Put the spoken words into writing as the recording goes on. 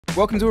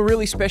Welcome to a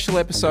really special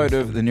episode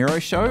of the Nero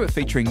Show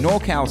featuring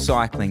NorCal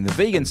Cycling, the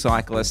vegan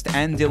cyclist,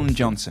 and Dylan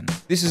Johnson.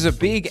 This is a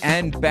big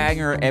and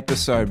banger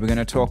episode. We're going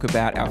to talk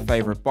about our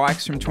favourite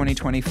bikes from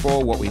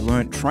 2024, what we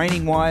learnt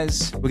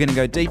training-wise. We're going to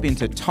go deep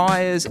into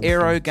tyres,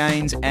 aero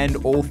gains, and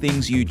all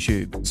things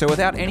YouTube. So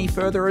without any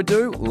further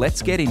ado,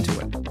 let's get into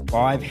it.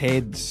 5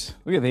 heads.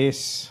 Look at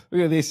this.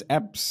 Look at this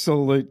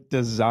absolute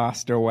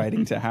disaster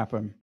waiting to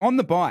happen. On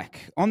the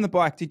bike,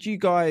 did you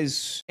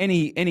guys,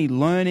 any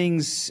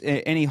learnings,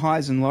 any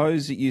highs and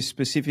lows that you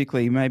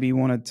specifically maybe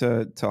wanted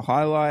to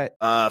highlight?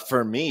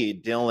 For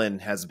me, Dylan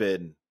has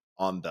been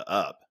on the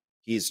up.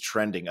 He's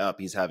trending up.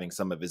 He's having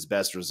some of his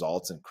best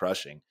results and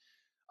crushing.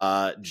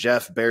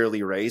 Jeff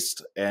barely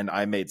raced, and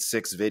I made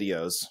 6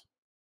 videos.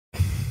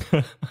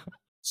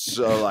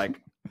 So, like,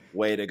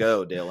 way to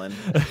go, Dylan.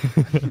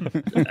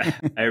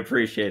 I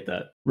appreciate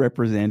that.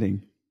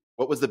 Representing.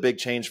 What was the big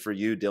change for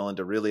you, Dylan,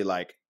 to really,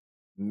 like,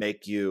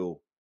 make you,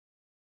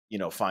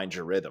 find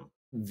your rhythm?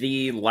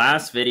 The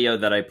last video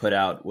that I put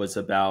out was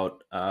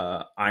about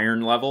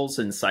iron levels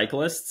in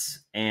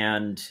cyclists.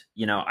 And,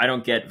 I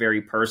don't get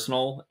very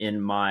personal in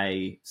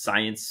my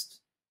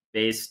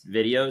science-based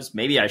videos.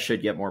 Maybe I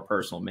should get more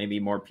personal. Maybe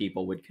more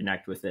people would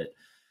connect with it.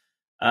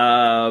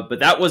 But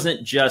that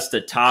wasn't just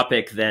a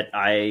topic that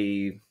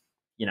I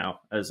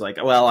was like,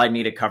 well, I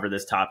need to cover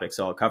this topic,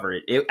 so I'll cover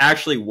it. It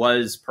actually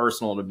was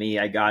personal to me.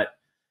 I got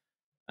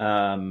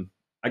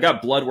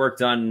blood work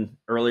done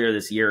earlier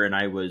this year, and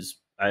I was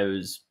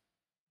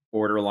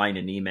borderline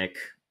anemic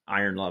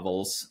iron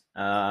levels.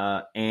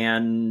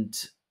 And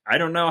I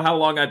don't know how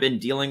long I've been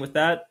dealing with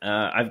that.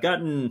 I've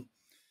gotten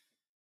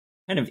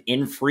kind of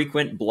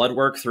infrequent blood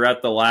work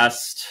throughout the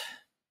last,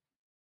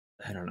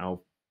 I don't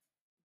know,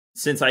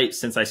 since I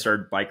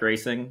started bike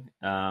racing.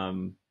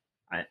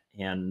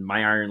 And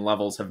my iron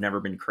levels have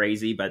never been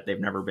crazy, but they've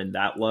never been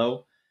that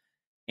low.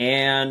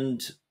 And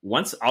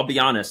I'll be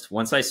honest,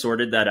 once I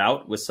sorted that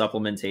out with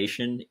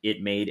supplementation,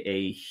 it made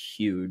a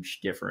huge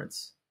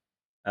difference.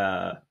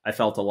 I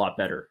felt a lot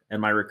better,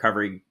 and my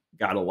recovery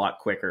got a lot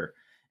quicker.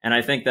 And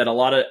I think that a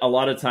lot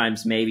of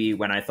times, maybe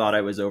when I thought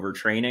I was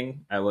overtraining,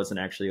 I wasn't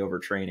actually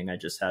overtraining. I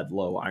just had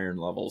low iron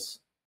levels.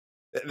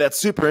 That's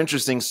super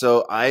interesting.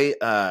 So I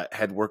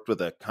had worked with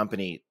a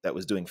company that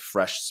was doing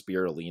fresh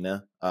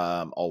spirulina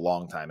a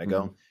long time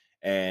ago,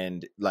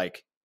 and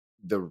like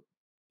the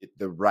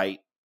right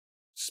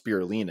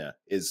spirulina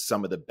is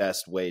some of the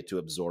best way to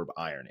absorb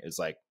iron. It's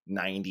like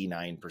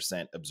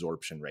 99%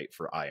 absorption rate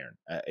for iron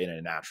in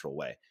a natural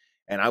way.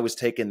 And I was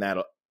taking that,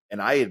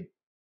 and I had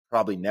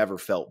probably never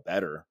felt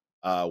better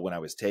when I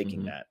was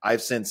taking that.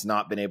 I've since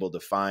not been able to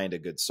find a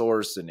good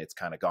source, and it's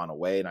kind of gone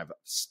away, and I've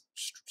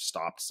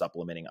stopped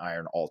supplementing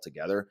iron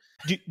altogether.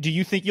 Do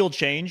you think you'll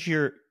change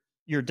your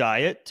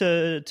diet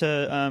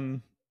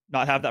to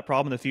not have that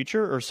problem in the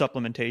future, or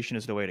supplementation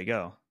is the way to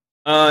go?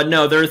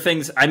 No, there are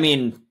things,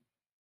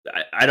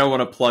 I don't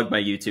want to plug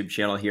my YouTube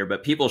channel here,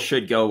 but people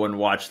should go and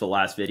watch the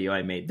last video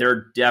I made. There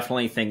are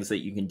definitely things that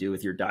you can do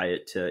with your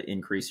diet to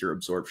increase your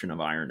absorption of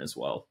iron as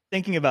well.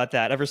 Thinking about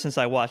that ever since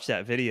I watched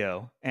that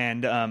video,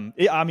 and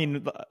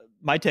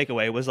my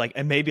takeaway was like,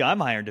 and maybe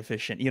I'm iron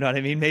deficient. You know what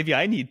I mean? Maybe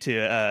I need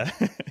to,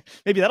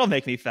 maybe that'll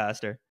make me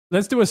faster.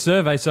 Let's do a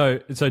survey. So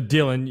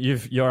Dylan,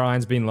 your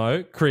iron's been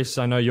low. Chris,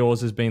 I know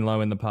yours has been low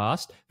in the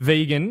past.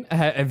 Vegan,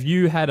 have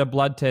you had a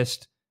blood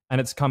test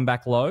and it's come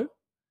back low?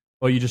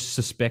 Or you just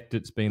suspect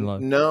it's been low?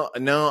 No,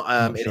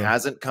 it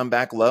hasn't come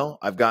back low.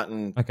 I've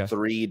gotten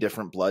 3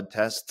 different blood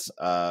tests.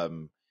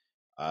 So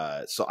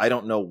I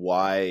don't know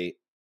why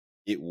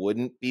it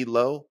wouldn't be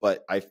low,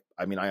 but I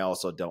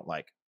also don't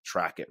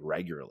track it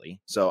regularly.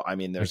 So,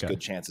 there's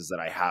good chances that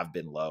I have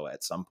been low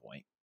at some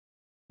point.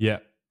 Yeah.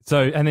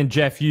 So, and then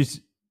Jeff,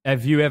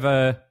 have you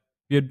ever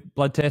had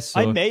blood tests? Or?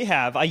 I may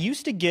have. I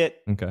used to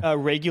get a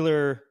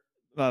regular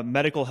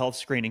medical health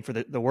screening for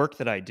the work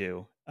that I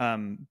do.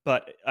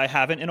 But I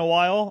haven't in a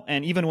while.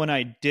 And even when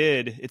I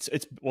did,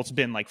 it's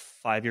been like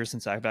 5 years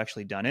since I've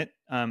actually done it.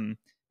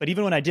 But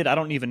even when I did, I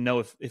don't even know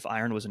if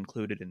iron was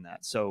included in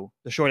that. So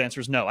the short answer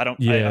is no. I've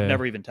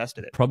never even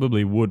tested it.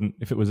 Probably wouldn't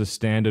if it was a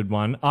standard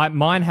one.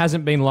 Mine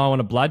hasn't been low on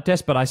a blood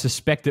test, but I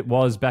suspect it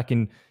was back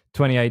in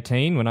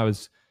 2018 when I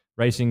was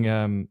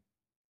racing,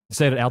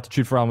 set at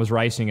altitude for I was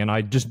racing, and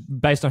I just,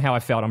 based on how I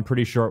felt, I'm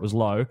pretty sure it was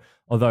low.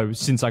 Although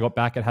since I got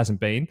back, it hasn't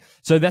been.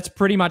 So that's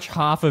pretty much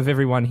half of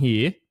everyone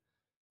here.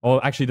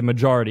 Or actually the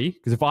majority,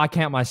 because if I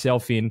count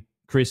myself in,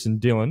 Chris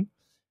and Dylan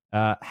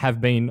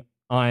have been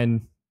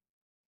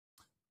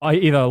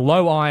either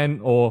low iron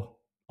or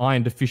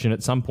iron deficient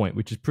at some point,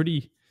 which is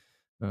pretty,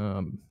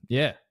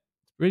 pretty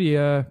crazy.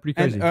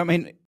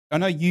 And, I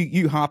know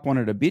you harp on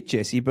it a bit,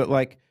 Jesse, but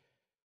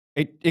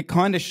it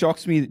kind of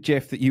shocks me,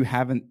 Jeff, that you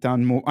haven't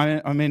done more.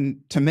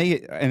 To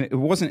me, and it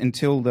wasn't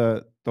until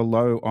the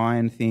low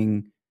iron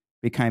thing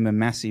became a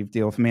massive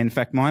deal for me. In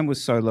fact, mine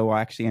was so low, I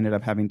actually ended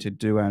up having to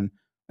do an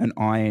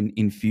iron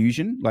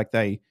infusion.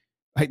 They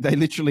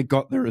literally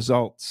got the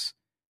results,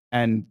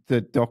 and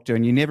the doctor,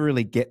 and you never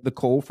really get the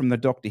call from the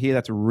doctor here.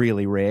 That's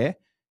really rare.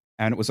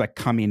 And it was like,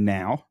 come in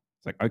now.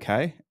 It's like,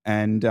 okay.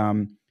 And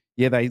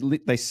Yeah,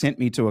 they sent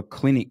me to a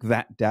clinic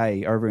that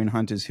day over in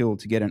Hunters Hill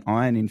to get an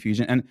iron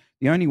infusion. And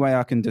the only way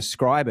I can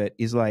describe it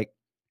is like,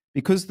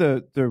 because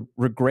the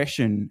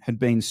regression had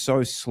been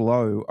so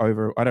slow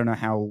over, I don't know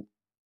how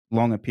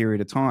long a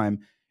period of time,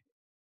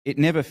 I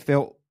never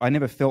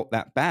felt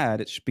that bad.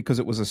 It's because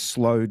it was a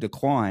slow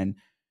decline.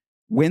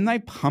 When they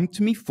pumped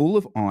me full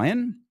of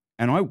iron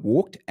and I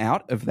walked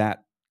out of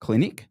that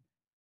clinic,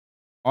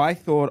 I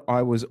thought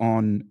I was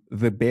on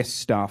the best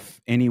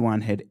stuff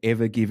anyone had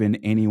ever given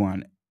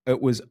anyone. It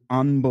was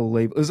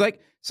unbelievable. It was like,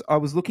 so I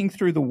was looking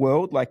through the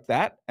world like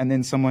that, and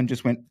then someone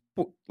just went,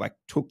 like,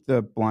 took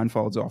the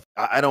blindfolds off.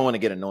 I don't want to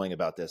get annoying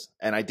about this,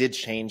 and I did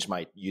change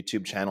my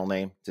YouTube channel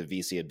name to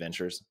VC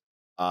Adventures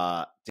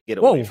to get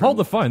away. Whoa, hold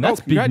the phone.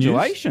 That's big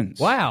congratulations. News.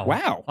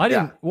 Wow. I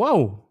didn't. Yeah.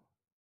 Whoa.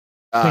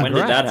 When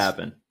did that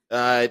happen?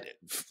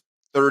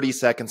 30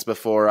 seconds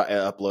before I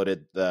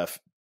uploaded the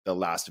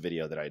last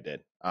video that I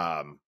did.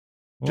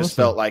 Just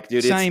felt like,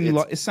 dude,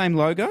 same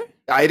logo.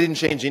 I didn't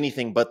change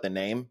anything but the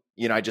name.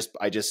 You know,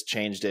 I just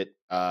changed it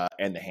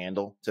and the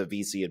handle to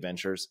VC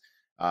Adventures.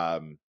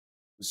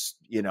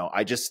 You know,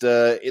 I just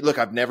look,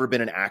 I've never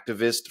been an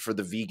activist for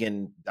the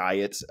vegan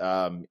diet.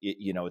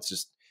 You know,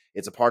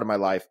 it's a part of my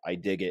life. I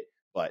dig it,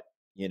 but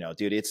you know,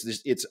 dude,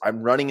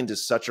 I'm running into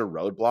such a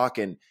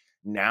roadblock. And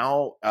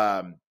now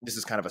this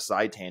is kind of a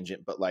side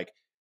tangent, but like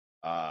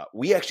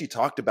we actually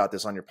talked about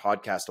this on your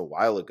podcast a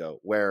while ago,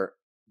 where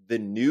the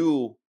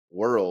new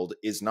world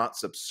is not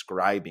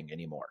subscribing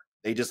anymore.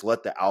 They just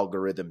let the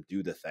algorithm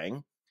do the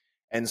thing.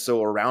 And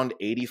so around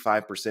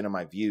 85% of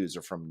my views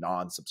are from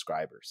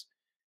non-subscribers.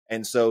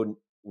 And so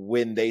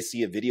when they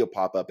see a video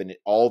pop up and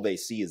all they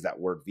see is that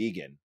word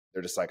vegan,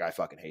 they're just like, I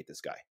fucking hate this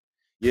guy,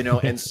 you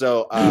know? And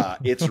so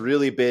it's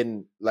really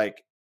been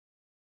like,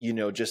 you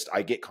know, just,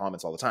 I get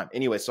comments all the time.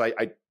 Anyway, so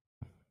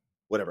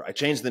I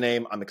changed the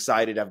name. I'm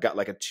excited. I've got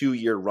like a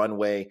 2-year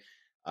runway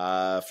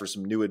for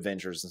some new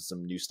adventures and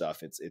some new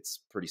stuff. It's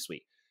pretty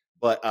sweet.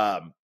 But,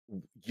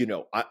 you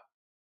know,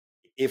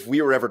 if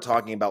we were ever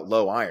talking about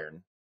low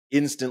iron,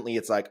 instantly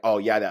it's like, oh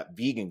yeah, that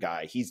vegan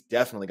guy, he's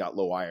definitely got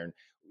low iron.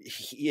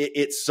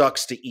 It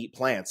sucks to eat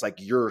plants. Like,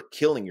 you're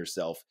killing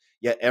yourself.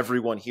 Yet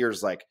everyone here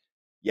is like,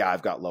 yeah,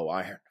 I've got low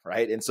iron.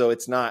 Right. And so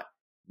it's not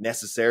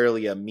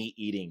necessarily a meat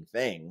eating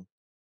thing.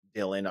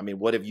 Dylan, I mean,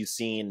 what have you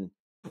seen?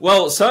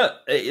 Well, so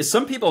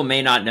some people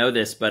may not know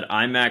this, but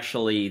I'm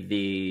actually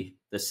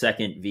the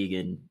second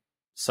vegan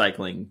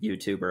cycling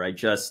YouTuber. I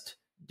just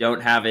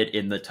don't have it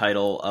in the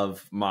title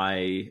of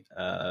my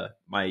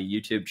my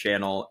YouTube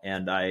channel,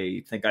 and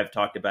I think I've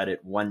talked about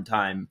it one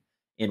time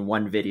in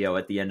one video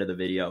at the end of the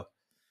video.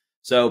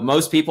 So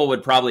most people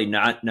would probably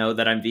not know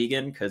that I'm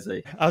vegan because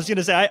I was going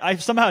to say I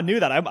somehow knew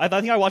that. I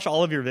think I watched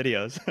all of your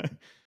videos.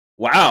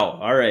 Wow.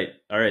 All right.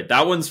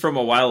 That one's from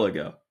a while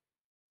ago.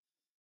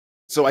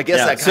 So I guess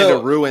that kind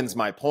of ruins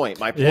my point.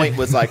 My point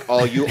was like,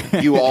 oh,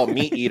 you all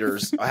meat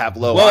eaters have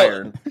low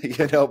iron,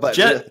 you know. But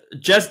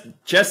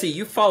Jesse,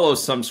 you follow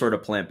some sort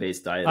of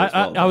plant-based diet as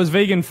well. I was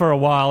vegan for a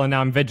while, and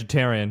now I'm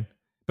vegetarian.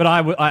 But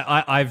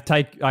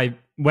I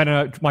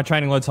when my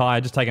training load's high, I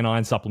just take an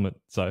iron supplement.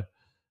 So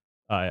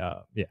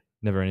I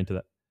never into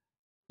that.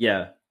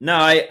 Yeah, no,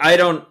 I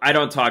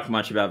don't talk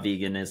much about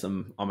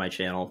veganism on my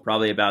channel.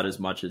 Probably about as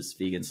much as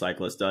Vegan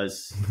Cyclist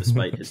does,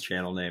 despite his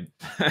channel name.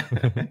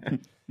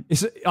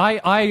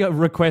 I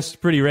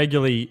request pretty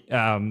regularly,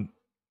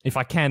 if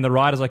I can, the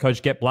riders I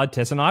coach get blood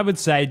tests, and I would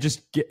say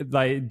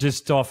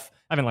just off,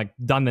 I haven't like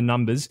done the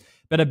numbers,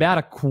 but about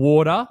a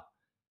quarter,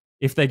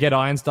 if they get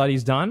iron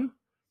studies done,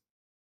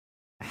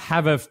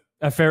 have a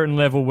ferritin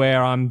level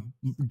where I'm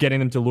getting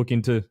them to look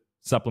into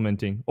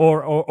supplementing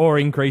or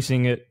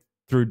increasing it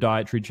through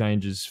dietary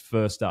changes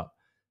first up.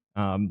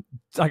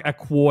 Like a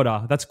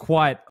quarter, that's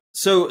quite.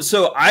 So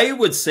I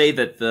would say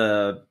that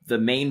the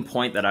main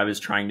point that I was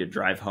trying to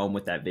drive home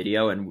with that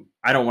video, and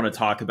I don't want to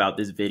talk about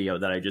this video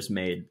that I just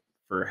made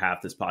for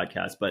half this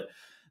podcast, but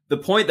the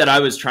point that I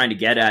was trying to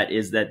get at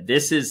is that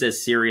this is a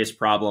serious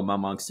problem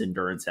amongst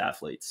endurance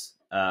athletes.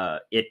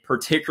 It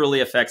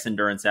particularly affects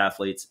endurance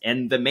athletes.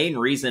 And the main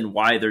reason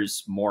why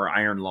there's more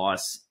iron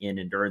loss in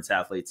endurance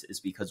athletes is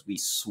because we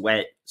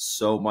sweat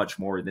so much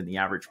more than the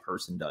average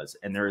person does.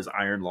 And there is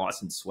iron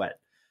loss in sweat.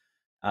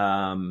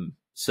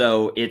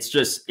 So it's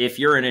just, if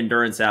you're an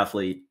endurance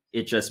athlete,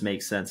 it just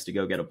makes sense to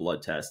go get a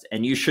blood test.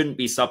 And you shouldn't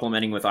be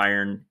supplementing with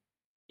iron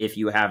if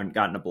you haven't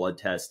gotten a blood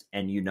test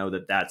and you know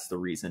that that's the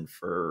reason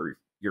for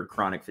your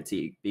chronic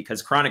fatigue,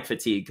 because chronic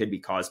fatigue could be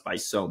caused by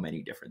so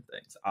many different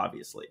things,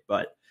 obviously.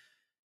 But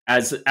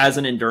as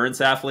an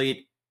endurance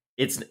athlete,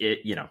 it's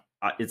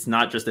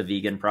not just a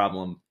vegan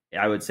problem.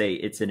 I would say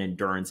it's an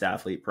endurance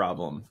athlete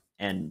problem,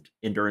 and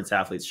endurance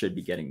athletes should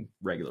be getting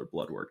regular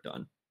blood work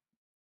done.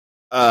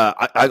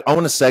 I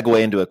want to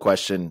segue into a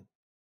question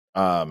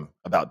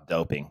about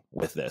doping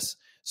with this.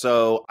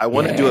 So I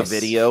want to do a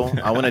video.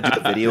 I want to do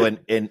a video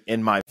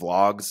in my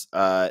vlogs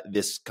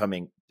this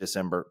coming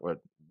December or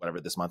whatever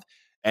this month.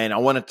 And I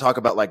want to talk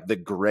about like the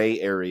gray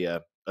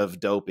area of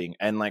doping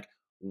and like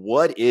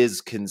what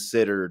is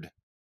considered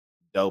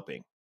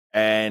doping.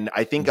 And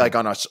I think like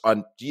on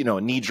a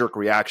knee jerk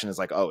reaction is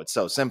like, oh, it's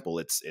so simple.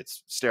 It's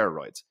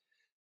steroids.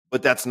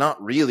 But that's not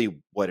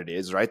really what it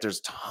is, right? There's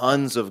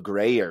tons of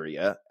gray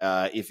area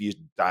if you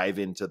dive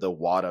into the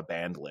WADA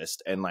banned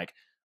list and like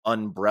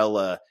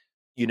umbrella,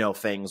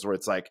 things where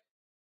it's like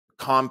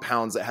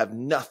compounds that have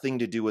nothing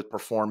to do with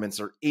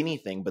performance or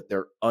anything, but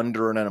they're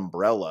under an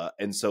umbrella.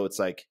 And so it's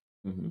like,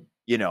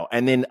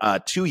 and then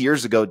 2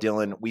 years ago,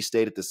 Dylan, we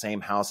stayed at the same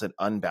house at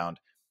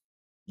Unbound.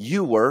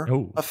 You were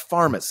a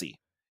pharmacy.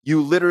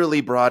 You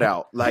literally brought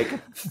out like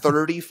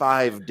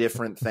 35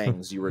 different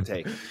things you were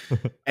taking.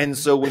 And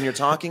so when you're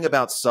talking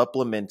about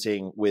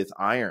supplementing with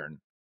iron,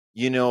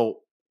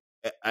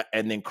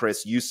 and then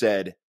Chris, you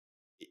said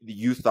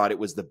you thought it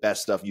was the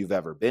best stuff you've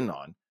ever been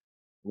on.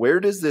 Where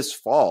does this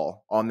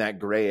fall on that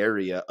gray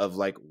area of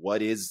like,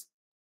 what is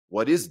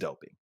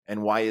doping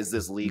and why is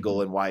this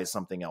legal and why is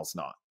something else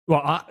not?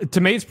 Well,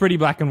 to me, it's pretty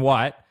black and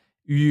white.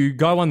 You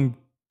go on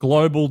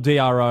global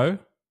DRO,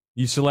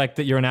 you select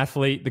that you're an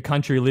athlete, the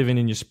country you live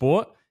in your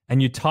sport,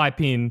 and you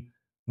type in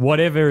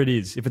whatever it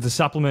is, if it's a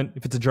supplement,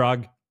 if it's a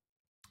drug,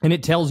 and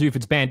it tells you if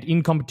it's banned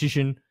in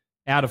competition,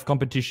 out of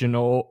competition,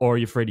 or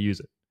you're free to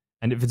use it.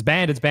 And if it's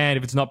banned, it's banned.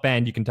 If it's not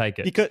banned, you can take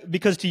it.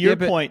 Because to your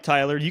point,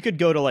 Tyler, you could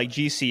go to like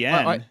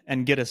GCN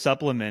and get a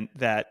supplement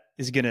that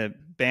is going to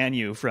ban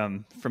you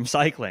from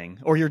cycling,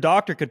 or your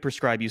doctor could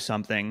prescribe you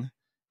something,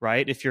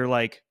 right? If you're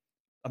like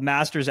a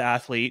master's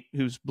athlete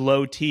who's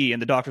below T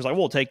and the doctor's like,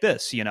 well, take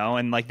this,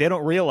 and like they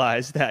don't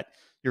realize that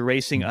you're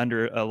racing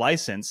under a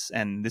license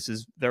and this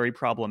is very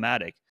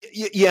problematic.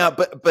 Yeah,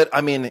 but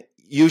I mean,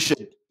 you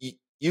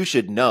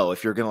should know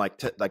if you're going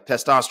to like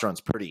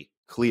testosterone's pretty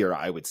clear,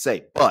 I would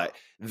say. But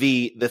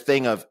the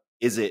thing of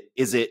is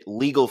it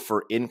legal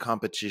for in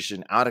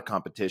competition, out of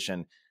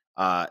competition,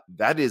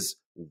 that is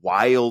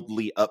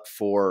wildly up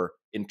for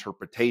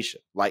interpretation.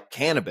 Like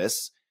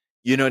cannabis,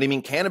 you know what I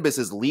mean? Cannabis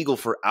is legal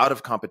for out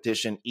of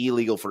competition,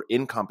 illegal for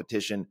in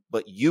competition,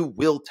 but you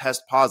will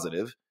test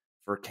positive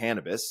for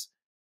cannabis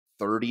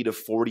 30 to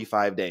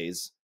 45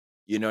 days.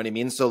 You know what I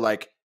mean? So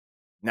like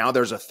now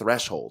there's a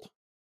threshold.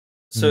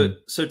 So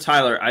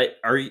Tyler, I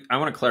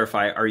want to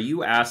clarify, are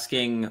you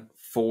asking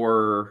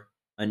for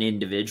an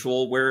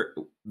individual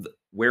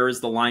where is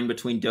the line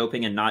between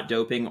doping and not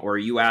doping, or are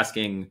you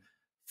asking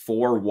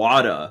for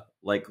WADA?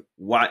 Like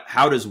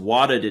how does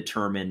WADA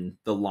determine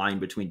the line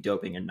between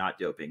doping and not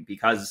doping?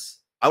 Because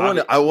I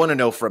want to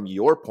know from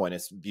your point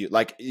of view,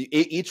 like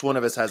each one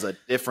of us has a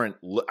different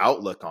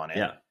outlook on it.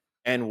 Yeah.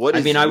 And what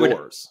is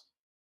yours?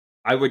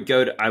 I would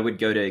go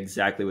to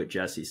exactly what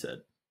Jesse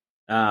said.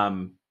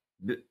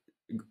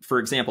 For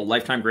example,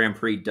 Lifetime Grand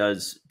Prix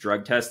does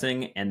drug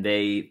testing, and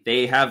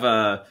they have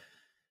a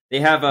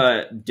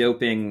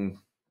doping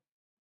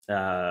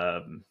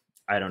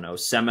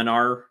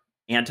seminar,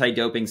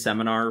 anti-doping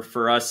seminar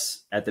for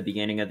us at the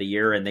beginning of the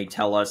year, and they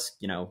tell us,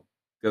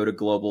 go to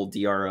global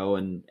DRO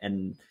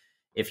and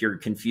if you're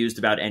confused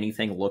about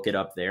anything, look it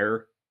up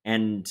there.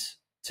 And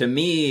to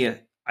me,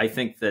 I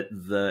think that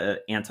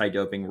the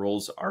anti-doping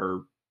rules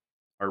are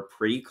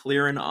pretty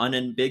clear and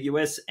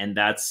unambiguous, and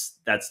that's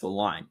the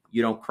line.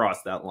 You don't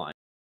cross that line.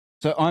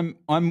 So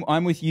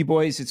I'm with you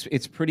boys.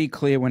 It's pretty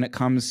clear when it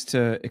comes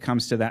to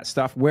that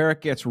stuff. Where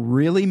it gets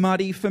really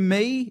muddy for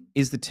me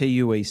is the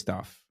TUE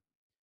stuff.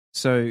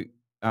 So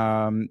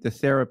the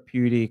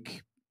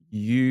therapeutic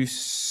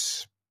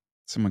use,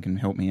 someone can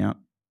help me out,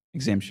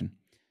 exemption.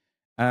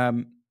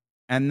 And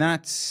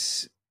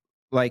that's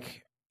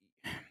like,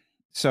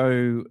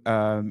 so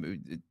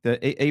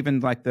even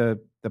like the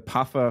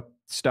puffer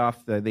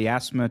stuff, the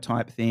asthma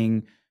type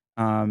thing,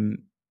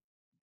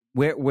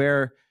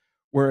 where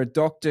a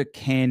doctor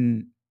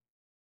can,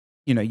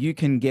 you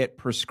can get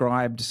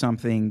prescribed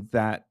something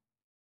that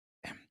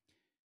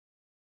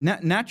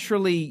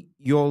naturally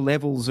your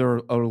levels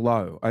are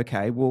low.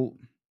 Okay, well,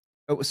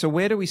 so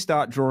where do we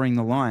start drawing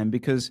the line?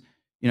 Because,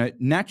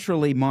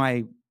 naturally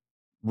my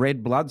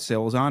red blood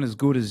cells aren't as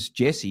good as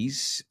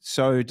Jesse's.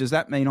 So does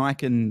that mean I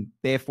can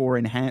therefore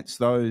enhance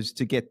those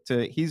to get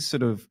to his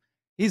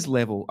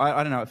level?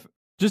 I don't know.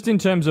 Just in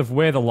terms of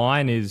where the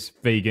line is,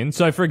 vegan.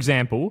 So for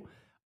example,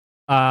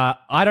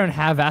 I don't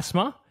have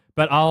asthma,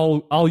 but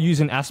I'll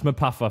use an asthma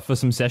puffer for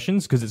some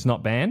sessions because it's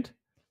not banned.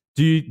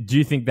 Do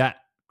you think that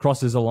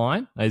crosses a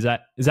line? Is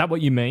that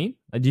what you mean?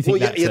 Do you think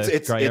that's a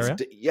gray area?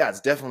 Yeah,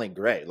 it's definitely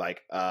gray.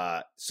 Like,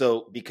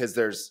 so because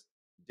there's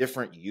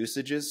different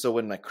usages. So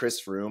when like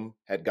Chris Froome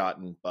had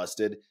gotten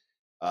busted,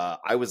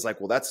 I was like,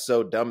 well, that's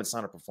so dumb. It's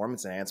not a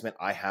performance enhancement.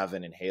 I have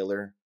an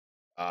inhaler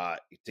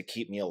to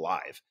keep me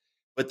alive.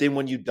 But then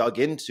when you dug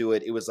into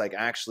it, it was like,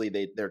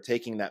 actually they're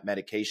taking that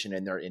medication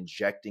and they're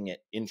injecting it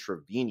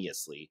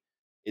intravenously.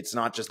 It's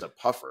not just a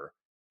puffer.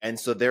 And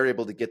so they're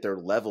able to get their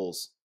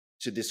levels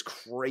to this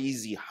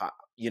crazy high,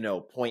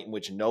 point in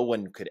which no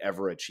one could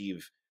ever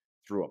achieve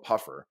through a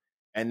puffer.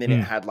 And then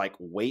it had like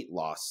weight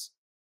loss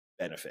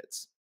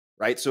benefits,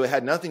 right? So it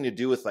had nothing to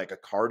do with like a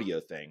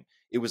cardio thing.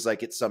 It was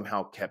like it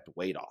somehow kept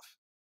weight off.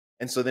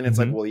 And so then it's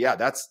like, well, yeah,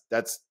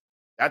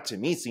 that to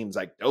me seems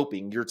like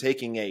doping. You're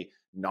taking a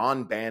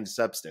non-banned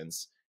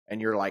substance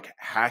and you're like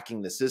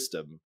hacking the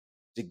system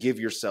to give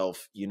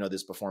yourself,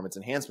 this performance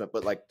enhancement.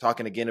 But like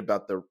talking again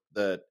about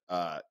the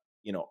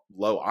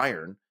low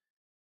iron,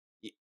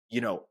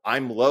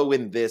 I'm low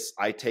in this,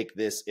 I take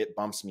this, it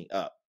bumps me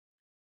up.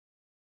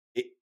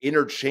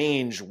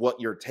 Interchange what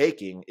you're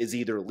taking is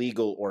either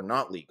legal or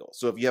not legal.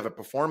 So if you have a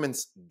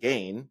performance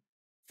gain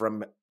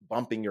from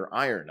bumping your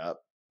iron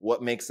up,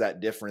 what makes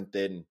that different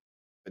than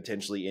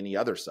potentially any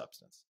other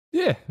substance?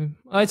 Yeah,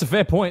 it's a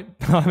fair point.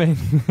 I mean,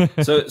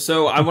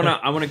 so I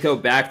want to go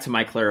back to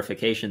my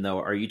clarification though.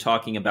 Are you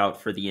talking about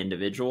for the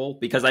individual?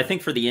 Because I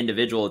think for the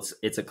individual,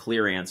 it's a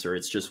clear answer.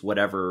 It's just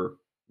whatever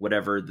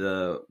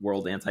the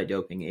World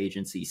Anti-Doping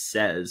Agency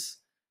says.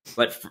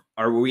 But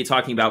are we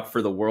talking about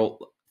for the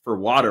world, for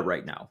WADA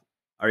right now?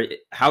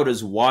 How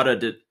does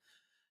WADA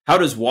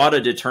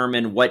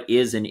determine what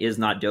is and is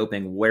not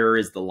doping? Where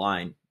is the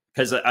line?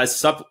 Because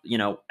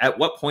at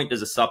what point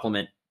does a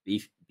supplement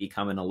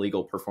become an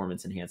illegal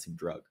performance enhancing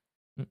drug?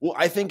 Well,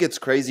 I think it's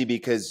crazy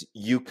because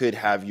you could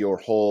have your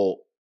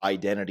whole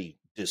identity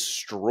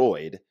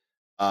destroyed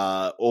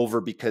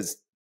because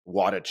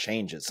WADA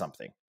changes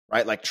something,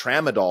 right? Like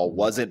tramadol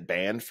wasn't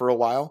banned for a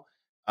while,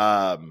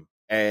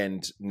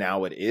 and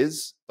now it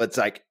is. But it's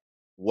like,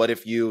 what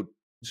if you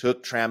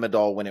took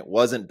tramadol when it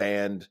wasn't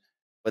banned,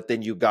 but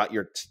then you got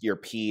your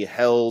pee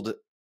held,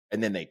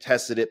 and then they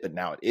tested it, but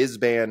now it is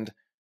banned,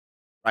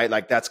 right?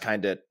 Like that's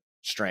kind of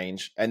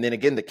strange. And then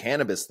again, the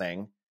cannabis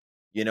thing,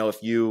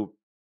 if you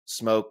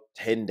smoke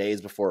 10 days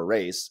before a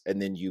race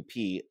and then you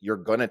pee, you're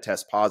going to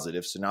test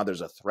positive. So now there's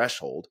a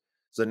threshold.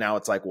 So now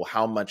it's like, well,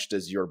 how much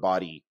does your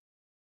body,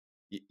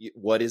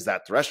 what is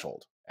that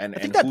threshold? And I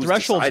think that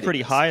threshold's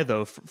pretty high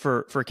though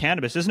for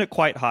cannabis. Isn't it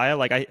quite high?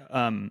 Like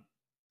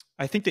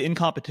I think the in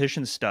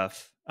competition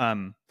stuff,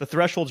 the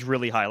threshold's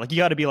really high. Like you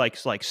got to be like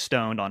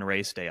stoned on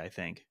race day, I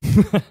think.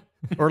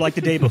 Or like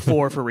the day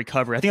before for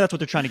recovery. I think that's what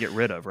they're trying to get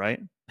rid of, right?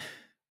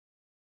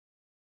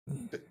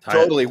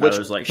 Totally.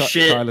 Tyler's like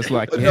shit. Tyler's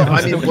like, yeah, no,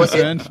 I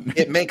mean,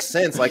 it makes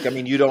sense. Like, I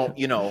mean, you don't,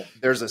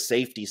 there's a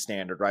safety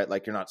standard, right?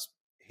 Like you're not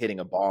hitting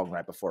a bong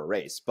right before a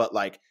race, but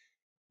like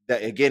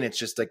that again, it's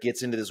just like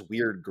gets into this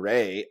weird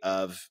gray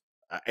of,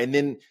 and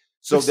then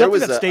so it's there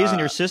was that stays in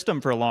your system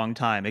for a long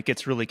time. It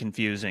gets really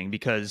confusing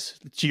because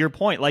to your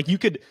point, like you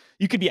could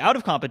be out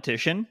of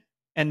competition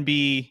and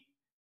be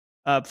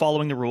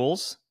following the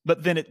rules,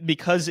 but then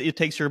because it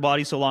takes your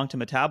body so long to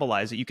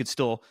metabolize it, you could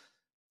still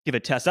give a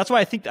test. That's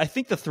why I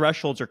think the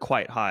thresholds are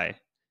quite high.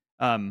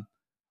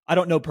 I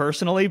don't know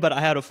personally, but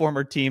I had a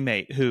former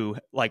teammate who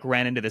like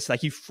ran into this. Like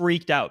he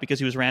freaked out because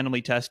he was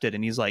randomly tested,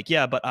 and he's like,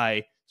 "Yeah, but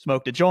I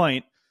smoked a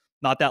joint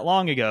not that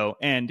long ago,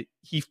 and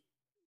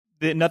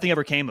nothing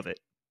ever came of it."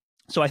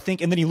 So I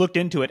think, and then he looked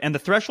into it, and the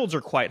thresholds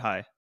are quite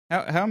high.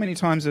 How many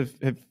times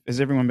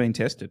has everyone been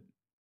tested?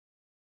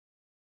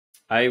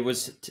 I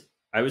was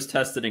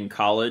tested in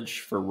college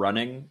for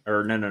running,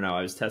 or no.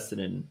 I was tested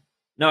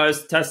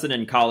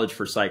in college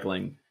for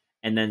cycling,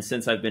 and then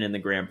since I've been in the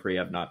Grand Prix,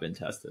 I've not been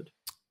tested.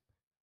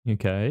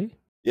 Okay.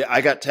 Yeah,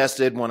 I got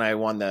tested when I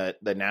won the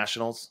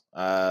nationals,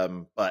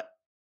 but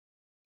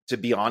to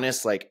be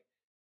honest, like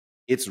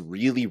it's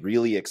really,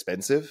 really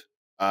expensive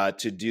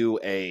to do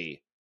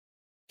a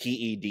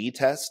PED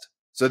test.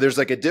 So there's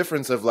like a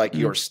difference of like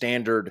your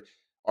standard,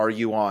 are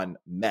you on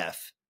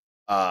meth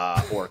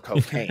or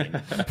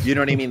cocaine? You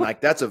know what I mean? Like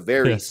that's a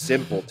very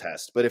simple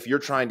test. But if you're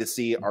trying to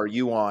see, are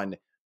you on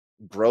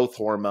growth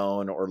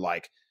hormone or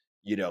like,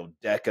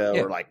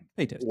 DECA or like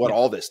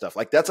all this stuff,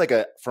 like that's like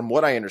from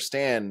what I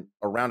understand,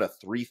 around a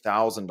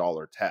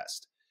 $3,000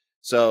 test.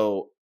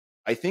 So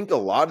I think a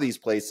lot of these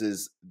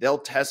places, they'll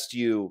test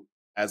you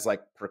as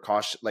like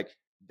precaution, like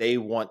they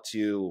want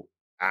to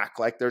act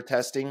like they're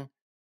testing,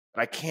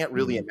 but I can't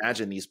really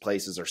imagine these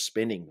places are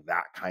spending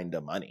that kind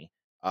of money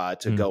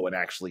to go and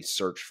actually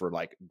search for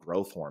like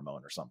growth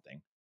hormone or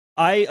something.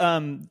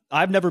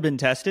 I've never been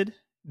tested.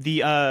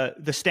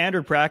 The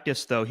standard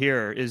practice though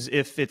here is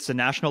if it's a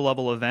national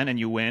level event and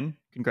you win,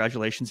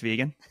 congratulations,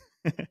 vegan,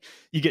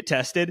 you get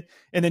tested,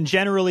 and then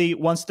generally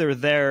once they're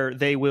there,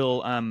 they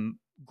will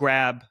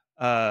grab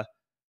a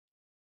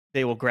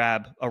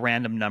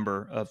random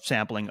number of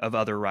sampling of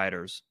other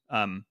riders,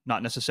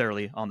 not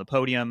necessarily on the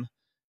podium,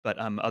 but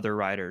other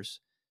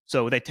riders.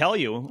 So they tell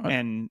you,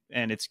 and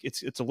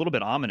it's a little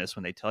bit ominous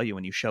when they tell you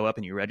when you show up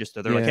and you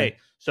register. They're like, hey,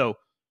 so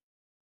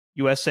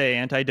USA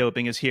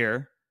anti-doping is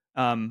here.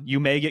 You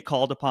may get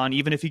called upon,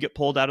 even if you get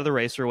pulled out of the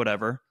race or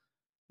whatever,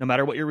 no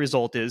matter what your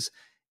result is.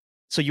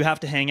 So you have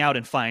to hang out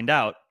and find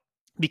out,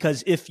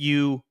 because if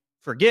you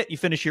forget, you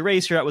finish your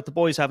race, you're out with the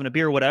boys having a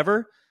beer,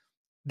 whatever,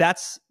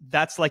 that's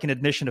like an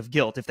admission of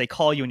guilt if they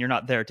call you and you're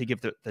not there to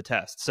give the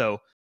test. So,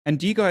 and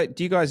do you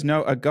guys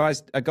know a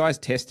guy's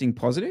testing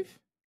positive?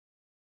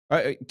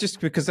 Just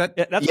because that's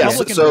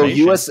public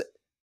information.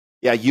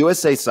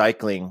 USA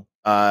Cycling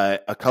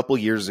a couple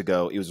years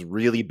ago, it was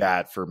really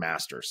bad for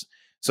Masters.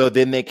 So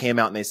then they came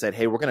out and they said,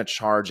 hey, we're going to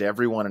charge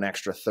everyone an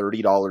extra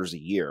 $30 a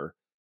year,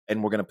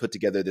 and we're going to put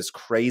together this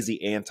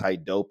crazy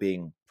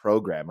anti-doping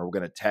program, and we're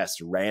going to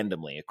test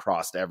randomly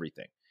across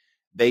everything.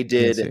 They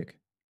did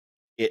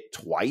it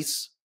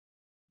twice.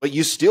 but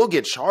you still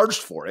get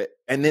charged for it.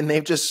 And then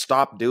they've just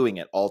stopped doing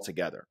it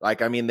altogether.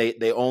 Like, I mean,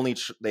 they only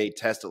they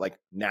test at like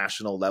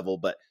national level,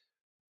 but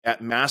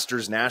at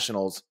Masters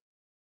Nationals,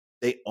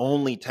 they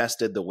only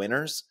tested the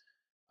winners.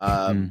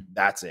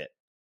 That's it.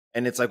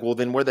 And it's like, well,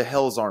 then where the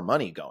hell is our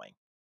money going?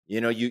 You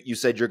know, you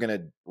said you're going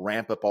to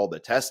ramp up all the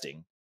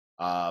testing,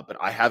 but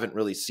I haven't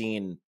really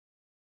seen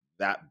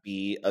that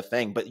be a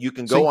thing. But you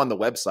can go on the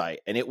website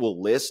and it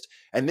will list.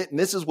 And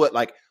this is what,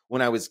 like,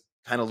 when I was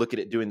kind of looking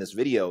at doing this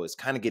video, is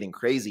kind of getting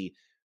crazy.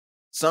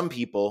 Some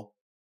people,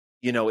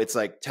 you know, it's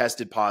like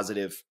tested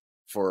positive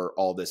for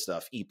all this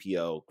stuff,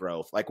 EPO,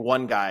 growth. Like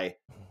one guy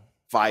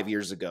 5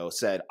 years ago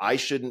said, I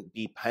shouldn't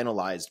be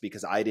penalized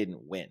because I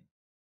didn't win.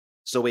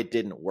 So it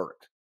didn't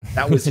work.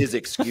 That was his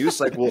excuse.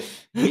 Like, well,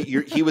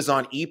 he was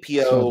on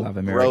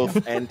EPO,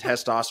 growth, and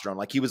testosterone.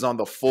 Like, he was on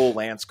the full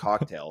Lance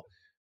cocktail,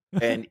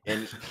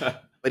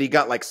 but he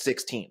got like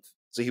 16th.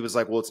 So he was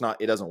like, well,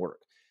 it doesn't work.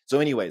 So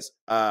anyways,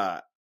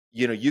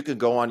 you know, you can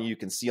go on, you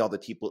can see all the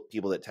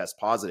people that test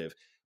positive.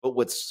 But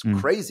what's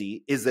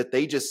crazy is that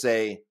they just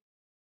say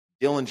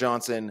Dylan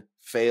Johnson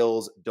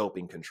fails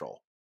doping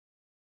control.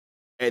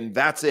 And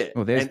that's it.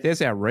 Well,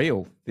 there's our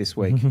reel this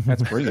week.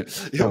 That's brilliant.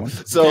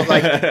 So,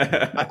 like,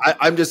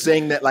 I'm just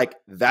saying that, like,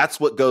 that's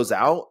what goes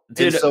out.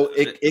 Dude, and so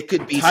it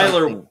could be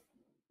Tyler. Something.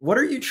 What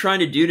are you trying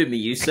to do to me?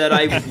 You said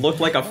I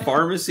looked like a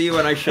pharmacy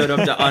when I showed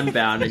up to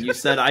Unbound, and you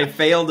said I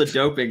failed a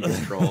doping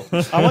control.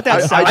 I want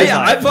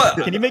that.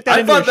 Can you make that?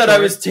 I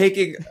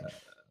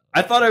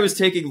thought I was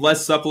taking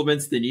less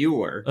supplements than you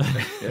were.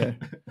 Yeah.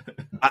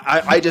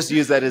 I just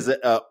use that as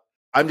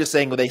I'm just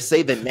saying, when they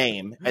say the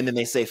name and then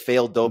they say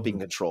failed doping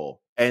control.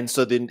 And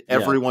so then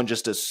everyone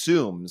just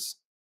assumes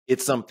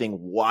it's something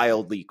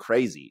wildly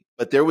crazy.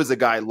 But there was a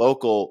guy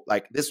local,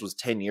 like, this was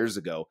 10 years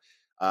ago,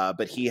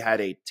 but he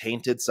had a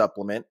tainted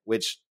supplement,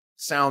 which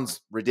sounds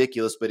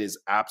ridiculous, but is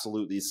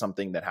absolutely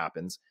something that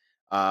happens.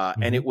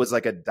 And it was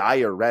like a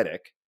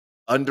diuretic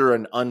under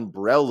an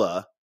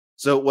umbrella.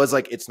 So it was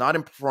like, it's not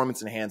in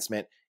performance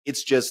enhancement.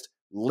 It's just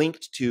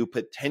linked to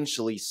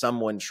potentially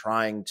someone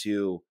trying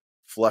to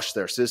flush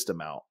their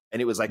system out.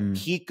 And it was like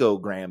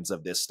picograms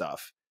of this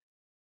stuff.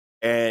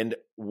 And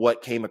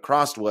what came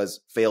across was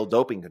failed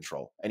doping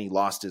control. And he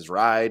lost his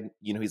ride.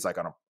 You know, he's like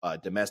on a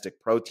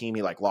domestic pro team.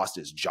 He like lost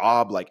his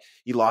job. Like,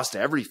 he lost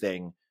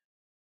everything.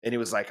 And it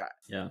was like,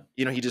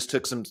 you know, he just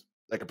took some,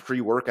 like, a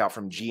pre-workout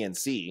from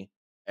GNC.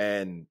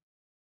 And,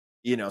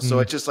 you know, so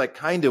it's just like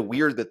kind of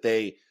weird that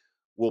they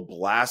will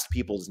blast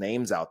people's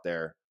names out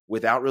there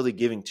without really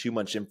giving too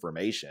much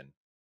information.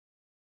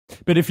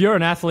 But if you're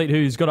an athlete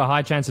who's got a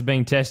high chance of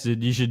being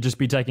tested, you should just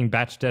be taking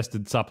batch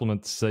tested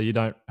supplements so you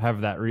don't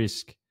have that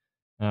risk.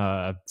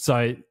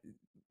 So,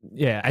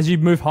 yeah, as you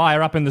move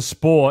higher up in the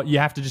sport, you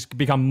have to just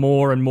become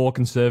more and more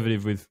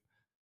conservative with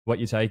what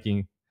you're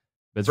taking.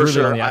 But it's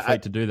really on the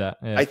athlete to do that.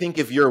 Yeah. I think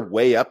if you're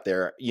way up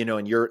there, you know,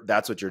 and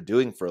that's what you're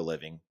doing for a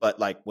living. But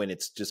like, when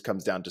it just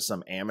comes down to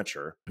some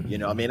amateur, you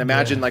know, I mean,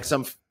 imagine like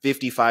some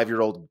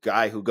 55-year-old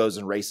guy who goes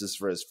and races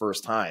for his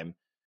first time.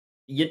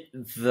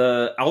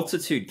 The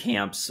altitude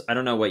camps, I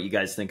don't know what you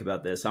guys think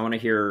about this. I want to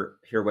hear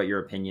what your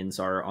opinions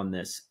are on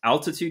this.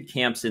 Altitude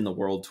camps in the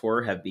World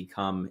Tour have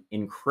become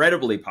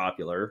incredibly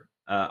popular.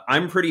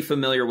 I'm pretty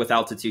familiar with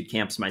altitude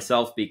camps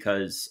myself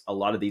because a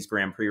lot of these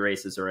Grand Prix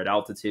races are at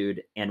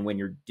altitude. And when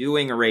you're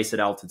doing a race at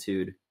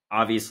altitude,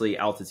 obviously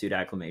altitude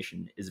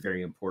acclimation is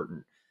very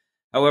important.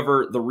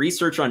 However, the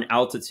research on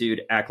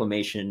altitude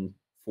acclimation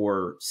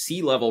for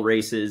sea level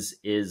races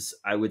is,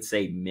 I would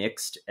say,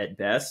 mixed at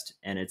best.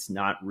 And it's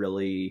not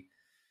really,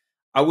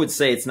 I would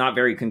say it's not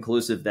very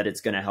conclusive that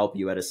it's going to help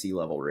you at a sea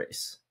level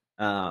race.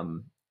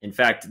 In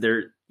fact,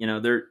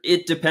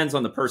 it depends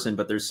on the person,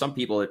 but there's some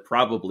people it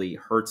probably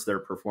hurts their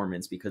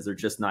performance because they're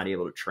just not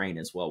able to train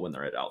as well when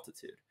they're at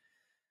altitude.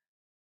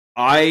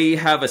 I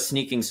have a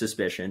sneaking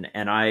suspicion,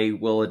 and I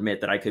will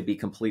admit that I could be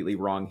completely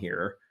wrong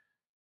here.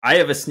 I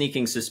have a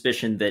sneaking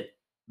suspicion that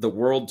the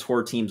World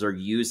Tour teams are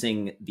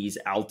using these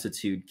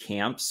altitude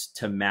camps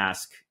to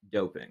mask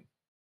doping.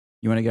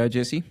 You want to go,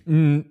 Jesse?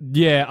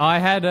 Yeah, I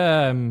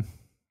had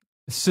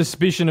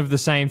suspicion of the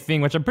same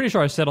thing, which I'm pretty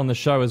sure I said on the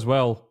show as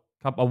well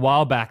a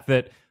while back,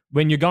 that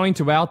when you're going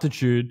to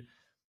altitude,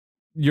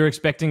 you're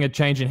expecting a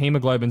change in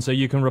hemoglobin, so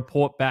you can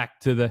report back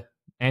to the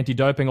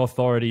anti-doping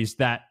authorities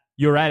that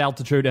you're at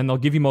altitude, and they'll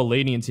give you more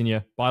lenience in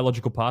your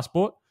biological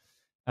passport.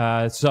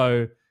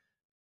 So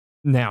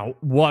now,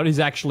 what is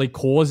actually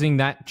causing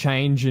that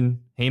change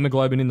in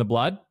hemoglobin in the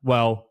blood?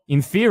 Well,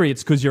 in theory,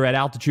 it's because you're at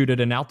altitude at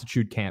an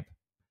altitude camp.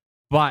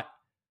 But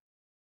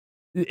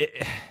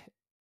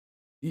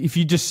if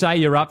you just say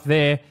you're up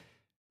there,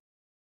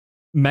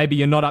 maybe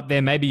you're not up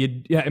there.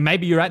 Maybe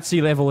you're at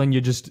sea level and you're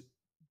just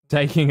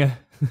taking a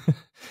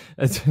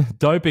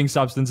doping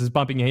substance is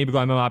bumping your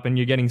hemoglobin up, and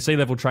you're getting sea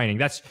level training.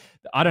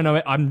 I don't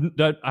know.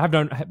 I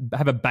don't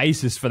have a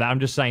basis for that. I'm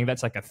just saying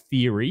that's like a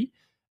theory.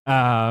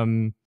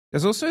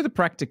 There's also the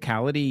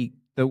practicality,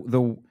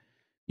 the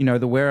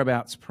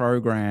whereabouts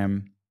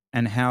program,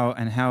 and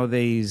how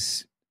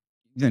these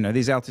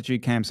these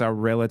altitude camps are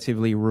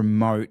relatively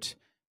remote.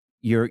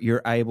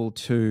 You're able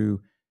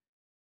to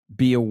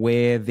be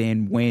aware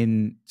then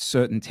when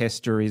certain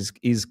tester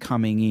is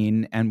coming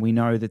in, and we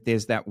know that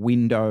there's that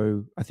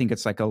window, I think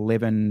it's like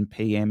 11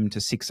 p.m. to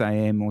 6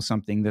 a.m. or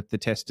something, that the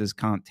testers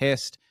can't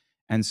test.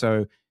 And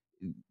so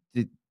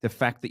the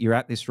fact that you're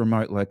at this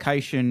remote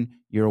location,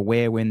 you're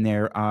aware when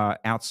there are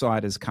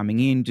outsiders coming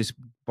in, just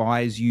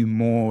buys you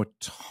more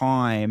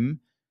time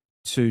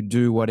to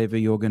do whatever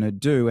you're going to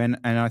do. And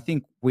I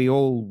think we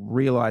all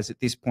realize at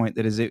this point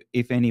that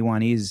if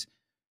anyone is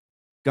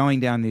going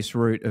down this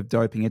route of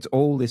doping, it's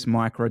all this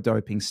micro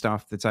doping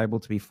stuff that's able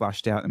to be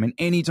flushed out. I mean,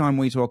 anytime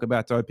we talk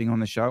about doping on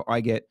the show,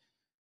 I get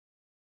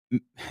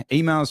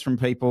emails from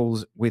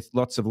people with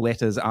lots of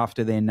letters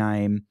after their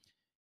name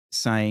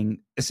saying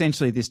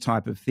essentially this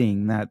type of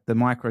thing, that the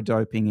micro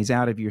doping is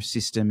out of your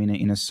system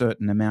in a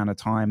certain amount of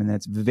time, and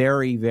that's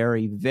very,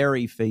 very,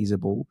 very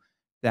feasible.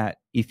 That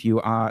if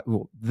you are,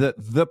 well,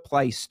 the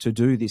place to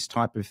do this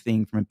type of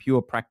thing from a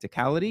pure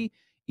practicality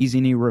is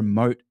in a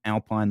remote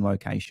alpine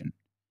location.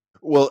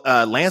 Well,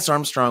 Lance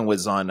Armstrong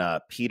was on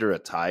Peter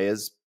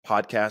Ataya's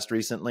podcast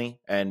recently,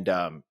 and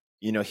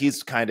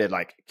he's kind of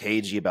like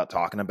cagey about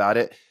talking about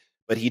it,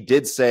 but he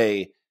did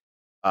say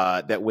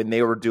that when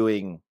they were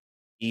doing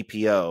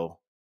EPO,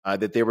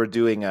 that they were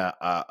doing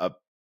a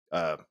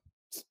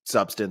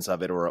substance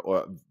of it or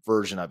a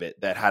version of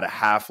it that had a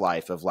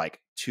half-life of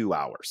like 2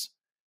 hours.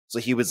 So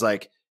he was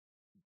like,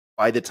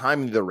 by the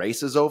time the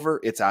race is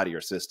over, it's out of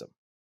your system.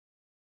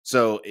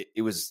 So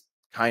it was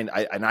and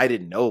I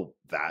didn't know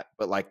that,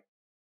 but like,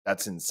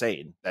 that's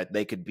insane that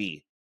they could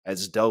be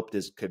as doped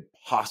as could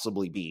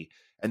possibly be.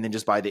 And then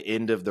just by the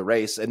end of the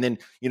race, and then,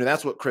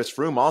 that's what Chris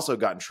Froome also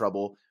got in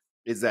trouble,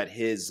 is that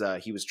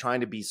he was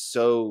trying to be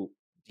so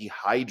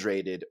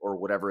dehydrated or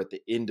whatever at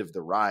the end of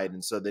the ride.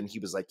 And so then he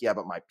was like, yeah,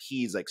 but my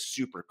pee is like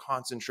super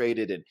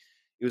concentrated. And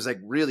it was like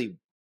really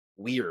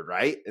weird.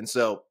 Right. And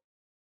so,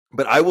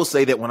 but I will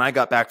say that when I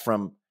got back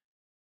from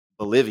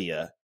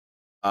Bolivia,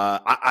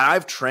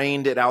 I've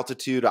trained at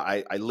altitude.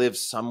 I live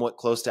somewhat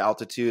close to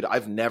altitude.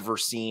 I've never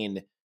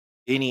seen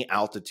any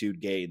altitude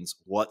gains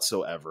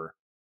whatsoever.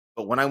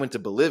 But when I went to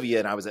Bolivia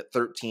and I was at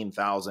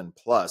 13,000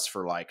 plus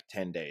for like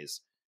 10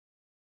 days,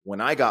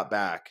 when I got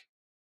back,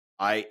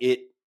 I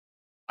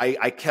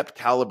kept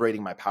calibrating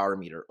my power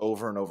meter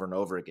over and over and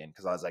over again,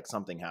 because I was like,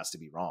 something has to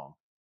be wrong.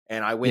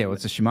 And I went. Yeah, well,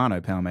 it's a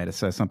Shimano power meter,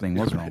 so something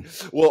was wrong.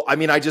 Well, I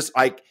mean,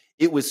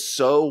 it was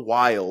so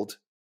wild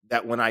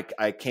that when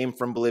I came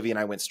from Bolivia and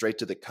I went straight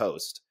to the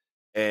coast,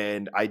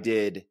 and I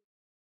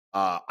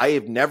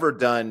have never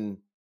done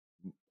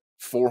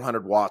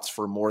 400 watts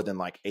for more than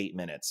like 8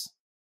 minutes.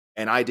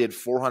 And I did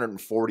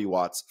 440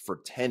 watts for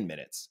 10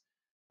 minutes.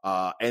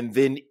 And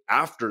then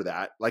after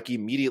that, like,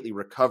 immediately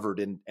recovered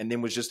and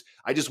then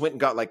I just went and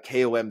got like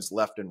KOMs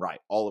left and right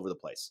all over the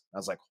place. I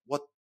was like,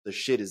 what the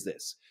shit is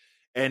this?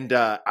 And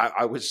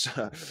I was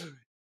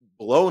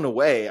blown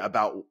away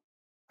about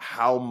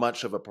how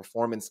much of a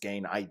performance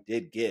gain I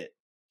did get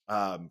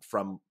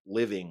from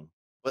living,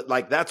 but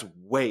like, that's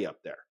way up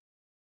there.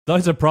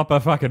 Those are proper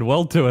fucking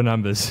world tour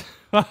numbers.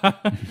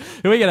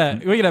 we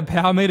get a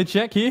power meter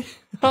check here.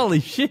 Holy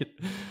shit.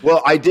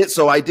 Well, I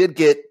did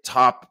get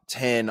top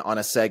 10 on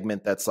a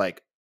segment that's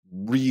like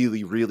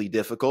really, really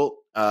difficult.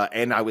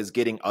 And I was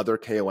getting other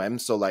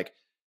KOMs. So like,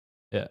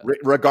 yeah,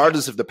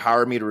 regardless if the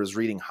power meter is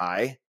reading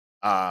high,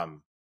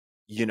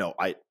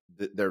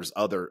 there's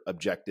other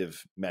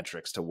objective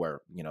metrics to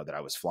where, that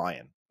I was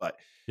flying. But,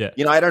 yeah,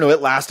 I don't know,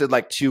 it lasted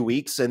like 2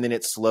 weeks and then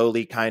it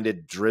slowly kind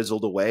of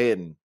drizzled away.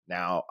 And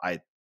now I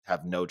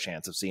have no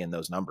chance of seeing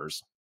those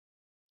numbers.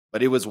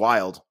 But it was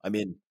wild. I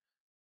mean,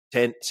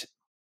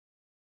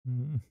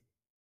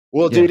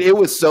 well, dude, it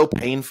was so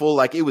painful.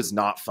 Like, it was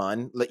not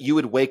fun. Like, you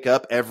would wake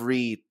up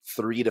every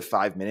 3 to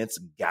 5 minutes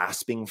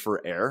gasping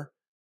for air.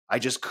 I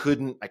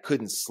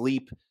couldn't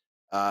sleep.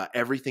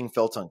 Everything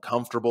felt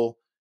uncomfortable.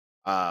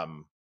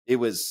 It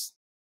was.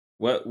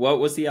 What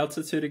was the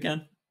altitude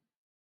again?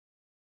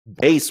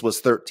 Base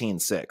was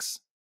 13.6,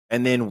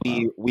 and then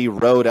we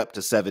rode up to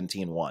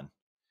 17.1.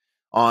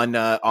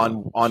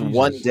 On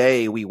one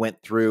day we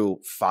went through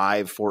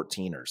 5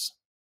 14ers.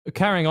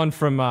 Carrying on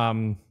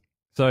from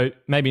so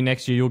maybe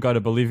next year you'll go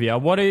to Bolivia.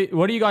 What are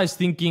you guys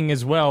thinking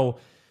as well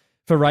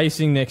for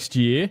racing next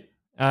year?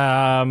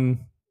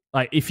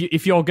 Like,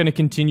 if you're going to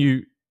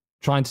continue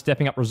trying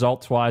stepping up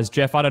results wise,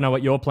 Jeff, I don't know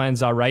what your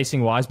plans are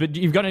racing wise, but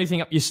you've got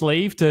anything up your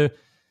sleeve to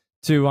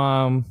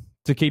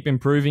keep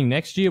improving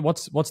next year?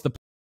 What's the?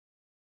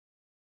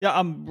 Yeah,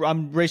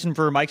 I'm racing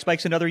for Mike's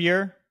Bikes another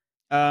year.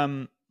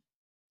 It's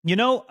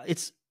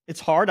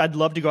hard. I'd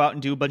love to go out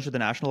and do a bunch of the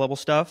national level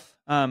stuff.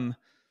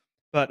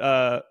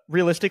 But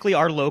realistically,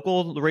 our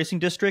local racing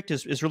district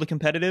is really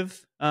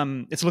competitive.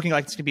 It's looking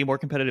like it's going to be more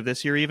competitive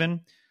this year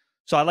even.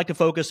 So I'd like to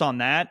focus on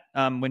that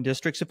when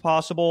districts if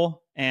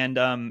possible, and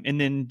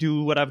then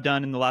do what I've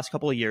done in the last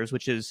couple of years,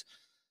 which is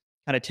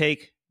kind of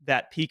take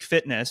that peak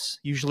fitness,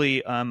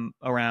 usually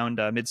around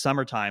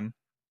midsummer time,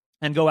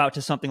 and go out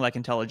to something like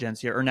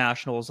Intelligentsia or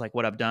nationals, like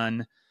what I've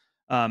done,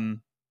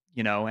 and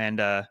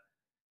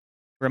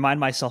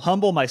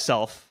humble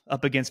myself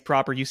up against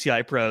proper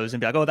UCI pros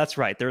and be like, oh, that's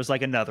right, there's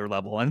like another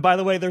level. And by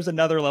the way, there's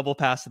another level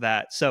past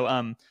that. So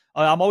I'm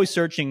always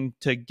searching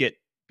to get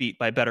beat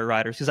by better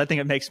riders because I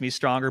think it makes me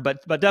stronger.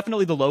 But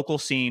definitely the local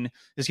scene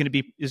is going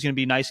to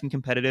be nice and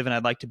competitive, and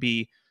I'd like to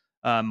be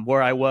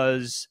where I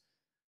was.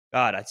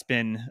 God, it's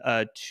been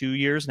 2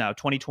 years now.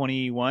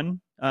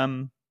 2021 had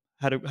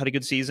a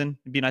good season.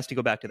 It'd be nice to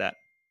go back to that.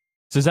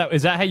 So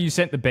is that how you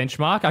set the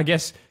benchmark? I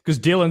guess because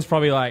Dylan's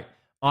probably like,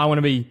 I want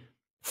to be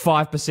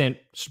 5%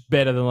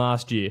 better than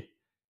last year.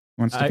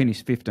 Wants to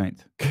finish 15th.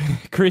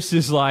 Chris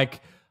is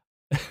like,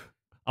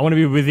 I want to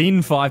be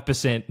within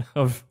 5%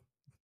 of.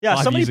 Yeah,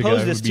 5 somebody years ago.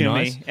 posed this to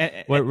Nice.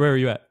 me. Where are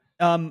you at?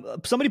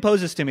 Somebody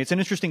posed this to me. It's an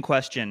interesting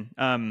question.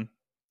 I don't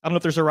know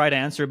if there's a right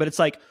answer, but it's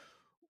like,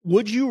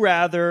 would you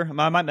rather?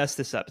 I might mess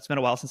this up. It's been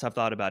a while since I've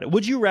thought about it.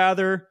 Would you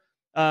rather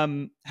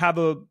have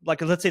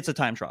let's say it's a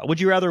time trial?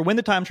 Would you rather win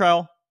the time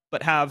trial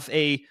but have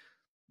a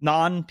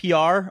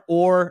non-PR,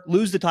 or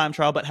lose the time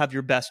trial but have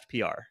your best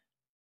PR?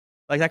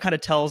 Like that kind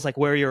of tells like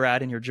where you're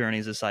at in your journey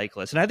as a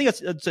cyclist. And I think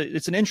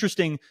it's an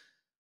interesting.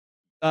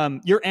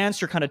 Your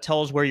answer kind of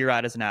tells where you're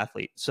at as an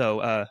athlete.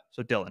 So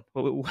Dylan,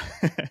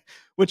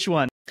 which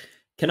one?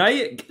 Can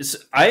I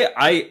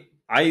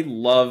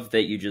love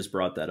that you just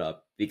brought that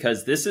up,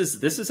 because this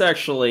is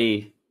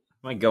actually,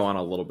 I might go on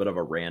a little bit of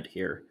a rant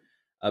here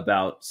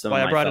about some of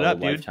my fellow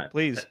lifetime.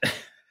 Please.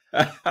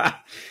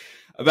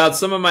 About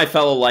some of my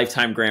fellow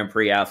lifetime Grand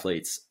Prix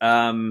athletes.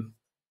 The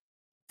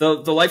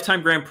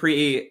lifetime Grand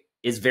Prix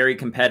is very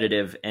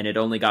competitive, and it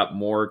only got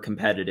more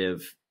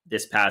competitive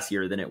this past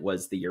year than it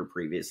was the year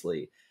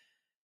previously.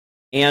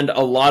 And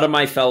a lot of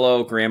my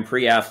fellow Grand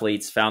Prix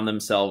athletes found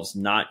themselves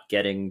not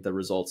getting the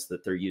results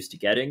that they're used to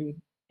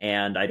getting.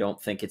 And I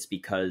don't think it's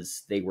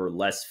because they were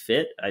less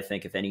fit. I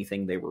think if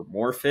anything, they were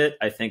more fit.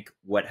 I think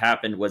what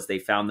happened was they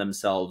found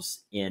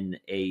themselves in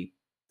a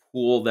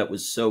pool that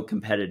was so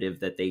competitive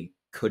that they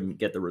couldn't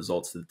get the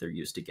results that they're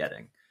used to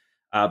getting,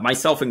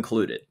 myself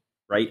included.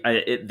 Right?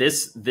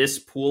 This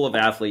pool of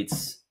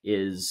athletes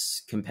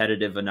is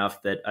competitive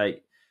enough that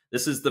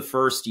this is the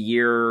first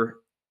year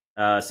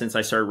since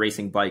I started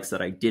racing bikes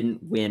that I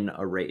didn't win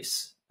a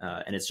race.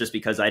 And it's just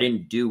because I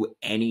didn't do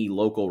any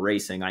local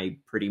racing. I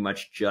pretty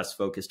much just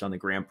focused on the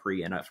Grand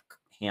Prix and a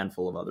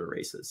handful of other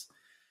races.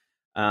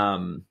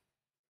 And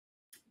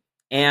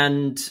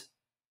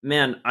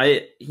man,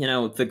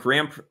 the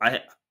Grand Prix,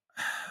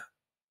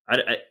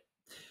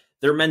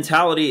 their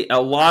mentality, a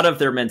lot of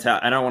their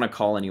mentality, I don't want to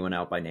call anyone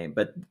out by name,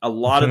 but a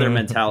lot of their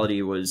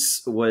mentality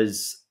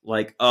was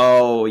like,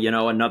 oh,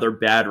 another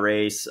bad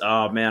race.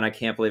 Oh man, I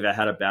can't believe I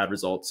had a bad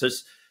result. So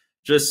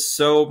just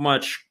so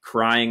much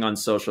crying on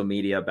social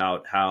media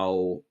about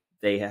how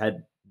they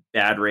had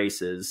bad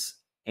races.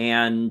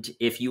 And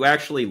if you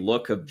actually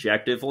look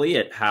objectively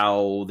at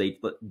how they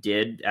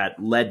did at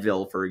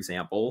Leadville, for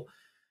example,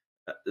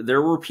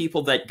 there were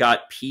people that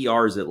got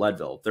PRs at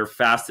Leadville, their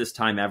fastest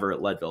time ever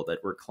at Leadville,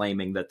 that were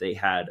claiming that they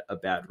had a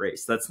bad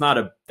race. That's not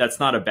a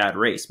bad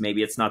race.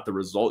 Maybe it's not the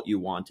result you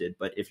wanted,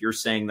 but if you're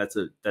saying that's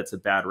a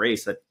bad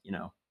race, that,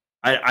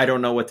 I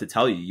don't know what to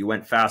tell you. You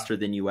went faster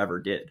than you ever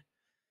did.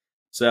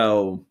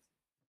 So,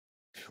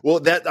 well,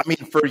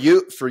 for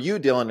you,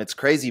 Dylan, it's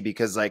crazy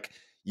because like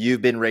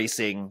you've been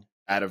racing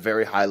at a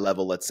very high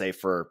level, let's say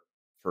for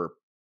 4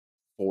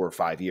 or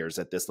 5 years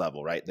at this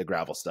level, right? The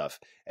gravel stuff.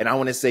 And I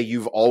want to say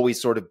you've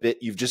always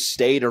you've just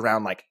stayed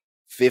around like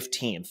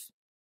 15th,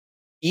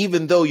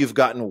 even though you've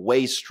gotten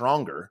way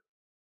stronger.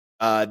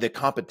 The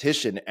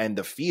competition and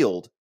the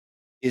field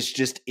is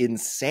just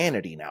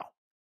insanity now.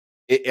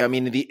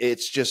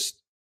 It's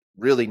just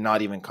really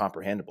not even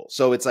comprehensible.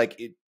 So it's like,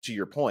 to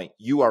your point,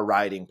 you are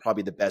riding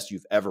probably the best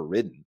you've ever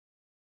ridden.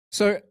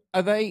 So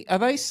are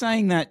they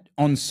saying that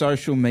on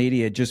social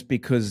media just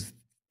because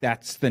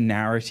that's the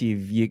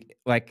narrative?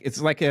 It's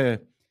like a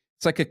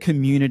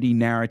community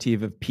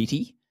narrative of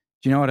pity.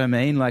 Do you know what I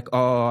mean? Like,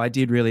 oh, I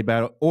did really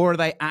bad. Or are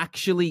they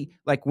actually,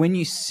 like, when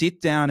you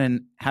sit down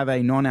and have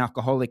a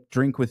non-alcoholic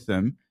drink with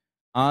them,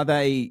 are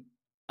they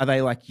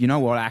like, you know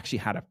what, I actually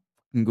had a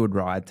good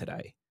ride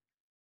today?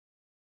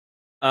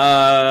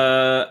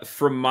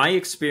 From my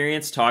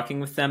experience talking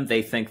with them,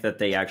 they think that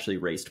they actually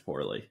raced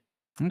poorly.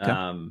 Okay.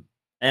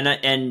 And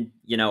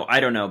I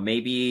don't know,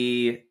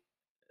 maybe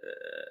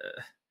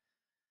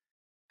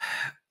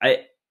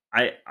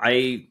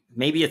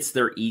maybe it's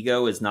their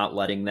ego is not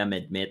letting them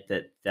admit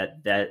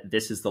that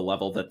this is the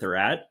level that they're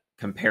at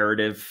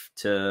comparative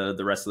to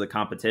the rest of the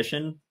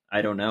competition.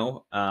 I don't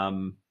know.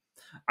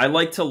 I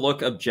like to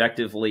look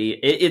objectively.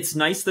 It's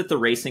nice that the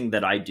racing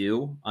that I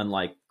do,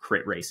 unlike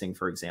crit racing,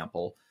 for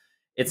example,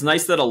 it's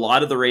nice that a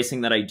lot of the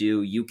racing that I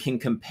do, you can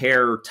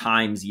compare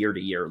times year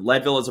to year.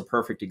 Leadville is a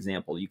perfect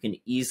example. You can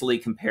easily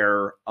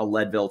compare a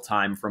Leadville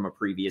time from a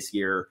previous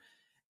year.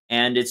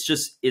 And it's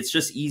just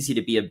easy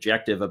to be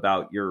objective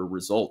about your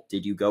result.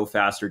 Did you go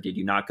faster? Did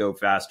you not go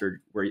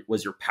faster?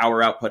 Was your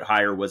power output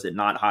higher? Was it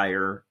not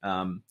higher?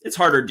 It's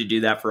harder to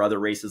do that for other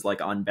races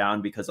like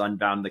Unbound, because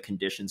Unbound, the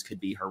conditions could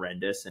be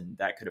horrendous and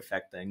that could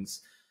affect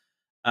things.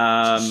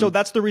 So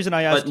that's the reason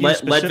I asked you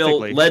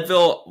specifically.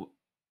 Leadville,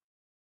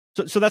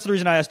 So that's the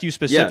reason I asked you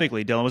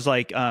specifically, Dylan, was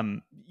like,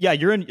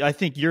 I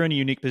think you're in a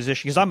unique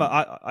position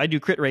because I do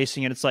crit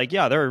racing, and it's like,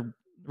 yeah, there are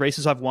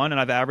races I've won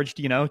and I've averaged,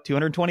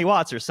 220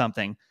 watts or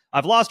something.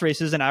 I've lost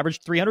races and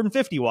averaged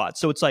 350 watts.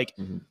 So it's like,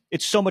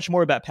 it's so much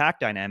more about pack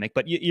dynamic,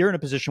 but you're in a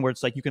position where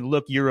it's like, you can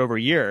look year over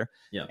year.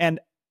 Yeah. And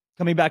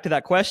coming back to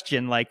that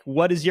question, like,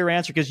 what is your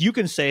answer? Because you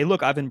can say,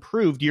 look, I've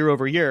improved year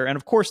over year. And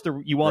of course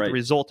you want the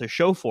result to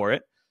show for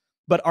it,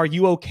 but are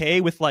you okay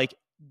with like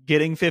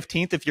getting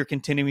 15th if you're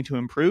continuing to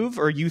improve?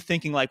 Or are you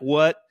thinking like,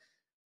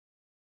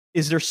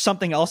 is there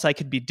something else I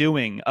could be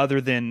doing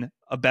other than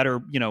a better,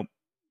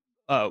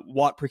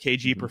 watt per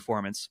kg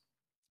performance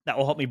that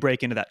will help me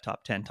break into that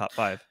top 10, top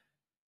 5?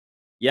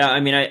 Yeah,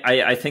 I mean,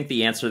 I think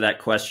the answer to that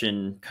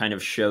question kind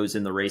of shows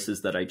in the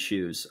races that I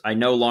choose. I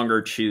no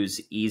longer choose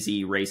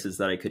easy races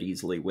that I could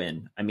easily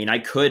win. I mean, I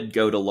could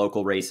go to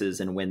local races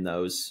and win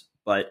those,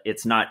 but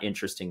it's not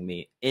interesting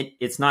me.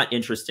 It's not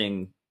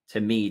interesting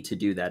to me to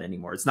do that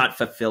anymore. It's not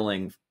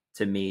fulfilling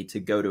to me to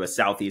go to a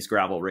Southeast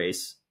gravel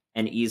race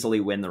and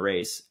easily win the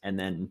race. And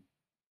then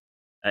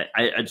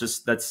I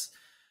just, that's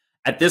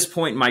at this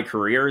point in my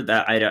career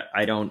that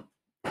I don't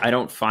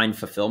find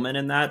fulfillment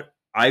in that.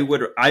 I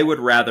would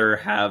rather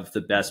have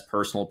the best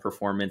personal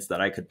performance that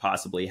I could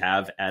possibly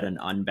have at an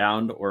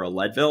Unbound or a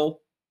Leadville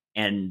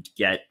and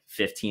get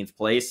 15th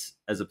place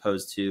as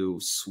opposed to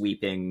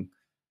sweeping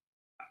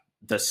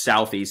the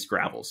Southeast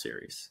Gravel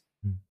Series.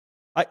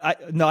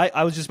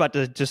 I was just about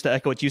to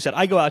echo what you said.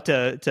 I go out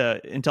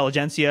to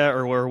Intelligentsia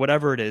or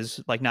whatever it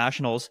is, like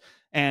nationals,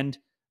 and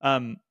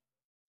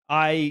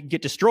I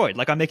get destroyed.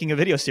 Like, I'm making a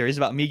video series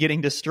about me getting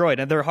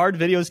destroyed, and they're hard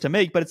videos to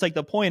make, but it's like,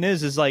 the point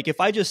is like,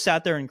 if I just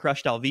sat there and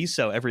crushed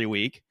Alviso every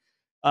week,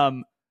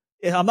 I'm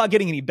not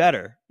getting any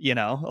better,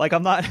 like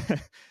I'm not,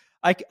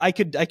 I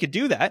could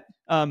do that.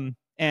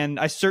 And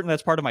I certainly,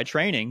 that's part of my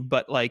training,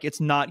 but like, it's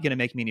not going to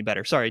make me any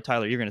better. Sorry,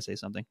 Tyler, you're going to say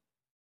something.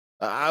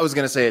 I was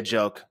going to say a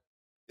joke.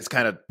 It's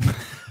kind of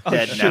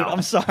dead now.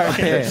 I'm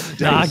sorry.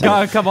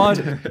 Go, come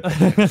on.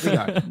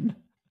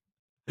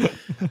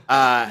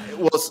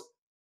 Well,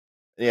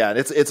 yeah,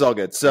 it's all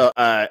good. So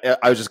I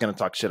was just going to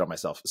talk shit on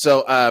myself.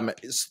 So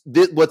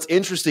what's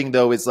interesting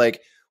though is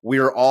like,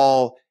 we're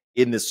all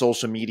in the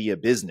social media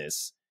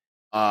business,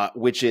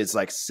 which is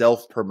like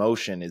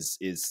self-promotion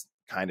is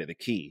kind of the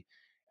key.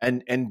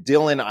 And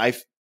Dylan,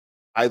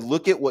 I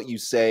look at what you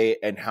say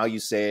and how you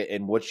say it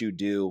and what you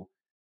do,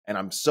 and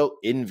I'm so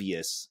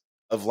envious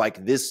of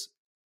like this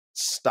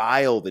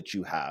style that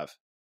you have,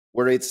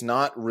 where it's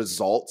not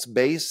results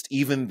based,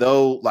 even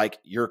though like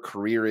your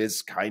career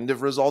is kind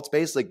of results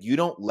based. Like, you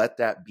don't let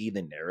that be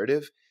the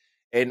narrative.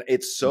 And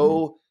it's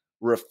so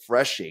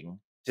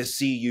refreshing to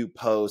see you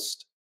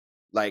post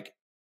like,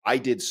 I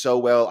did so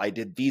well, I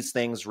did these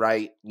things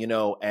right,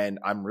 and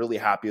I'm really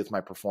happy with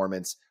my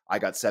performance. I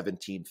got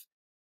 17th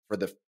for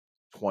the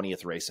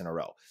 20th race in a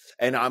row.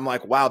 And I'm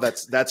like, wow,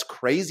 that's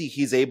crazy.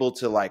 He's able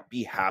to like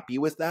be happy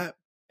with that.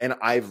 And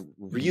I've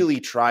really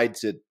tried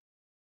to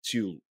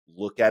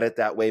look at it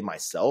that way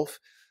myself.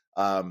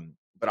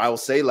 But I will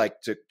say,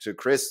 like, to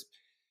Chris,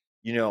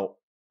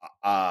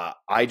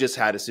 I just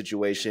had a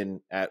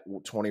situation at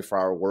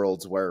 24-Hour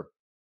Worlds where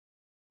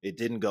it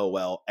didn't go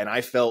well. And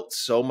I felt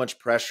so much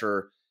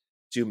pressure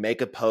to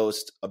make a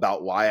post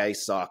about why I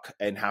suck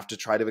and have to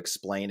try to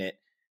explain it.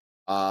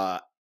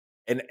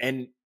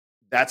 And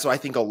that's why I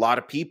think a lot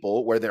of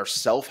people, where they're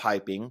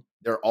self-hyping,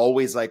 they're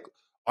always like,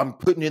 I'm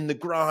putting in the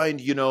grind,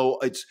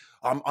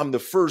 I'm the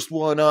first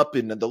one up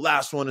and the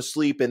last one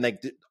asleep, and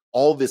like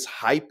all this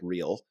hype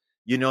reel,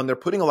 and they're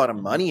putting a lot of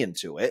money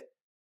into it.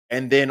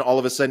 And then all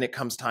of a sudden it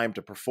comes time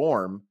to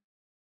perform,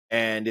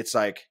 and it's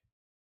like,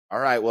 all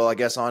right, well, I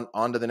guess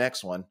on to the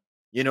next one.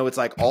 It's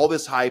like all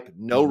this hype,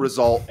 no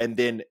result, and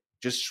then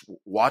just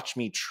watch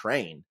me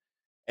train.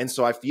 And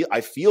so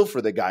I feel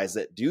for the guys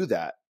that do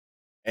that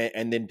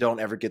and then don't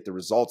ever get the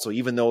results. So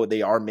even though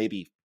they are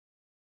maybe,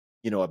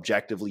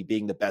 objectively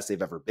being the best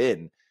they've ever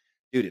been,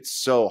 dude, it's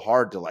so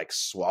hard to like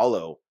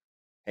swallow.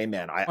 Hey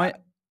man, I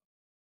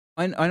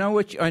know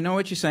what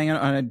you're saying, and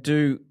I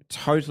do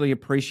totally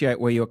appreciate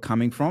where you're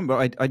coming from,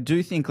 but I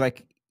do think,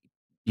 like,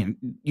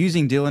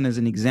 using Dylan as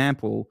an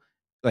example,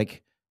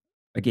 like,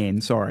 again,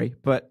 sorry,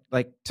 but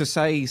like, to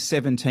say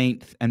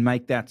 17th and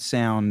make that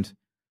sound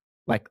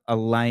like a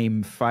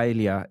lame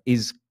failure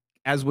is,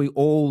 as we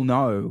all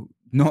know,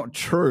 not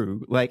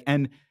true. Like,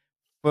 and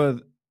for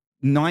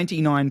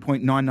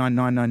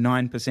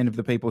 99.99999% of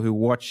the people who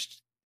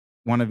watched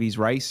one of his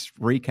race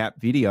recap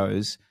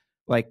videos,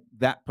 like,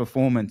 that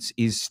performance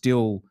is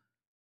still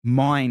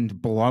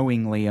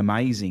mind-blowingly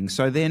amazing.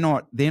 So they're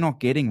not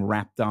getting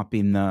wrapped up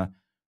in the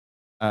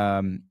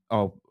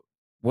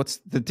what's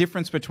the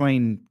difference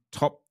between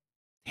top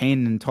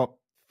 10 and top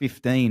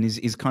 15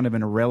 is kind of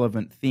an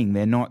irrelevant thing.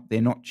 They're not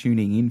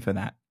tuning in for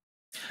that.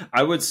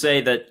 I would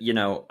say that,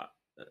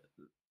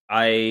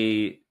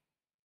 I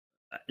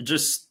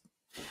just,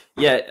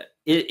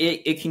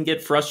 it can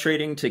get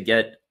frustrating to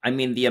get, I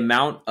mean, the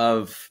amount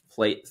of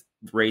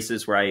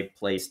races where I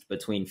placed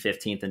between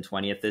 15th and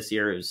 20th this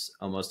year. It was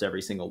almost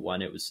every single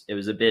one. It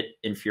was a bit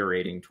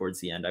infuriating towards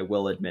the end. I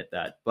will admit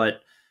that,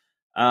 but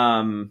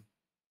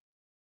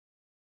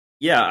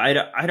yeah,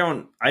 I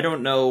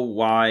don't know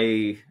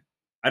why.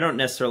 I don't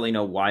necessarily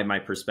know why my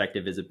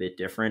perspective is a bit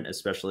different,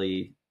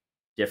 especially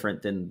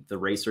different than the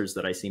racers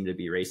that I seem to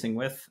be racing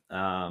with.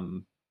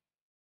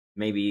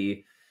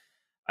 Maybe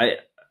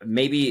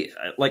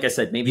like I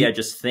said, maybe I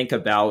just think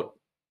about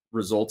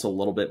results a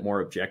little bit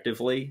more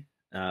objectively.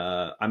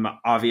 I'm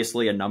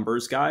obviously a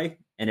numbers guy,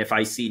 and if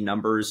I see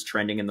numbers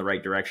trending in the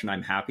right direction,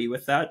 I'm happy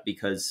with that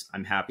because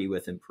I'm happy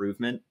with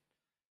improvement.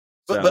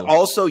 But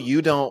also,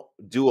 you don't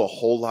do a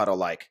whole lot of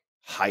like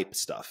hype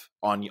stuff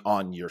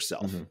on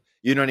yourself. Mm-hmm.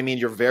 You know what I mean?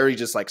 You're very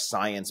just like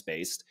science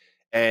based,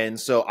 and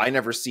so I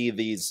never see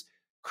these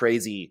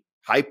crazy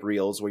hype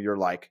reels where you're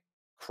like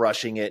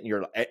crushing it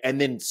and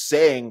then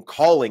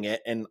calling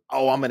it and,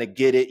 oh, I'm gonna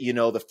get it, you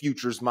know, the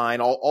future's mine,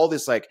 all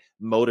this like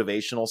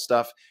motivational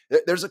stuff.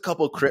 There's a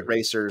couple of crit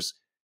racers,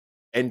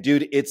 and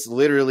dude, it's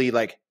literally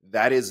like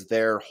that is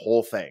their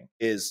whole thing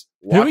is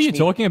who are you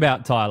talking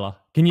about, Tyler?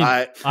 Can you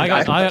I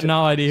got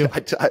no idea.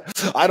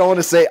 I don't want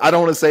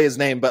to say his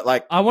name, but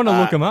like I want to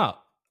look him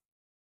up.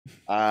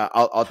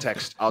 I'll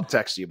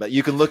text you, but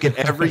you can look at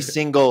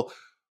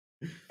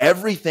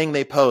everything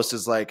they post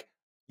is like,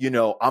 you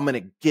know, I'm going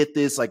to get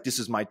this, like, this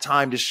is my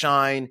time to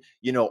shine,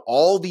 you know,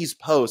 all these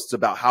posts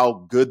about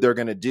how good they're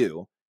going to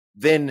do,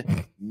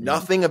 then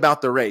nothing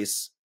about the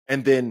race.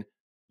 And then,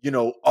 you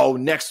know, oh,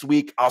 next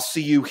week, I'll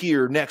see you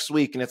here next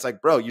week. And it's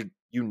like, bro, you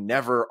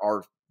never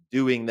are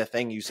doing the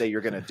thing you say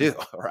you're going to do.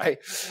 Right.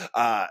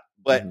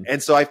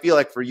 And so I feel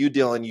like for you,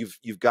 Dylan,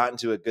 you've gotten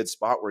to a good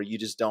spot where you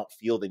just don't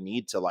feel the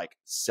need to like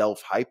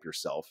self-hype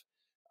yourself.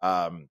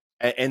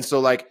 And so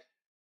like,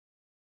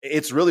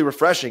 it's really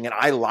refreshing. And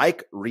I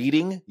like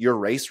reading your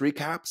race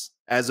recaps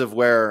as of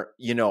where,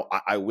 you know,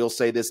 I will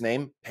say this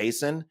name,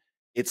 Payson.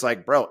 It's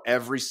like, bro,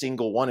 every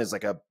single one is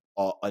like a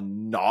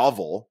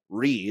novel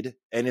read.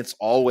 And it's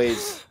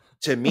always,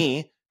 to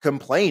me,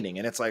 complaining.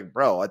 And it's like,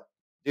 bro,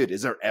 dude,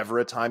 is there ever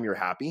a time you're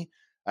happy?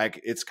 Like,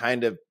 it's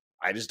kind of,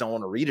 I just don't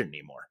want to read it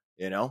anymore,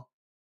 you know?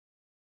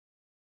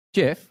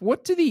 Jeff,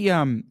 what do the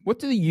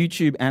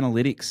YouTube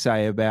analytics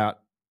say about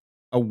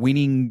a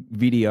winning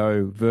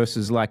video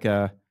versus like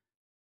a,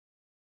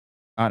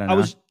 I don't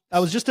know. I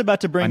was just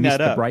about to bring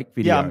that up. The break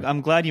video. Yeah, I'm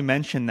glad you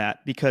mentioned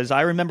that because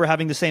I remember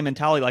having the same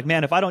mentality. Like,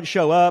 man, if I don't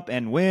show up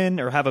and win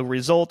or have a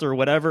result or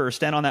whatever or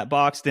stand on that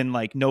box, then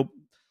like no,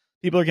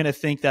 people are going to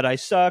think that I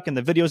suck and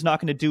the video's not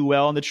going to do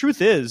well. And the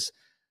truth is,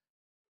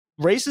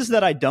 races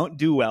that I don't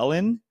do well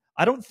in,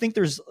 I don't think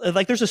there's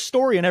a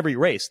story in every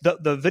race.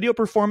 The video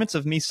performance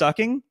of me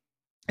sucking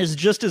is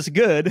just as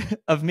good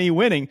of me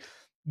winning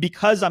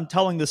because I'm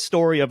telling the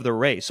story of the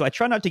race. So I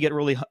try not to get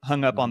really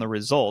hung up on the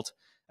result.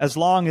 As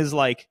long as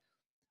like,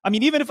 I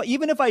mean, even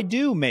if I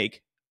do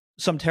make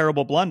some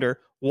terrible blunder,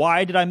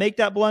 why did I make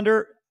that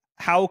blunder?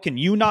 How can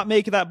you not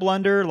make that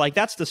blunder? Like,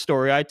 that's the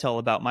story I tell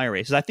about my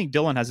races. I think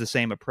Dylan has the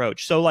same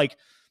approach. So like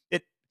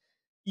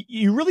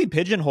you really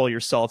pigeonhole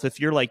yourself if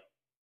your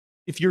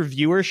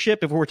viewership,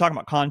 if we're talking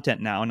about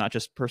content now and not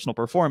just personal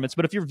performance,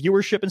 but if your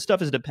viewership and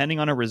stuff is depending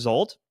on a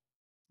result,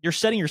 you're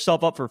setting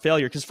yourself up for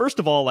failure. Because first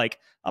of all, like,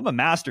 I'm a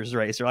masters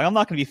racer. Like, I'm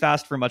not going to be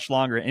fast for much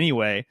longer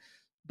anyway.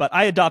 But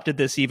I adopted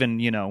this even,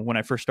 you know, when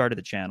I first started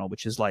the channel,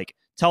 which is like,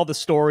 tell the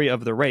story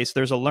of the race.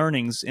 There's a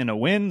learnings in a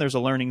win. There's a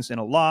learnings in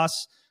a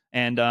loss.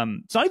 And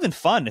it's not even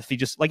fun if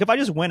if I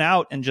just went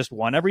out and just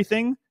won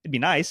everything, it'd be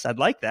nice. I'd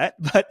like that.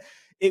 But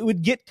it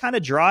would get kind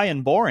of dry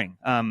and boring.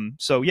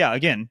 So yeah,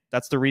 again,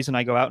 that's the reason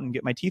I go out and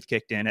get my teeth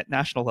kicked in at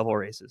national level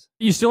races.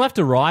 You still have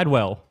to ride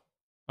well.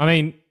 I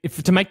mean,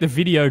 to make the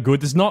video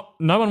good, no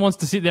one wants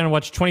to sit there and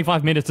watch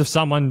 25 minutes of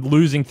someone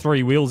losing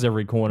 3 wheels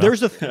every corner.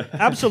 There's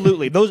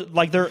absolutely those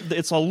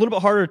it's a little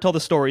bit harder to tell the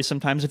story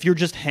sometimes if you're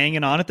just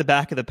hanging on at the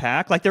back of the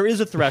pack. Like, there is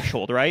a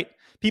threshold, right?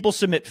 People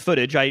submit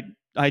footage.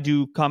 I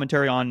do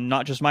commentary on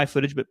not just my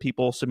footage, but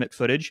people submit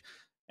footage.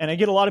 And I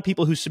get a lot of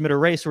people who submit a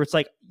race where it's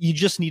like, you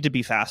just need to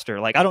be faster.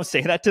 Like, I don't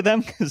say that to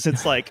them because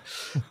it's like,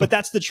 but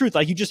that's the truth.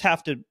 Like, you just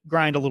have to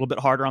grind a little bit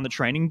harder on the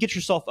training and get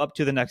yourself up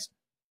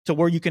to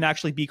where you can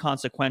actually be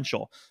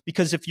consequential.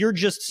 Because if you're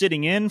just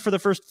sitting in for the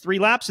first 3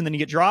 laps and then you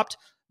get dropped,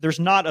 there's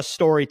not a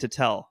story to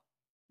tell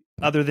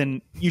other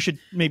than you should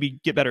maybe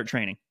get better at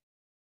training.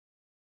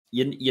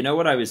 You know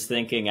what I was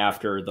thinking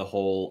after the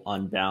whole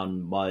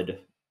Unbound mud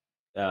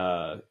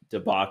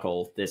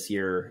debacle this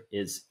year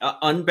is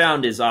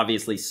Unbound is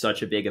obviously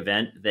such a big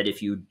event that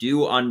if you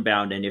do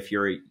Unbound and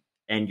you're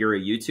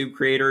a YouTube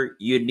creator,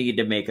 you need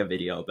to make a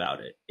video about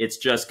it. It's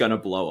just going to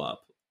blow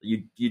up.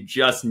 You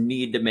just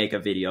need to make a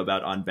video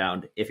about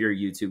Unbound if you're a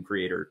YouTube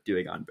creator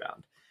doing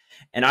Unbound.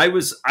 And I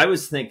was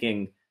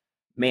thinking,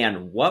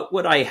 man, what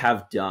would I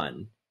have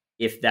done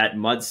if that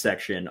mud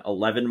section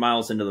 11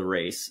 miles into the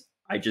race,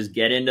 I just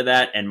get into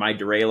that and my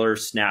derailleur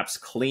snaps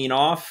clean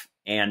off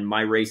and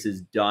my race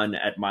is done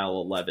at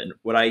mile 11?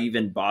 Would I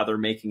even bother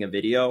making a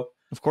video?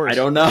 Of course. I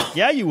don't know.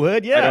 Yeah, you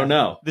would. Yeah. I don't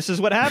know. This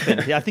is what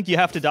happened. Yeah, I think you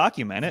have to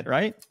document it,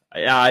 right?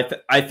 Yeah,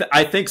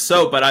 I think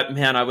so. But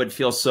I would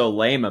feel so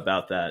lame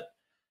about that.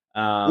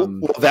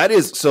 Well,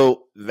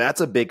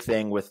 that's a big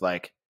thing with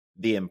like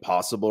the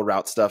impossible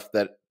route stuff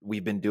that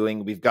we've been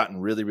doing. We've gotten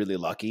really, really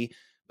lucky.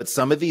 But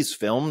some of these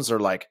films are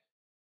like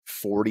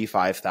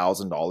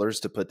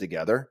 $45,000 to put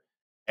together.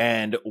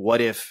 And what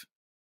if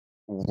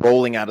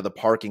rolling out of the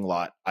parking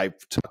lot, I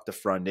tuck the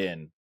front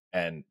in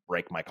and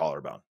break my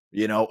collarbone,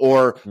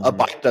 or a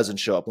bike doesn't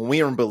show up. When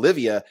we were in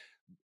Bolivia,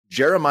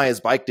 Jeremiah's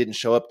bike didn't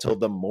show up till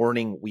the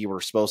morning we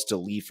were supposed to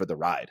leave for the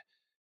ride.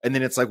 And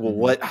then it's like, well,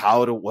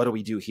 what do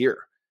we do here?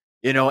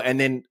 And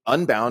then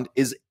Unbound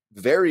is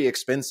very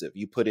expensive.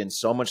 You put in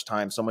so much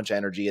time, so much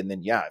energy. And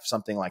then, if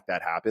something like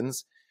that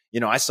happens,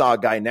 I saw a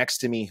guy next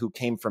to me who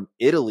came from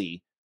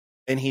Italy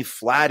and he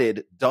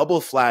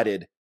double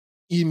flatted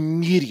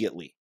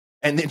immediately.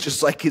 And then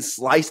just like he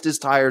sliced his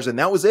tires and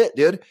that was it,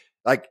 dude.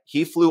 Like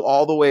he flew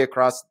all the way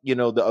across,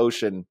 the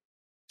ocean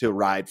to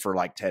ride for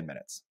like 10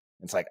 minutes.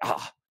 It's like,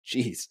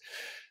 geez,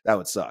 that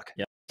would suck.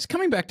 Yeah. It's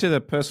coming back to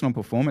the personal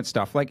performance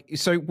stuff. Like,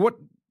 so what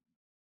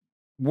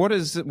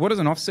does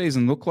an off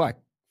season look like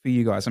for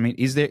you guys? I mean,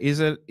 is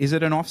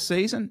it an off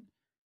season?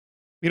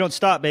 We don't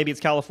stop, baby. It's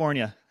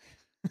California.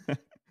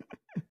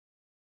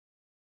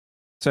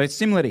 So it's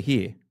similar to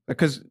here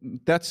because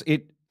that's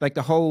it. Like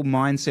the whole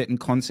mindset and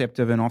concept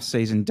of an off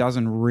season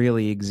doesn't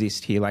really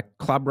exist here. Like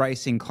club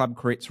racing, club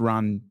crits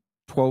run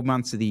 12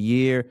 months of the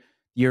year.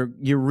 You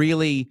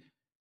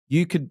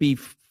could be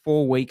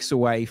 4 weeks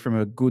away from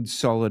a good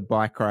solid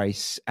bike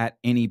race at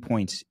any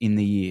point in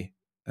the year.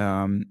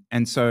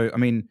 And so, I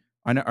mean,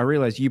 I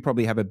realize you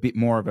probably have a bit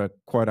more of a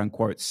quote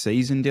unquote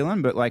season,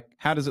 Dylan, but like,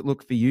 how does it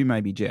look for you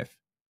maybe, Jeff?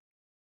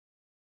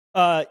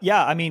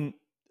 Yeah, I mean,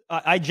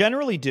 I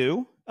generally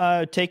do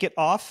take it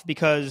off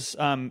because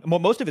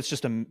most of it's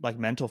just like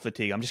mental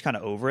fatigue. I'm just kind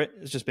of over it.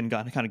 It's just been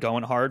kind of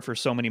going hard for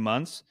so many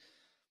months.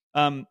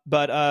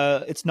 But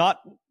it's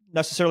not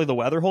necessarily the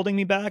weather holding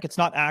me back. It's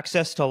not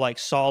access to like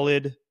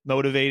solid,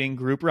 motivating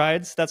group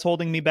rides that's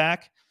holding me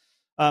back.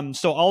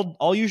 So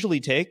I'll usually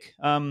take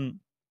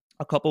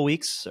a couple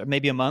weeks or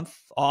maybe a month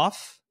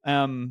off.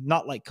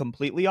 Not like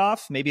completely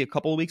off, maybe a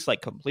couple of weeks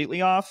like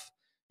completely off.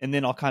 And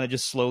then I'll kind of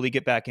just slowly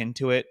get back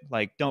into it.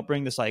 Like, don't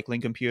bring the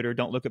cycling computer.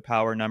 Don't look at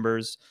power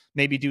numbers.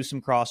 Maybe do some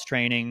cross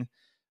training,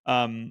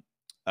 mountain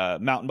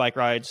bike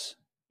rides,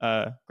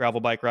 gravel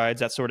bike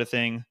rides, that sort of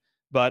thing.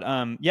 But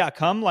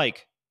come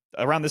like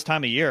around this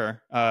time of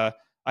year,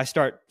 I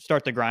start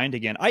the grind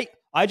again.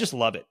 I just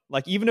love it.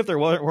 Like, even if there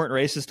weren't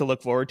races to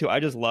look forward to, I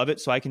just love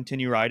it. So I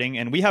continue riding.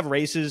 And we have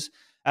races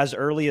as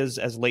early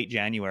as late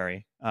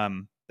January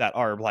that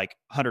are like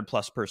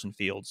 100+ person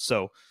fields.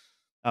 So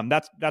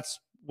that's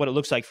what it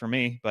looks like for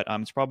me, but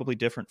it's probably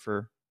different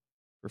for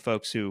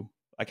folks who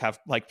like have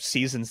like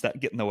seasons that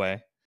get in the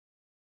way.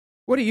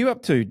 What are you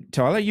up to,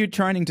 Tyler? You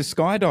training to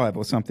skydive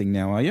or something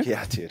now, are you?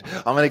 Yeah, dude.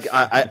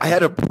 I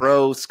had a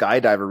pro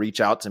skydiver reach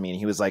out to me and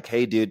he was like,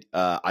 "Hey, dude,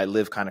 I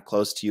live kind of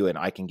close to you and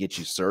I can get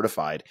you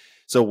certified."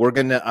 So we're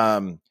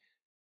gonna.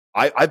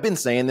 I've been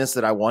saying this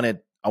that I want to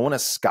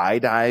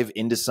skydive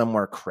into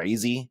somewhere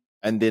crazy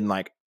and then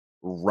like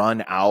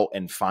run out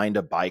and find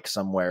a bike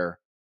somewhere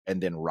and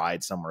then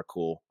ride somewhere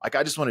cool. Like,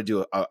 I just want to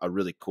do a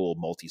really cool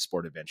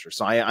multi-sport adventure.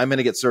 So I'm going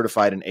to get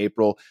certified in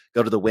April,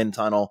 go to the wind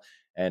tunnel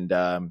and,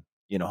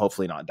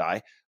 hopefully not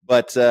die.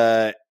 But,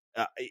 the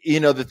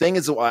thing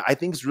is, I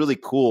think is really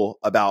cool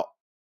about,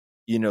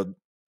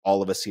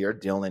 all of us here,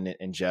 Dylan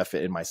and Jeff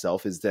and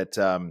myself, is that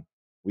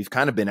we've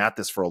kind of been at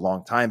this for a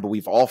long time, but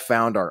we've all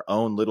found our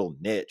own little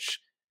niche.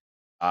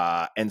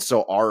 And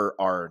so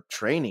our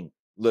training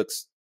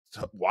looks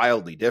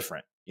wildly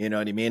different. You know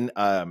what I mean?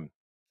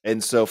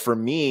 And so for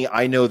me,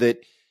 I know that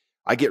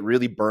I get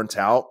really burnt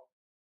out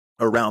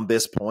around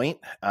this point.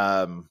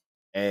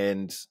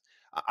 And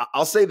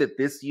I'll say that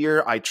this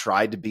year I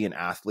tried to be an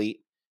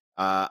athlete.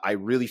 I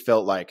really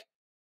felt like,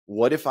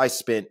 what if I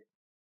spent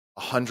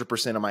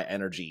 100% of my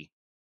energy?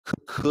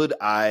 Could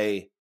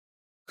I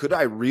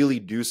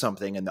really do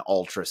something in the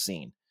ultra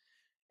scene?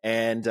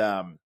 And,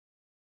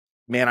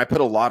 man, I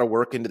put a lot of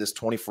work into this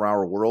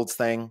 24-hour worlds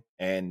thing,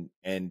 and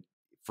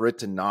for it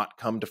to not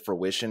come to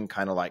fruition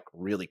kind of like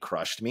really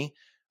crushed me,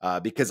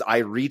 because I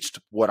reached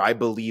what I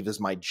believe is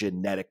my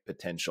genetic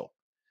potential.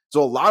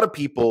 So a lot of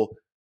people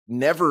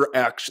never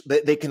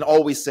actually, they can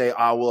always say,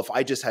 well, if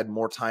I just had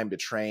more time to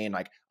train,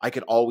 like I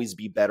could always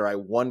be better. I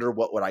wonder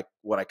what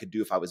I could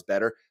do if I was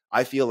better.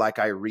 I feel like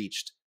I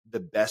reached the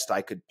best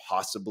I could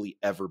possibly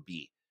ever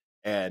be,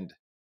 and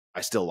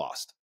I still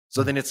lost.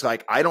 So then it's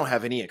like, I don't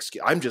have any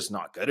excuse. I'm just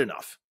not good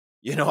enough.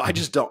 I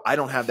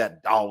don't have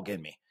that dog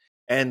in me.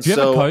 And do you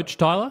have a coach,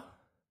 Tyler?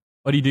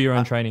 Or do you do your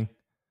own training?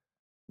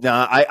 No,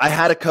 I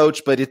had a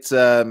coach, but it's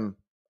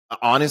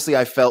honestly,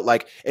 I felt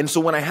like, and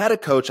so when I had a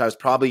coach, I was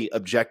probably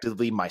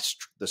objectively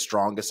the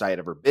strongest I had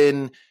ever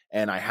been,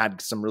 and I had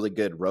some really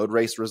good road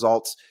race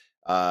results.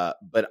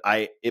 But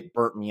it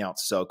burnt me out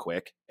so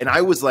quick, and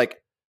I was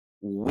like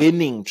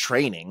winning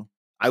training.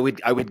 I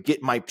would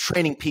get my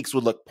training peaks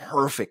would look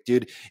perfect,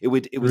 dude. It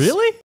was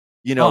really.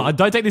 You know,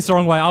 don't take this the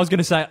wrong way. I was going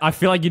to say, I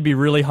feel like you'd be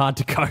really hard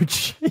to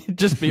coach.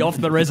 Just be off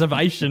the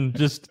reservation.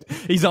 Just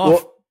he's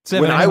off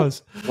 7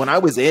 hours. When I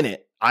was in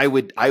it, I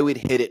would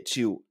hit it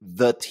to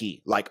the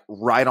T, like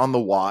right on the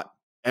watt,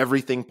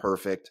 everything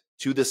perfect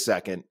to the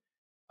second.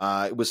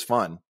 It was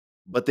fun,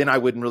 but then I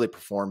wouldn't really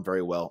perform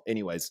very well.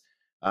 Anyways,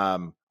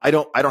 I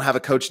don't have a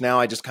coach now.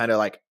 I just kind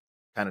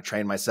of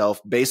train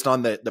myself based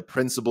on the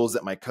principles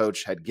that my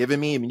coach had given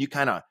me. I mean, you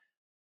kind of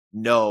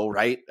know,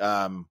 right?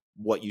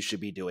 What you should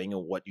be doing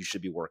and what you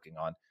should be working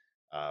on.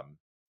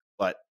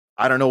 But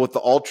I don't know with the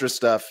ultra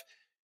stuff,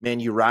 man,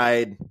 you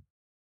ride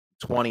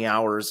 20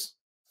 hours,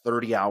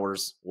 30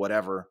 hours,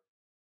 whatever.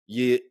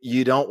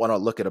 You don't want to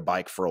look at a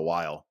bike for a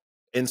while.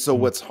 And so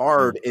what's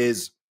hard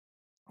is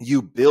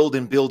you build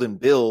and build and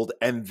build.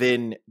 And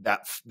then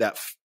that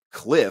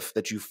cliff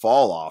that you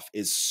fall off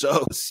is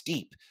so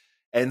steep.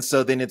 And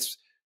so then it's,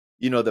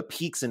 the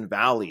peaks and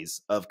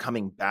valleys of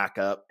coming back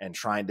up and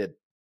trying to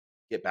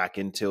get back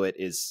into it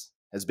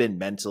has been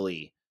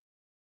mentally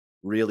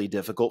really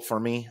difficult for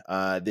me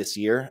this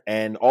year.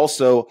 And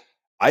also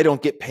I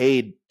don't get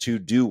paid to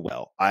do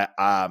well.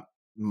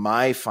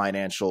 My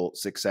financial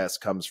success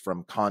comes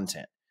from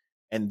content.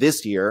 And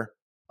this year,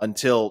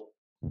 until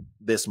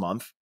this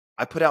month,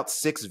 I put out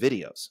 6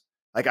 videos.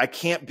 Like I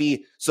can't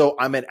be, so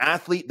I'm an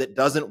athlete that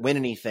doesn't win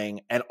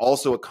anything and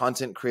also a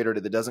content creator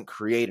that doesn't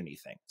create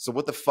anything. So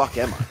what the fuck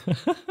am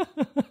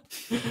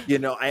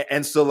I?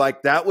 And so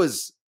like that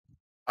was,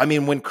 I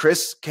mean, when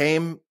Chris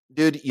came,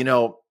 dude,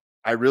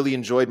 I really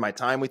enjoyed my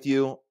time with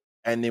you.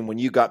 And then when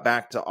you got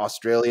back to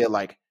Australia,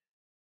 like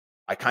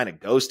I kind of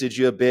ghosted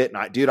you a bit. And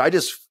I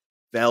just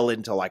fell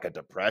into like a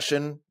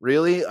depression,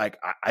 really. Like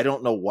I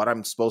don't know what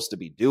I'm supposed to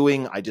be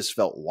doing. I just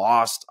felt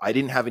lost. I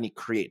didn't have any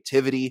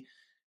creativity.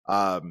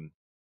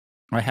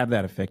 I have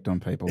that effect on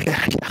people. You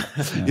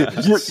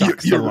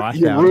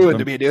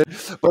ruined me, dude.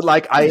 But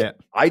like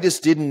I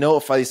just didn't know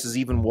if this is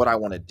even what I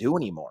want to do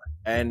anymore.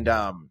 And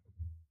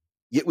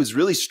it was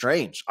really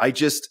strange. I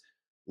just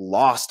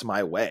lost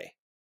my way.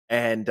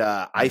 And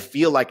I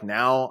feel like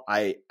now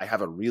I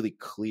have a really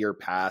clear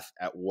path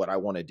at what I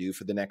want to do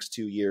for the next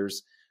 2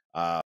 years.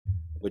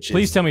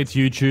 Please tell me it's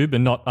YouTube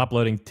and not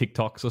uploading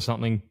TikToks or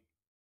something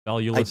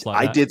valueless like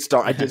that. I did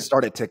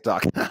start at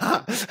TikTok.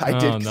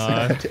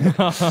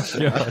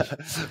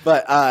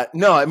 But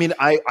no, I mean,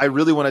 I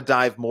really want to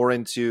dive more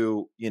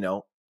into,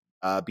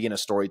 being a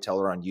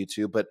storyteller on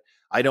YouTube, but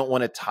I don't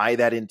want to tie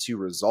that into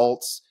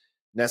results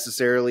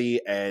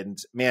necessarily. And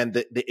man,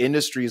 the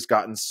industry has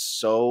gotten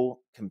so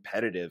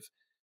competitive.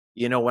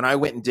 When I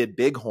went and did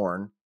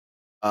Bighorn,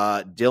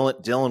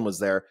 Dylan was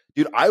there.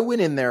 Dude, I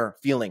went in there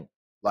feeling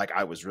like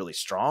I was really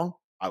strong.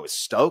 I was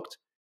stoked.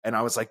 And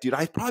I was like, dude,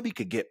 I probably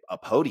could get a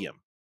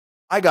podium.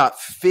 I got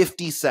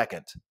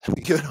 52nd.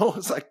 I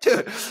was like,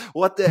 dude,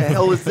 what the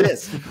hell is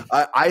this?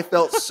 I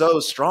felt so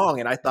strong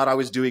and I thought I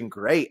was doing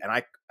great.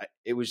 And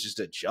it was just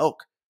a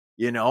joke.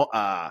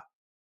 I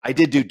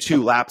did do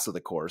 2 laps of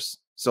the course.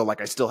 So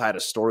like I still had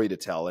a story to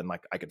tell and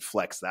like I could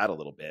flex that a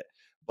little bit.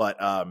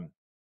 But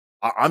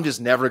I'm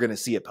just never going to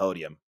see a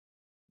podium.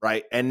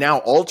 Right. And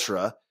now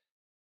Ultra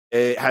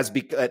has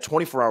at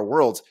 24-hour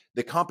Worlds,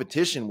 the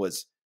competition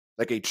was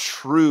like a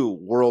true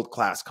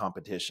world-class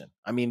competition.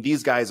 I mean,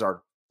 these guys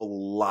are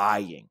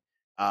flying.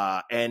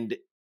 And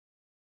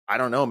I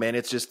don't know, man,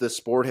 it's just the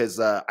sport has,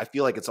 I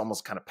feel like it's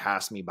almost kind of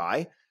passed me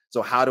by.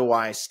 So how do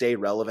I stay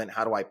relevant?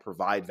 How do I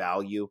provide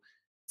value?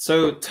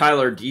 So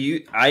Tyler,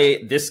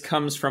 this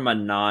comes from a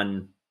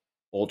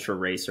non-ultra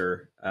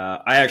racer.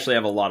 I actually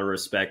have a lot of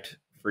respect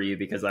for you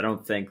because I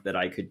don't think that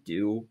I could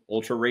do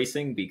ultra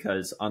racing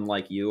because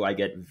unlike you, I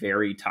get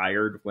very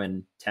tired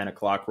when 10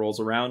 o'clock rolls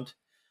around.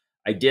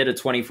 I did a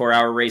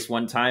 24-hour race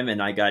one time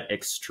and I got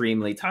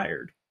extremely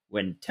tired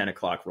when 10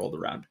 o'clock rolled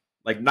around.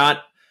 Like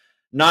not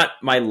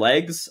my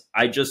legs.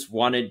 I just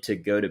wanted to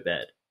go to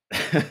bed.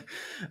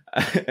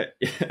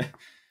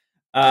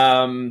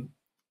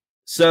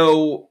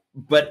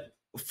 But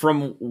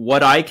from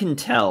what I can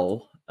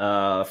tell,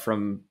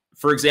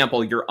 for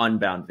example, your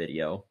Unbound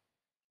video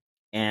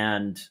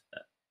and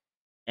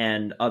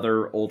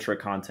other ultra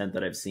content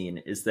that I've seen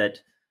is that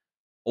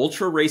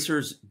ultra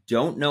racers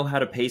don't know how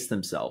to pace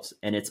themselves,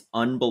 and it's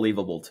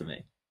unbelievable to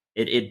me.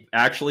 It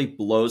actually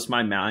blows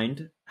my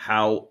mind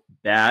how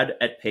bad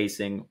at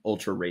pacing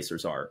ultra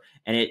racers are.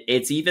 And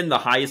it's even the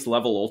highest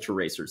level ultra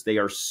racers. They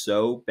are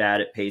so bad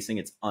at pacing,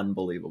 it's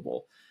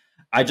unbelievable.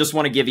 I just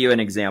want to give you an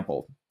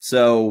example.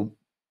 So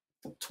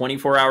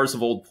 24 Hours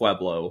of Old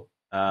Pueblo,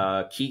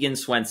 Keegan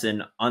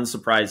Swenson,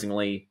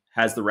 unsurprisingly,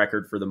 has the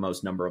record for the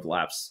most number of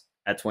laps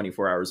at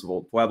 24 Hours of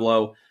Old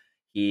Pueblo.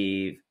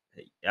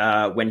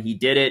 When he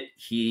did it,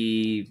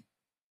 I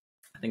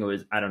think it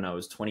was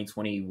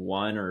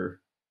 2021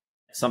 or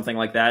something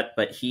like that.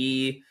 But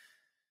it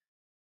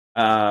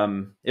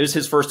was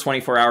his first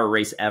 24-hour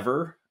race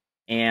ever.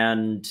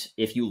 And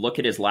if you look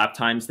at his lap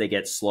times, they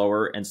get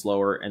slower and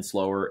slower and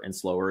slower and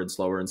slower and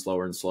slower and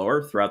slower and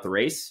slower throughout the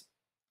race.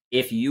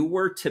 If you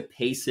were to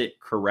pace it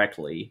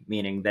correctly,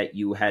 meaning that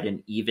you had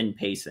an even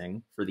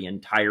pacing for the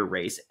entire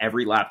race,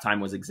 every lap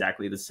time was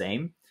exactly the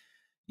same,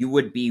 you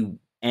would be,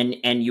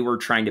 and you were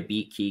trying to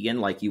beat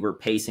Keegan, like you were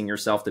pacing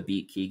yourself to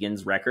beat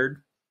Keegan's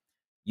record,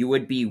 you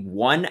would be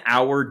 1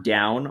 hour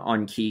down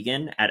on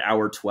Keegan at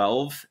hour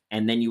 12,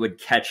 and then you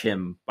would catch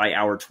him by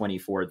hour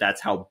 24.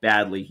 That's how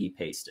badly he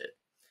paced it.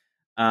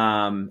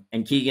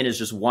 And Keegan is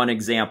just one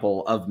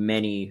example of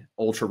many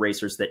ultra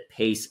racers that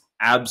pace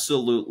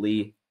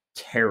absolutely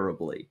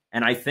terribly.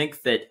 And I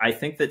think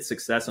that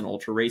success in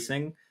ultra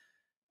racing,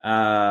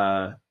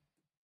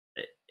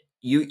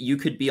 you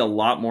could be a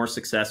lot more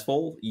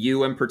successful.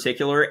 You in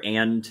particular,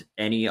 and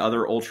any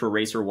other ultra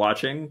racer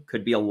watching,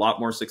 could be a lot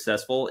more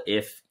successful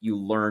if you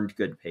learned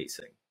good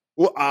pacing.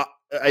 Well, I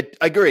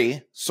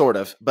agree, sort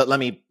of, but let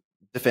me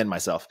defend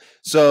myself.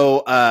 So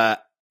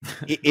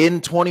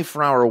in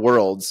 24-hour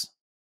worlds,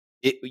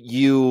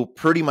 you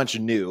pretty much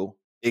knew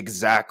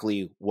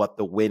exactly what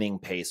the winning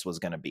pace was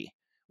going to be,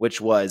 which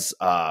was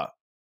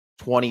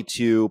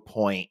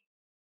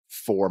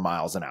 22.4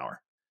 miles an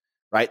hour.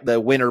 Right. The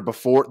winner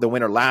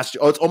last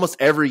year. Oh, it's almost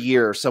every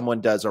year someone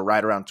does a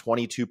right around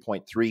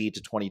 22.3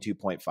 to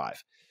 22.5.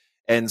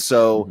 And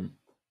so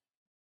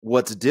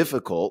what's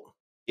difficult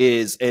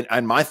is,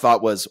 and my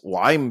thought was,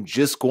 well, I'm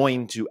just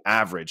going to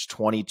average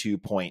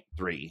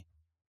 22.3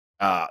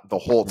 the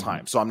whole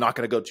time. So I'm not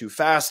going to go too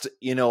fast,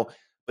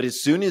 but as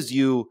soon as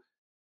you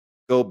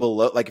go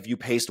below, like if you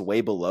paced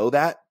way below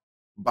that,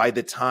 by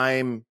the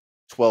time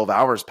 12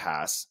 hours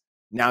pass,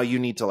 now you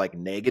need to like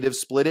negative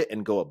split it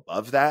and go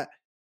above that.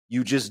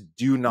 You just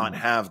do not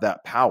have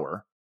that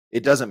power.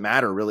 It doesn't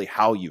matter really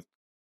how you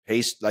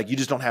pace. Like you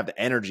just don't have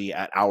the energy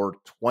at hour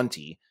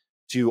 20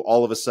 to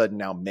all of a sudden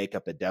now make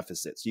up a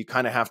deficit. So you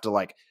kind of have to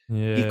like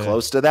be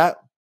close to that.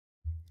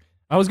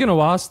 I was going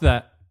to ask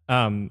that,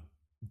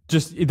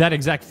 just that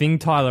exact thing,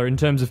 Tyler, in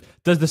terms of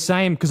does the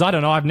same, because I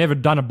don't know, I've never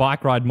done a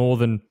bike ride more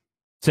than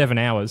 7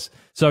 hours.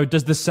 So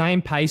does the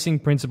same pacing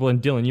principle,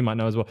 and Dylan, you might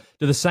know as well,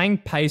 do the same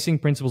pacing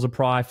principles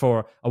apply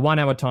for a 1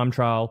 hour time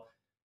trial,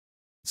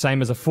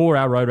 same as a 4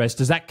 hour road race?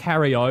 Does that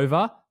carry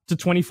over to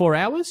 24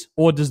 hours?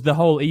 Or does the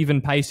whole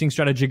even pacing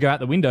strategy go out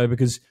the window?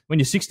 Because when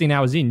you're 16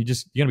 hours in, you're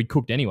going to be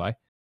cooked anyway.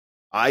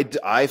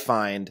 I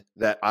find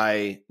that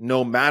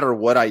no matter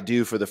what I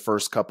do for the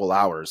first couple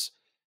hours,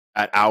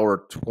 at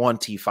hour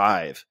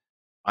 25,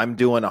 I'm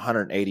doing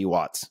 180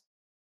 watts.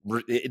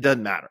 It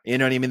doesn't matter. You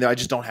know what I mean? I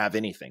just don't have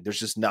anything. There's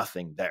just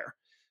nothing there.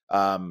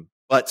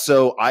 But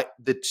so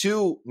the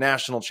two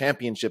national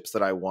championships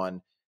that I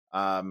won,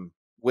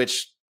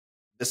 which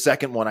the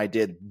second one I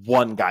did,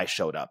 one guy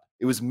showed up.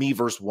 It was me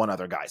versus one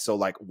other guy. So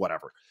like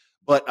whatever.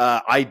 But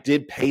I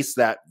did pace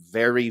that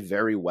very,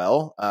 very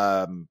well.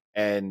 And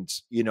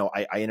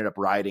I ended up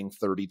riding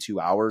 32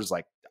 hours.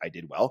 Like I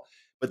did well.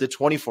 But the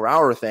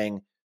 24-hour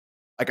thing,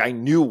 like I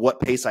knew what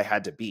pace I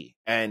had to be.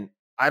 And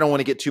I don't want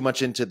to get too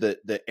much into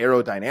the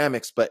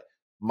aerodynamics, but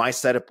my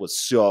setup was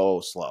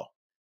so slow.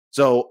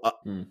 So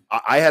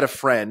I had a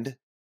friend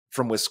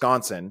from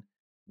Wisconsin.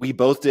 We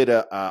both did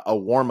a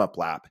warm-up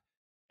lap,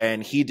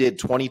 and he did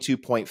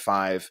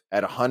 22.5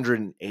 at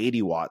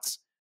 180 watts.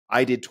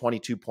 I did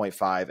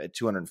 22.5 at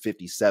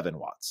 257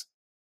 watts.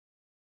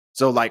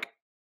 So like,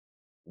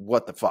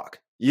 what the fuck?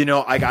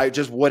 I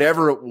just,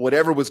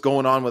 whatever was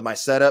going on with my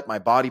setup, my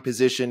body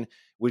position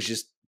was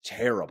just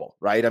terrible,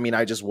 right? I mean,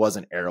 I just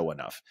wasn't aero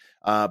enough.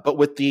 But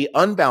with the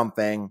Unbound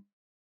thing,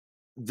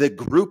 the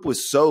group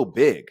was so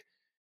big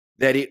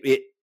that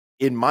it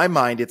in my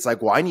mind, it's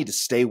like, well, I need to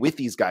stay with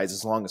these guys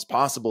as long as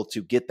possible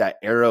to get that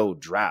aero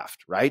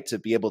draft, right? To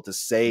be able to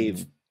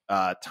save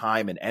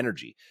time and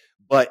energy.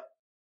 But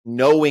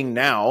knowing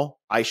now,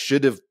 I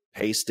should have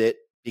paced it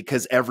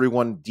because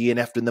everyone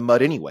DNF'd in the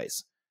mud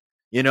anyways,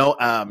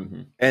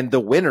 and the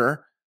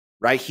winner,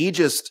 right? He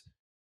just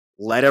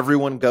let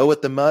everyone go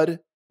at the mud,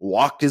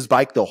 walked his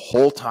bike the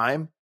whole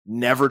time,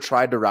 never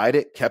tried to ride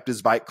it, kept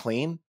his bike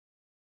clean,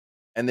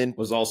 and then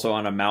was also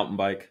on a mountain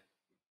bike.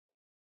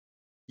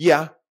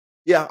 Yeah,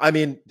 I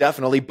mean,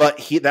 definitely.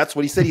 But that's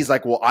what he said. He's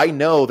like, well, I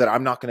know that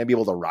I'm not going to be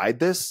able to ride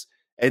this.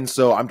 And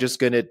so I'm just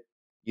going to,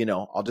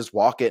 I'll just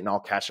walk it and I'll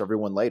catch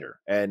everyone later.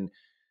 And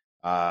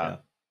that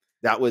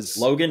was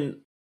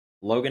Logan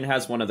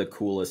has one of the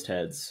coolest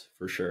heads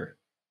for sure.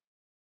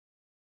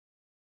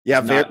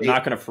 Yeah.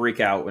 Not going to freak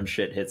out when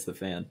shit hits the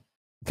fan.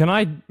 Can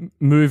I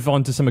move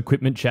on to some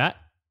equipment chat?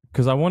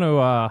 Because I want to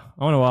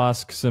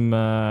ask some,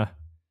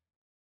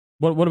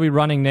 what are we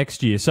running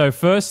next year? So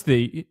first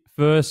thing,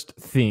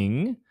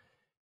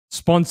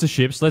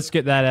 sponsorships. Let's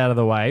get that out of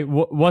the way.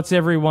 What's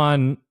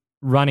everyone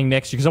running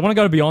next year? Because I want to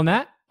go beyond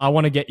that. I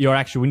want to get your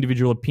actual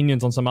individual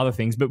opinions on some other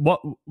things. But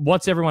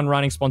what's everyone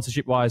running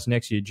sponsorship wise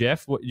next year?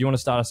 Jeff, you want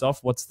to start us off?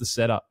 What's the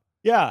setup?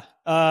 Yeah,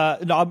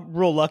 no, I'm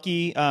real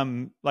lucky.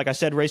 Like I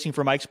said, racing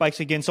for Mike's bikes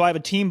again. So I have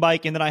a team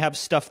bike, and then I have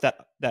stuff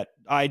that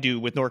I do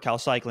with NorCal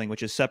Cycling,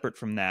 which is separate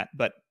from that.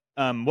 But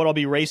what I'll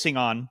be racing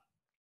on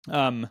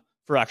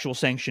for actual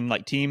sanctioned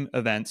like team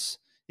events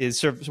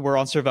is we're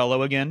on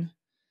Cervelo again.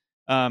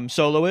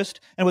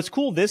 Soloist. And what's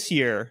cool this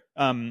year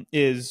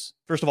is,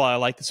 first of all, I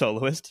like the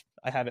Soloist.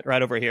 I have it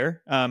right over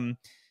here.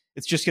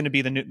 It's just going to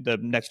be the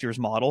next year's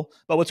model.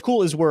 But what's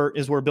cool is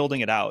we're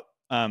building it out.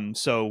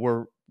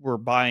 So we're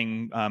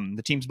buying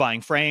the team's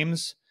buying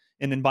frames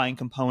and then buying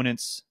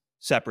components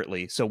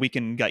separately, so we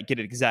can get it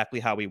exactly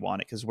how we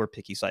want it, because we're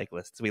picky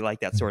cyclists. We like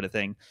that sort of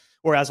thing.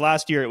 Whereas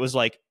last year it was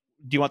like,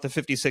 do you want the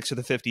 56 or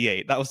the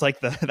 58? That was like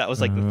the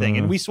thing.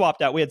 And we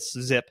swapped out. We had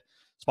Zip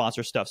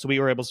sponsor stuff, so we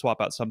were able to swap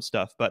out some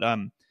stuff. But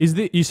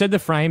you said the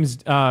frames?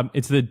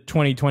 It's the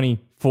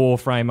 2024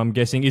 frame, I'm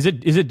guessing. Is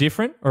it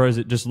different, or is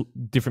it just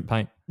different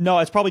paint? No,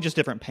 it's probably just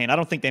different paint. I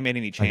don't think they made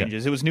any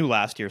changes. Okay. It was new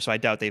last year, so I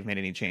doubt they've made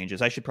any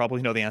changes. I should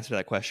probably know the answer to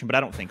that question, but I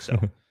don't think so.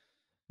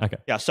 Okay.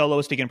 Yeah,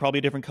 soloist again, probably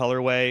a different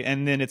colorway,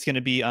 and then it's going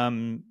to be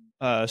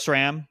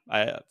SRAM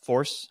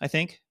Force, I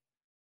think.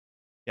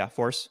 Yeah,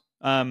 Force.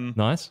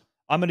 Nice.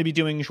 I'm going to be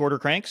doing shorter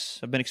cranks.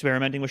 I've been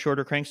experimenting with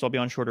shorter cranks, so I'll be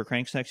on shorter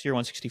cranks next year,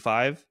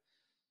 165.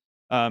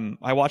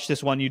 I watched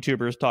this one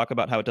YouTuber talk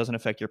about how it doesn't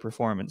affect your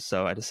performance,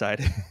 so I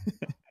decided.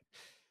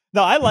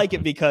 No, I like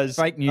it because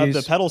of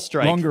the pedal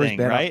strike thing,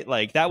 right?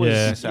 Like that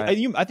was. Yeah.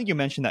 I think you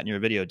mentioned that in your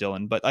video,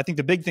 Dylan. But I think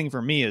the big thing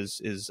for me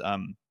is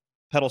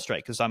pedal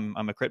strike, because I'm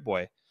a crit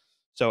boy.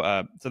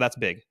 So that's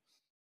big.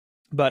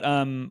 But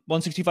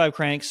 165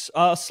 cranks,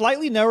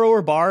 slightly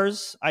narrower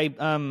bars. I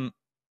don't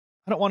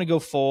want to go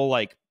full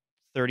like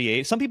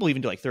 38. Some people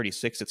even do like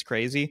 36. It's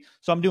crazy.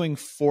 So I'm doing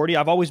 40.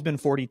 I've always been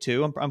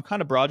 42. I'm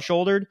kind of broad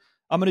shouldered.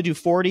 I'm going to do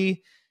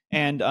 40,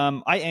 and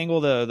I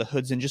angle the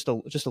hoods in just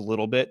a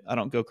little bit. I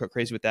don't go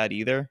crazy with that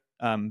either.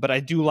 But I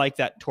do like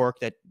that torque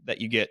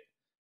that you get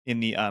in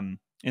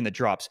the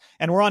drops.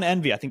 And we're on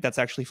Envy. I think that's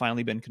actually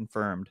finally been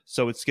confirmed.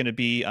 So it's going to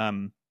be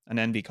an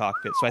Envy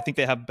cockpit. So I think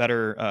they have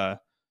better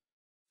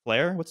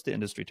flare. What's the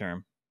industry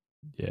term?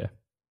 Yeah,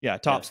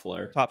 tops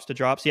to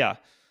drops. Yeah.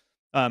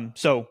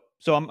 So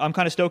I'm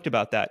kind of stoked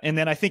about that. And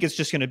then I think it's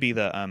just going to be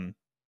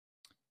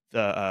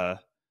the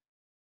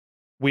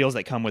wheels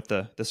that come with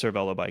the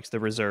Cervelo bikes, the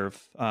reserve.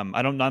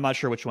 I'm not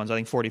sure which ones. I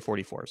think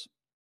 40/44s.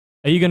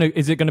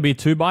 Is it gonna be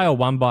 2x or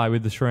 1x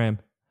with the SRAM?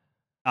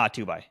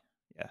 2x.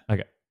 Yeah.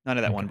 Okay. None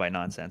of that 1x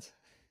nonsense.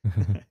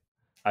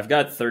 I've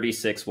got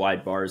 36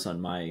 wide bars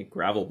on my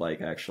gravel bike,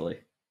 actually.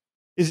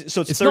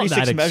 So it's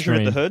 36 measured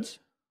at the hoods?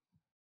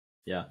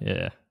 Yeah.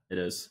 Yeah. It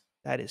is.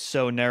 That is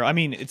so narrow. I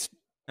mean, it's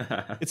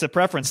a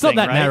preference thing, right? It's not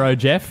that narrow,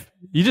 Jeff.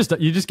 You're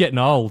just getting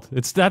old.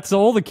 That's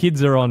all the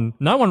kids are on.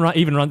 No one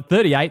even run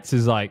 38s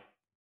is like,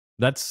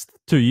 that's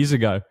 2 years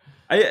ago.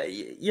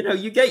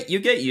 You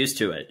get used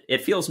to it.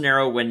 It feels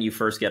narrow when you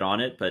first get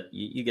on it, but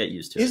you get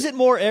used to it. Is it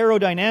more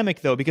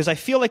aerodynamic though? Because I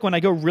feel like when I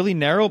go really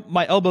narrow,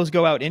 my elbows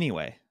go out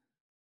anyway.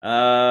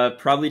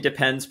 Probably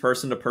depends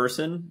person to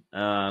person.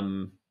 I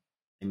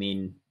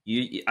mean,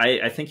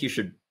 I think you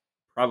should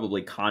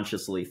probably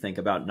consciously think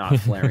about not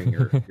flaring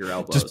your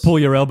elbows. Just pull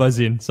your elbows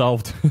in.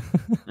 Solved.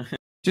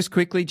 Just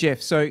quickly,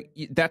 Jeff. So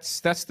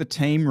that's the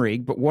team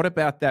rig, but what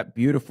about that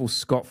beautiful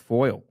Scott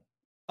foil?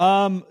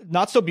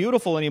 Not so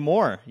beautiful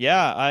anymore.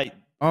 Yeah, I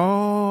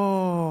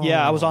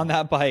was on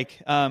that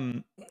bike.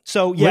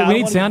 So yeah, we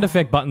need sound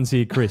effect buttons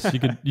here, Chris.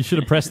 You should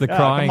have pressed the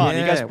crying. Come on,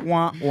 you guys,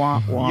 wah,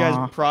 wah, wah. You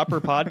guys proper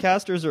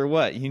podcasters or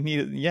what? You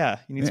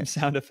need some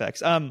sound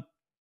effects. Yeah,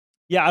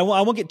 I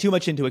won't get too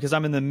much into it because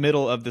I'm in the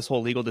middle of this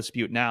whole legal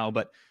dispute now.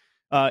 But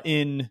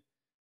in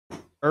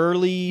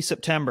early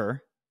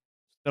September,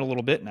 it's been a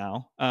little bit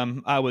now.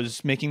 I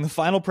was making the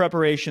final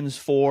preparations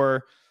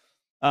for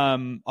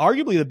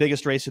arguably the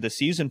biggest race of the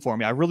season for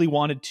me. I really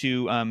wanted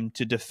to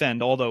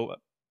defend, although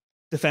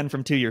defend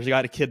from 2 years. I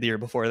got a kid the year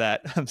before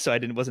that, so I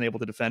wasn't able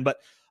to defend. But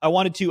I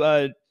wanted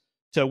to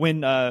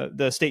win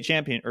the state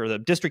champion or the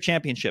district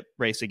championship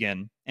race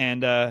again.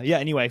 And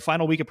anyway,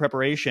 final week of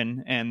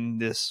preparation,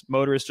 and this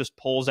motorist just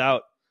pulls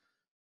out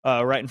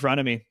right in front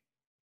of me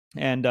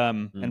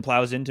and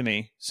plows into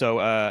me. So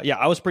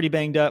I was pretty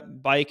banged up.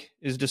 Bike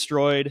is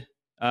destroyed.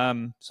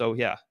 So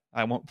yeah,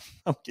 I won't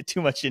get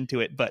too much into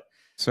it, but.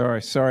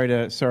 Sorry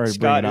to Scott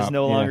bring it up. Is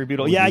no longer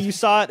beautiful. Yeah, you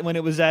saw it when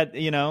it was at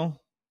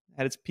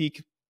its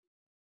peak.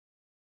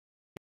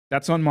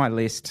 That's on my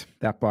list.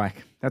 That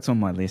bike. That's on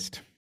my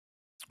list.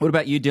 What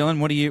about you, Dylan?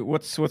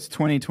 What's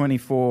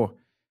 2024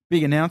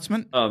 big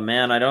announcement? Oh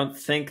man, I don't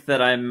think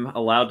that I'm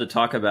allowed to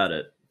talk about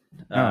it.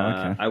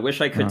 Okay. I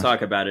wish I could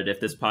talk about it. If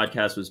this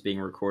podcast was being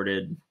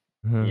recorded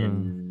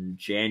in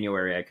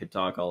January, I could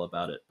talk all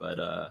about it.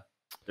 But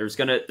there's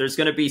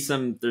gonna be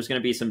some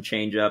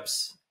change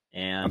ups.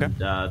 And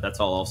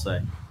that's all I'll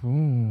say.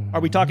 Are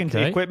we talking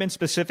to equipment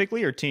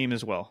specifically or team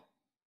as well?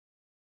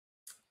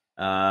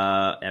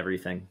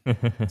 Everything.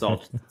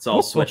 It's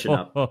all switching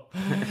up.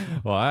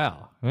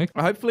 Wow.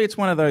 Hopefully it's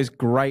one of those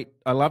great.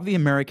 I love the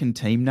American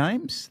team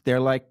names.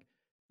 They're like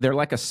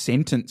a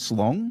sentence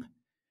long.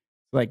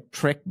 Like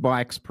Trek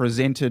bikes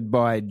presented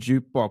by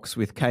Jukebox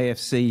with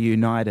KFC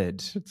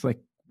United. It's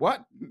like,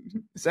 what?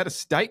 Is that a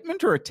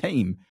statement or a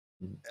team?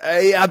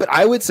 Yeah, but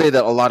I would say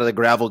that a lot of the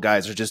gravel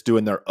guys are just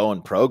doing their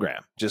own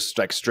program, just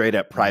like straight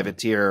up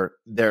privateer.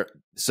 There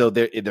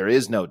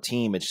is no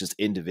team; it's just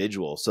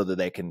individual, so that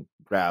they can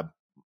grab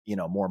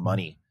more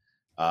money.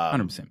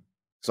 100%.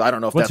 So I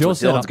don't know if that's what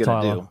Dylan's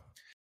going to do.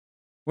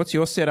 What's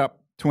your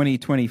setup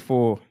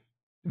 2024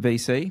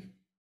 VC?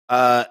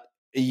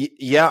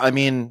 Yeah, I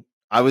mean,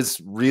 I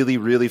was really,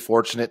 really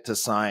fortunate to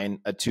sign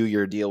a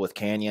 2-year deal with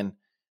Canyon.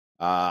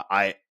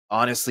 I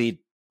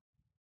honestly,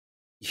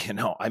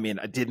 I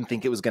didn't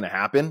think it was going to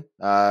happen.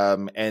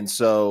 And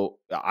so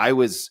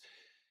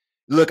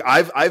look,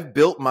 I've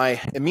built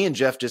and me and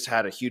Jeff just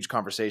had a huge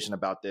conversation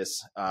about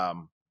this,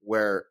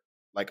 where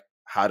like,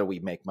 how do we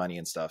make money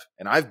and stuff?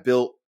 And I've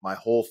built my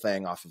whole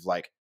thing off of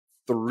like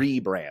 3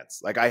 brands.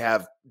 Like I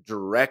have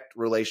direct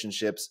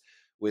relationships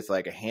with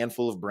like a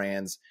handful of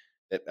brands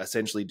that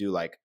essentially do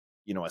like,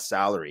 a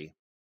salary.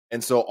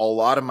 And so a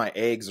lot of my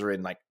eggs are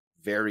in like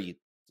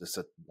just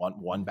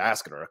one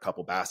basket or a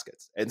couple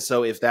baskets. And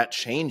so if that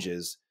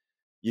changes,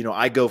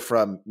 I go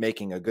from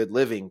making a good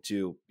living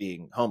to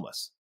being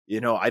homeless.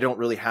 I don't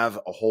really have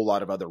a whole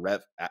lot of other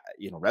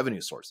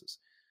revenue sources.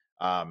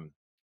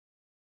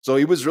 So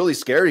it was really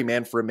scary,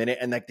 man, for a minute.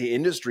 And like the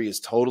industry has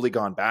totally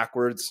gone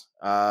backwards.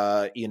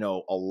 A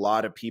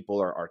lot of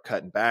people are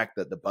cutting back,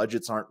 that the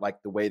budgets aren't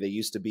like the way they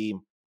used to be.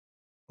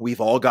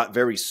 We've all got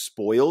very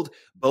spoiled,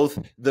 both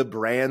the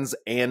brands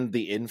and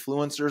the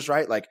influencers,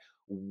 right? Like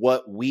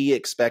what we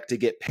expect to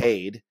get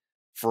paid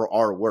for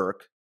our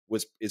work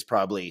is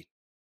probably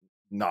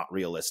not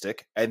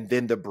realistic. And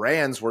then the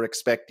brands were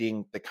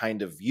expecting the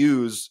kind of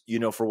views,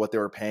 for what they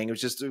were paying.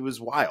 It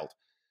was wild.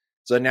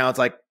 So now it's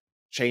like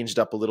changed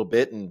up a little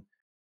bit. And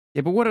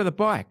yeah, but what are the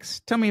bikes?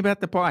 Tell me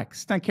about the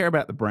bikes. Don't care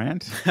about the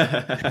brand.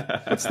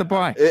 What's the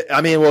bike?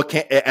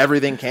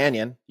 Everything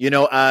Canyon,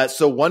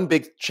 so one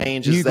big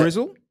change is New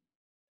Grizzle.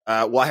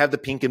 I have the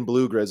pink and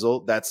blue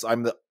Grizzle.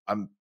 I'm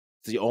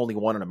the only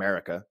one in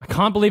America. I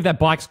can't believe that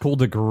bike's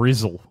called a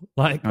Grizzle.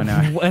 Like, I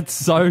know. It's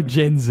so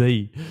Gen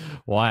Z.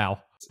 Wow.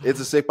 It's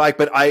a sick bike,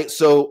 but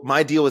so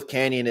my deal with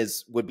Canyon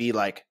would be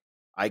like,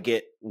 I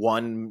get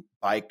one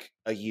bike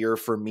a year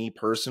for me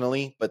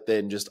personally, but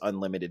then just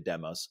unlimited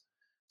demos.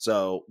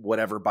 So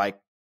whatever bike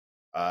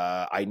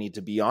I need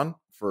to be on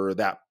for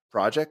that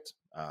project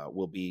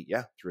will be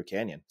through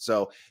Canyon.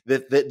 So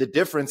the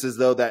difference is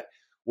though that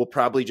we'll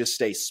probably just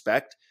stay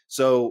spec'd.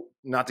 So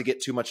not to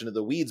get too much into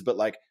the weeds, but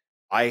like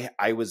I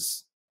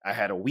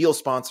had a wheel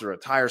sponsor, a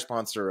tire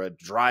sponsor, a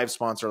drive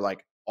sponsor,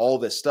 like all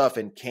this stuff,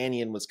 and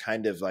Canyon was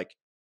kind of like,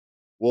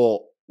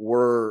 well,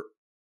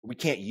 we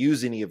can't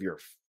use any of your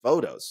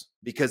photos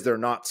because they're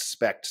not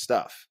spec'd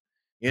stuff,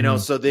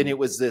 So then it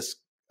was this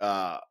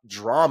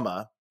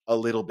drama a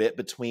little bit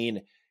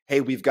between,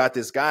 hey, we've got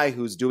this guy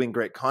who's doing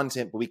great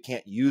content, but we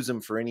can't use him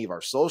for any of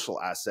our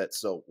social assets.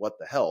 So what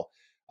the hell?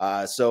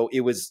 So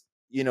it was,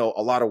 a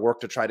lot of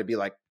work to try to be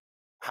like,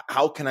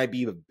 how can I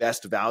be the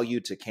best value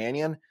to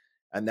Canyon?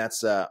 And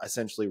that's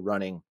essentially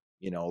running,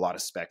 a lot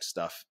of spec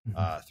stuff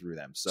through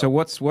them. So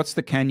what's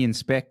the Canyon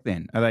spec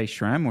then? Are they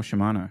SRAM or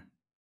Shimano?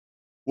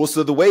 Well,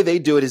 so the way they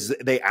do it is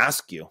they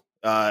ask you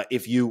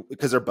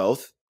because they're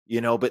both,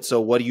 but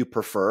so what do you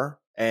prefer?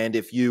 And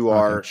if you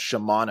are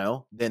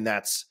Shimano, then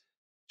that's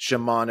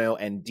Shimano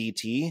and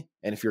DT.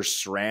 And if you're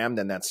SRAM,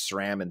 then that's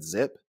SRAM and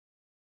Zip.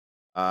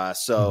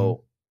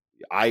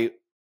 I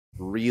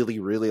really,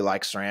 really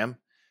like SRAM.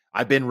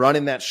 I've been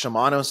running that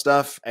Shimano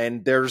stuff,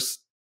 and there's,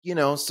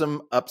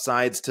 some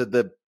upsides to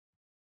the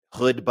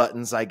hood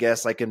buttons, I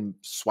guess. I can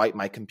swipe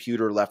my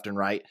computer left and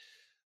right.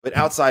 But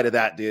outside of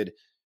that, dude,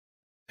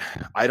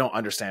 I don't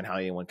understand how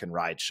anyone can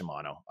ride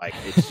Shimano. Like,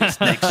 it just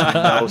makes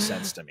no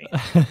sense to me.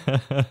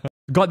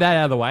 Got that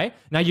out of the way.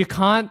 Now, you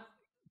can't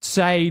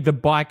say the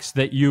bikes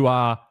that you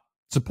are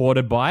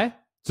supported by,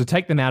 so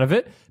take them out of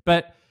it.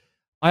 But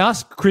I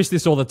ask Chris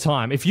this all the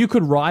time. If you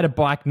could ride a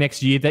bike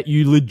next year that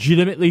you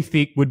legitimately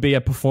think would be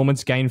a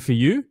performance gain for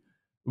you,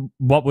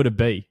 what would it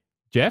be?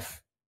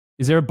 Jeff,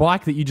 is there a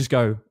bike that you just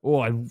go,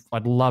 oh,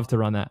 I'd love to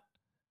run that?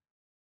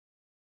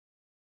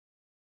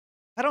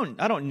 I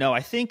don't know.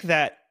 I think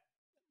that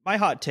my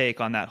hot take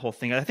on that whole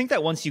thing, I think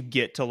that once you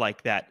get to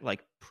like that,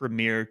 like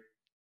premier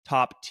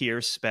top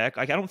tier spec,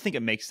 like I don't think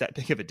it makes that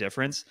big of a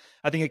difference.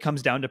 I think it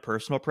comes down to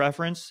personal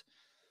preference.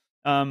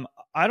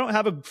 I don't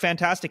have a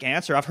fantastic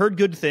answer. I've heard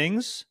good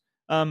things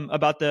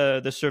about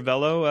the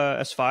Cervelo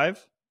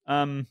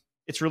S5.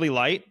 It's really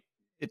light.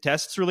 It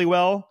tests really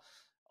well.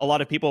 A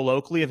lot of people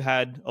locally have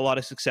had a lot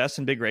of success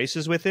in big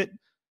races with it.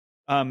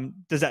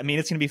 Does that mean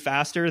it's going to be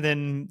faster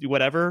than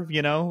whatever, the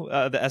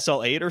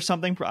SL8 or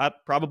something?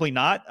 Probably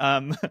not.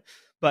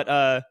 But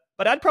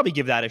I'd probably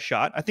give that a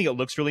shot. I think it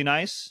looks really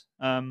nice.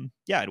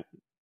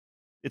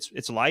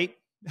 It's light,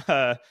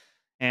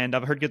 and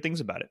I've heard good things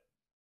about it.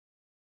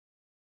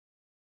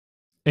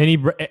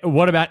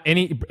 What about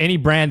any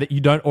brand that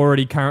you don't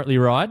already currently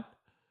ride?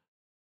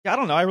 Yeah, I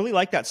don't know. I really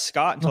like that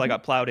Scott until I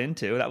got plowed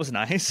into. That was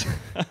nice.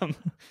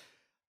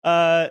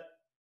 Yeah,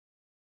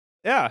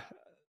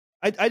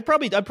 I'd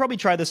probably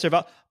try the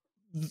Cervelo.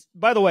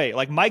 By the way,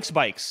 like Mike's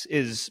Bikes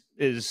is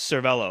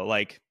Cervelo.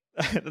 Like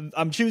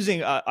I'm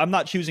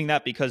not choosing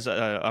that because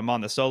I'm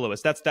on the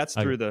soloist. That's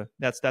through the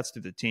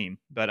team.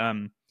 But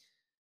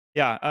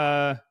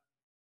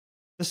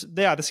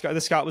the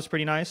Scott was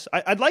pretty nice.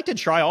 I'd like to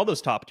try all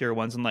those top tier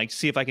ones and like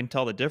see if I can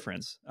tell the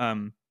difference.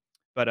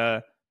 But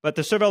the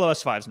Cervelo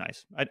S5 is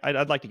nice.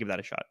 I'd like to give that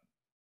a shot.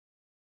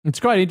 It's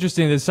quite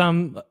interesting. There's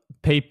some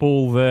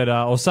people that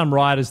or some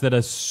riders that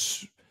are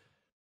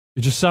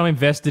just so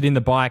invested in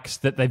the bikes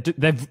that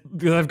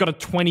they've got a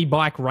 20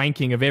 bike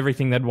ranking of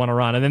everything they'd want to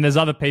run, and then there's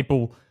other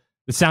people.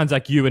 It sounds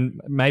like you and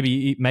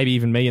maybe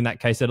even me in that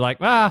case. They're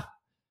like, I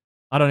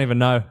don't even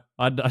know.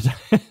 I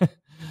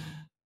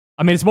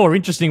mean, it's more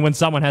interesting when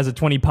someone has a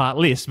 20-part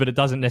list, but it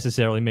doesn't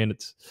necessarily mean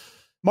it's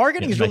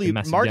marketing is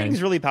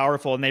really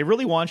powerful, and they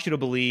really want you to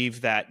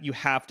believe that you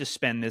have to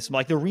spend this.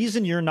 Like, the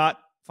reason you're not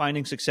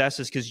finding success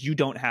is because you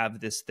don't have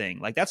this thing.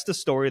 Like, that's the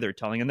story they're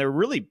telling, and they're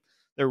really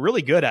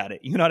good at it.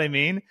 You know what I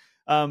mean?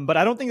 But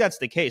I don't think that's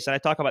the case. And I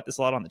talk about this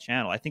a lot on the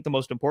channel. I think the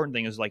most important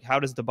thing is, like, how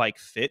does the bike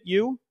fit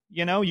you?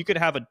 You know, you could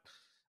have a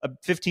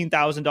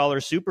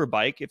 $15,000 super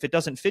bike. If it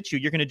doesn't fit you,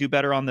 you're going to do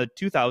better on the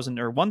 $2,000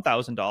 or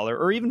 $1,000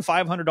 or even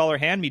 $500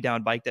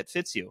 hand-me-down bike that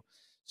fits you.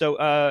 So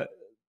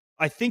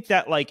I think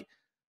that, like,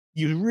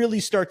 you really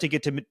start to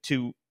get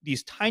to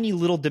these tiny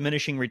little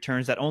diminishing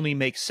returns that only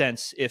make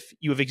sense if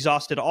you have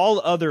exhausted all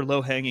other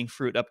low-hanging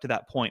fruit up to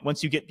that point.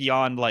 Once you get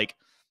beyond, like,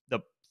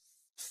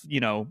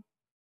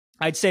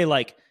 I'd say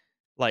like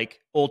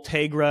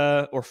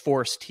Ultegra or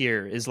Force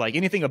tier is like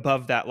anything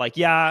above that. Like,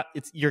 yeah,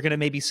 you're going to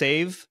maybe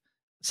save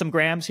some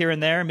grams here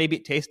and there. Maybe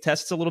it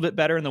tests a little bit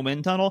better in the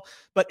wind tunnel.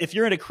 But if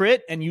you're in a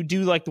crit and you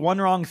do like the one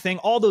wrong thing,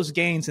 all those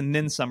gains and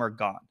then some are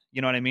gone.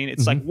 You know what I mean?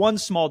 It's like one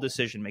small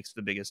decision makes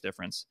the biggest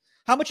difference.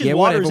 How much is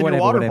water in your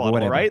water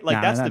bottle, right?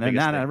 Like, that's the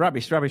biggest thing. No,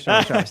 rubbish.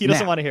 He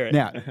doesn't want to hear it.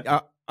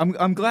 Now,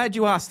 I'm glad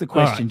you asked the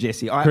question, right,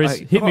 Jesse. Chris,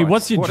 hit me.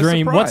 What's your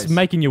dream? What's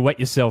making you wet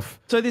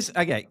yourself? So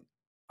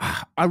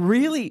I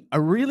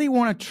really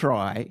want to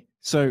try.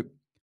 So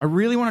I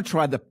really want to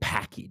try the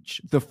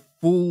package, the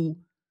full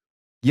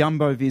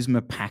Jumbo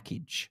Visma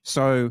package.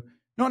 So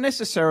not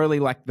necessarily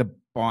like the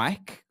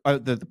bike,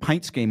 the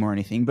paint scheme or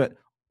anything, but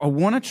I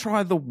want to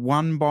try the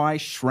 1x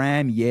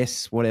SRAM,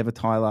 yes, whatever,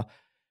 Tyler,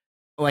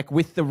 like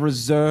with the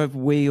reserve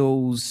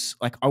wheels.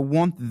 Like, I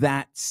want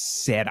that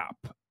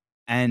setup.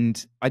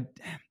 And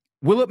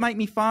will it make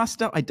me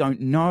faster? I don't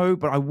know,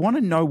 but I want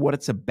to know what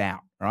it's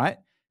about, right?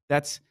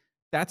 That's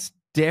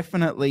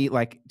definitely,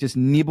 like, just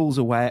nibbles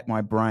away at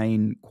my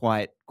brain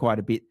quite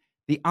a bit.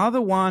 The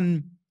other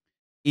one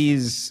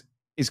is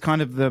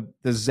kind of the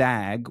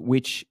Zag,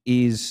 which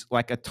is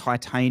like a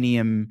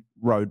titanium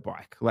road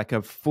bike, like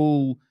a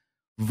full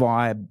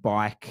vibe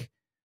bike,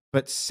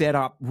 but set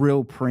up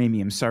real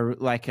premium. So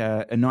like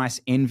a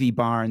nice Envy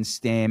bar and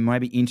stem,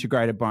 maybe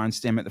integrated bar and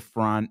stem at the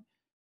front,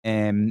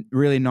 and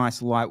really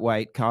nice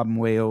lightweight carbon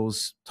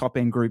wheels, top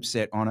end group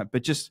set on it.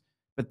 But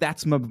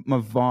that's my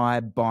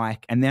vibe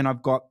bike. And then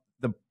I've got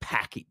the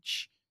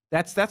package.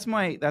 That's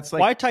like,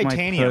 why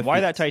titanium?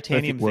 Why that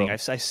titanium thing?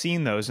 I've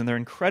seen those, and they're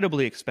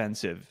incredibly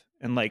expensive,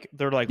 and like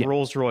they're like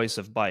Rolls Royce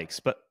of bikes.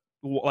 But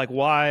like,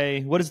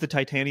 why? What is the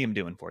titanium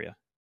doing for you?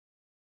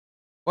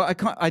 Well,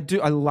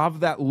 I love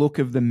that look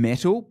of the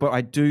metal, but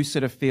I do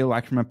sort of feel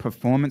like from a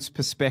performance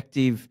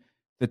perspective,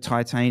 the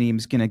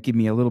titanium's going to give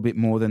me a little bit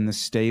more than the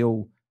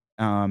steel.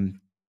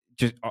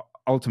 Just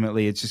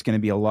ultimately, it's just going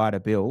to be a lighter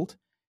build.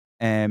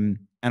 And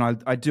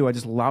I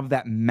just love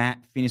that matte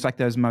finish, like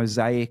those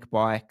Mosaic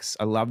bikes.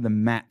 I love the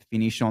matte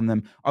finish on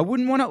them. I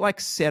wouldn't want it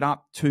like set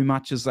up too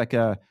much as like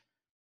a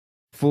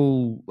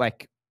full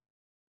like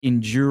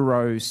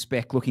enduro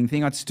spec looking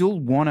thing. I'd still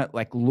want it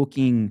like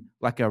looking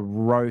like a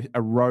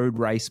road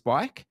race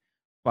bike,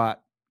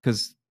 but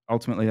because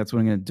ultimately that's what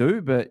I'm going to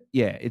do. But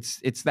yeah, it's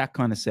that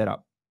kind of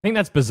setup. I think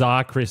that's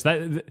bizarre, Chris.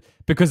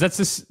 Because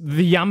that's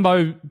the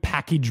Jumbo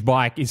package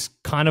bike is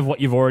kind of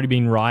what you've already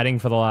been riding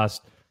for the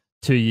last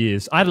 2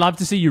 years. I'd love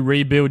to see you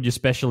rebuild your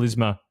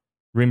Specialisma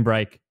rim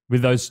brake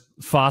with those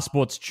Fast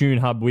Sports Tune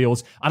Hub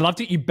wheels. I'd love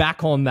to get you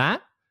back on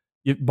that,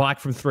 your bike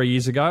from 3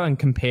 years ago, and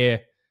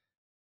compare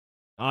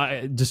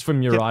just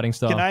from your riding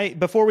style. Can I,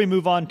 before we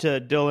move on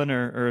to Dylan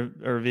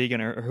or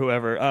Vegan or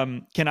whoever,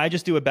 can I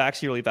just do a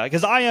backseat really fast?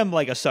 Because I am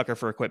like a sucker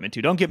for equipment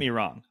too. Don't get me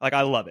wrong. Like,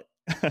 I love it.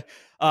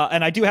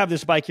 And I do have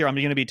this bike here I'm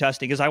going to be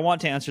testing because I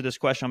want to answer this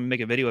question. I'm going to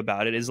make a video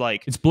about it. Is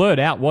like, it's blurred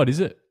out. What is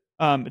it?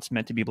 It's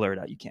meant to be blurred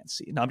out. You can't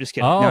see. No, I'm just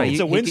kidding. Oh, no, it's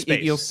a wind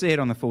space. You'll see it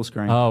on the full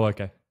screen. Oh,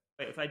 okay.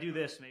 Wait, if I do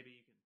this, maybe you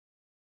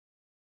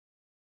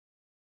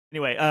can.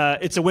 Anyway,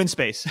 it's a wind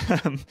space.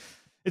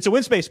 It's a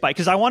wind space bike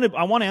because I want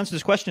to answer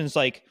this question. It's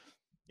like,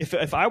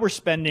 if I were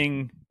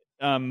spending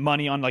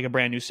money on like a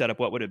brand new setup,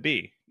 what would it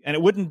be? And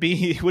it wouldn't be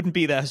the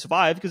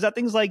S5 because that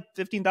thing's like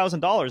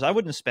 $15,000. I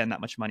wouldn't spend that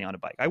much money on a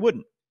bike. I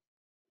wouldn't.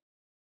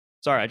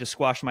 Sorry, I just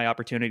squashed my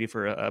opportunity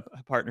for a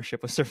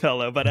partnership with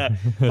Cervelo. But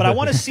I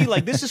want to see,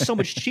 like, this is so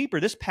much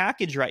cheaper. This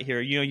package right here,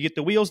 you know, you get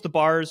the wheels, the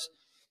bars,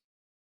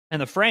 and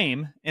the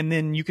frame, and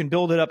then you can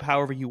build it up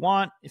however you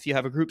want. If you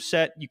have a group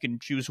set, you can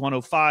choose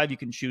 105. You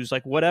can choose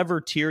like whatever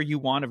tier you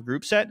want of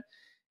group set,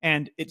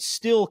 and it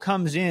still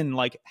comes in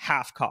like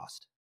half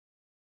cost.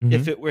 Mm-hmm.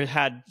 If it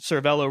had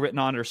Cervelo written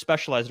on it or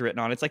Specialized written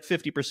on it, it's like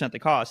 50% the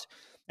cost.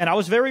 And I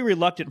was very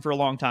reluctant for a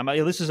long time.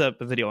 This is a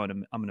video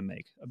I'm going to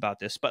make about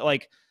this, but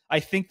like, I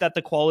think that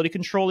the quality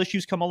control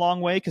issues come a long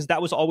way because that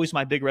was always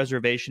my big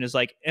reservation is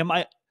like,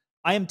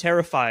 I am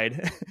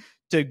terrified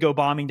to go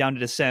bombing down to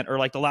descent or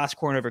like the last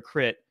corner of a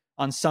crit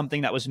on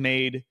something that was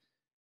made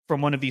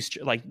from one of these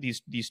like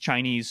these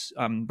Chinese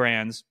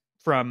brands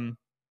from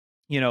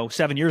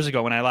 7 years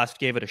ago when I last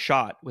gave it a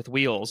shot with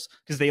wheels,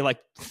 because they like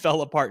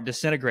fell apart and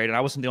disintegrated.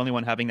 I wasn't the only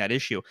one having that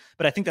issue,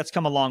 but I think that's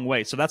come a long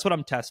way. So that's what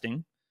I'm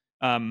testing.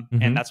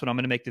 And that's what I'm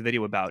going to make the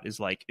video about is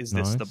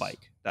this the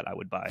bike that I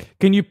would buy?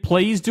 Can you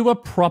please do a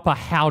proper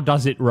how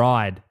does it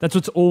ride? That's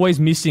what's always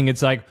missing.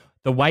 It's like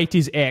the weight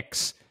is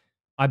X.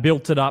 I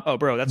built it up. Oh,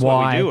 bro, that's Y.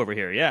 what we do over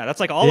here. Yeah, that's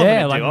like all I'm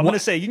going to do. I'm going to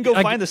say, you can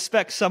go find the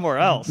spec somewhere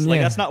else.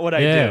 Like, that's not what I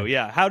do.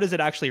 Yeah, how does it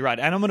actually ride?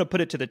 And I'm going to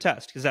put it to the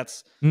test because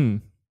that's...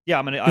 Yeah,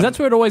 I'm going to... That's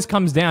where it always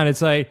comes down. It's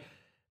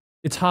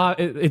hard.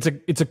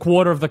 It's a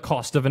quarter of the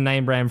cost of a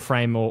name brand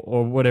frame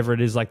or whatever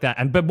it is like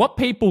that. But what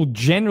people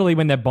generally,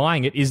 when they're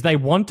buying it, is they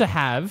want to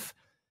have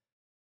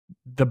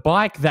the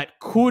bike that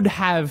could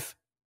have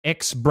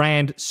X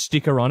brand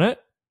sticker on it,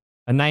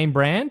 a name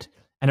brand,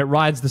 and it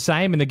rides the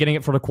same, and they're getting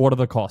it for a quarter of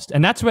the cost.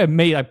 And that's where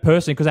me, like,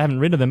 personally, because I haven't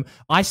ridden them,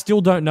 I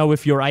still don't know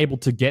if you're able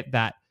to get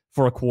that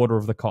for a quarter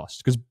of the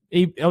cost. Because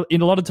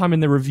in a lot of time in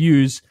the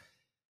reviews,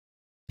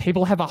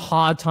 people have a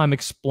hard time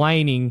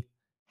explaining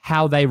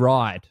how they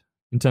ride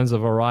in terms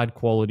of a ride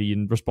quality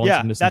and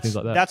responsiveness and things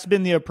like that. That's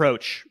been the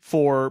approach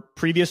for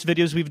previous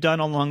videos we've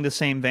done along the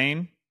same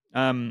vein.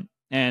 And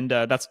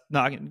it's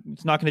not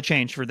going to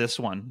change for this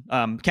one.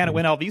 Can it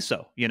win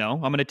Alviso? I'm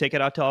going to take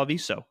it out to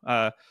Alviso.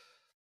 I'm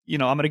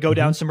going to go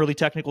down some really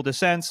technical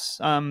descents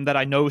that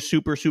I know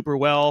super, super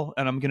well,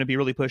 and I'm going to be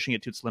really pushing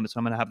it to its limits. So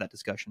I'm going to have that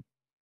discussion.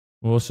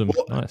 Awesome.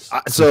 Nice.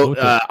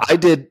 I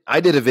did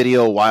a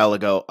video a while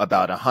ago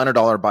about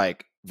 $100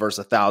 bike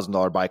versus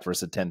 $1,000 bike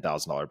versus a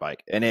 $10,000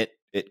 bike, and it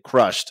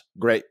crushed.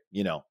 Great,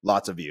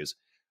 lots of views.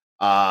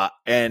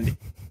 And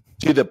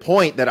to the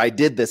point that I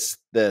did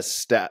the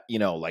step,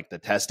 like the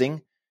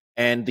testing,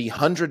 and the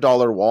 $100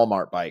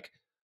 Walmart bike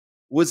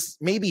was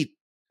maybe,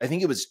 I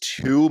think it was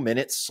 2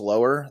 minutes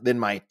slower than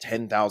my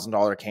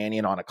 $10,000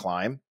 Canyon on a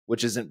climb,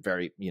 which isn't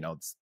very,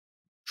 it's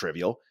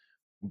trivial,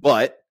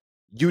 but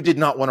you did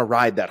not want to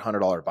ride that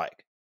 $100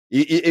 bike.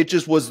 It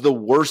just was the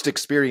worst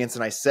experience.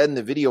 And I said in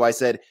the video, I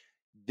said,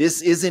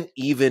 this isn't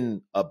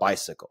even a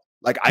bicycle.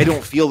 Like, I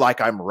don't feel like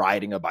I'm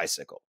riding a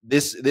bicycle.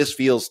 This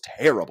feels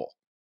terrible.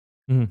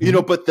 But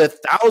the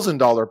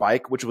 $1,000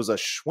 bike, which was a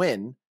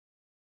Schwinn,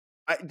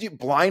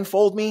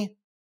 blindfold me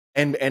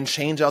and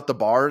change out the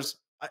bars.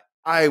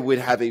 I would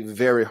have a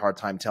very hard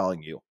time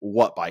telling you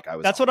what bike I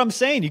was. That's what I'm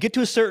saying. You get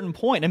to a certain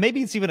point, and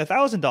maybe it's even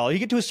 $1,000. You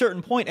get to a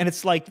certain point, and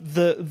it's like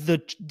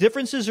the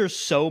differences are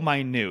so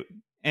minute.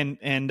 And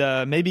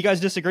maybe you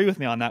guys disagree with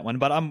me on that one,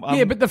 but I'm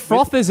but the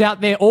frothers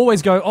out there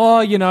always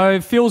go,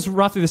 it feels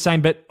roughly the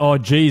same, but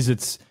geez,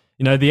 it's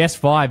the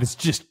S5 is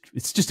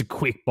just a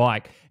quick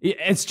bike.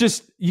 It's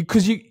just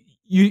because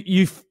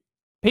you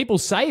people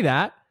say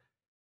that,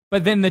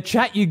 but then the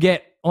chat you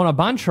get on a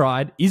bunch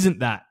ride isn't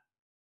that.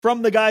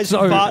 From the guys who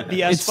bought the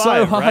S5, it's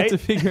so hard right? to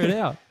figure it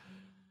out.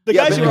 The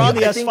guys who are on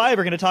the S5 are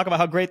going to talk about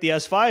how great the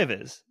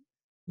S5 is.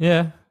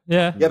 Yeah.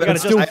 But got to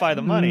justify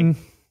the money.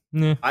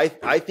 Yeah.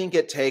 I think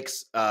it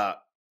takes,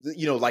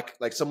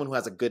 like someone who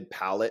has a good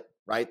palate,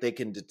 right? They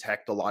can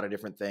detect a lot of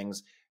different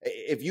things.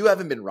 If you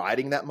haven't been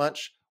riding that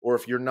much, or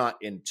if you're not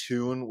in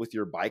tune with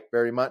your bike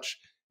very much,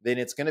 then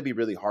it's going to be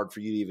really hard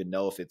for you to even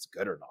know if it's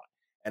good or not.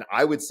 And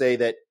I would say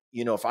that,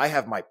 if I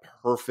have my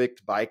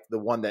perfect bike, the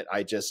one that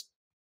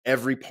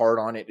every part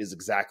on it is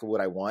exactly what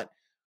I want.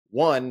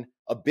 One,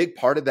 a big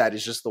part of that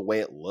is just the way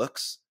it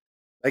looks.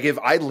 Like, if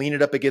I lean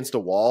it up against a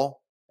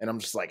wall and I'm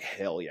just like,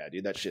 hell yeah,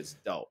 dude, that shit's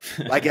dope.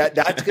 Like,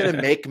 that's going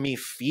to make me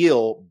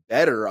feel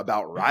better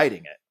about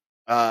riding it.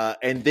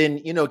 And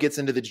then, gets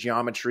into the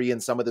geometry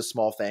and some of the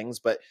small things.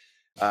 But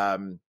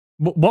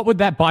what would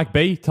that bike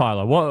be,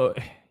 Tyler?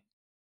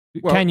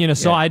 Canyon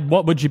aside,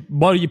 what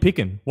are you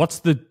picking?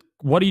 What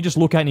do you just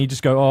look at and you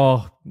just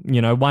go,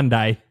 one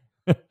day?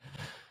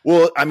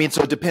 Well, I mean,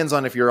 so it depends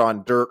on if you're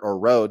on dirt or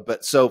road.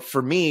 But so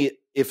for me,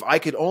 if I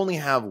could only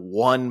have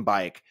one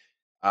bike,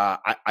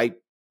 I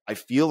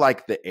feel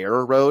like the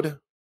Aero road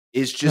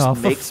is just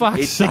makes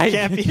it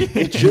can't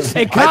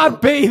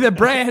be the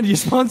brand you're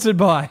sponsored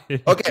by.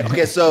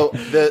 Okay. So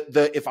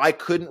the if I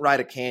couldn't ride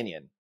a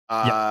Canyon,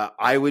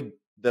 I would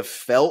the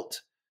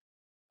felt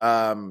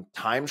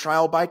time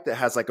trial bike that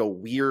has like a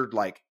weird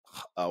like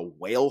a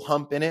whale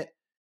hump in it.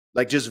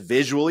 Like, just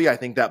visually, I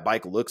think that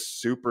bike looks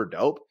super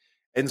dope.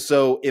 And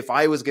so if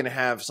I was going to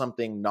have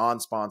something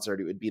non-sponsored,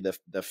 it would be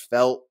the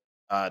felt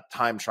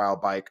time trial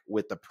bike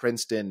with the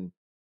Princeton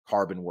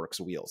Carbon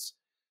Works wheels.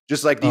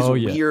 Just like these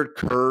weird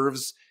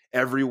curves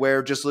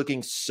everywhere, just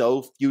looking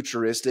so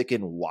futuristic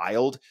and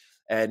wild.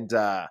 And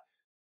I'm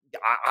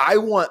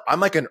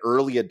like an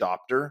early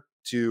adopter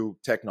to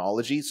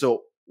technology.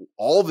 So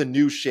all the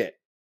new shit,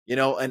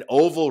 an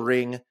oval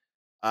ring,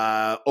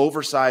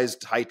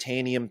 oversized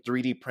titanium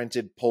 3D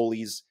printed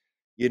pulleys,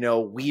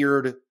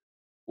 weird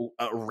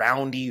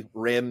roundy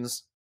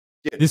rims,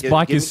 This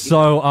bike is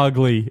so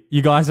ugly.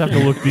 You guys have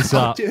to look this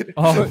up. Dude.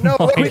 Oh No,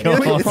 my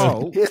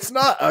God. it's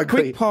not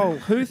ugly. Quick poll: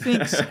 who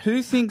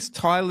thinks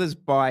Tyler's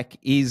bike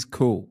is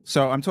cool?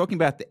 So I'm talking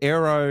about the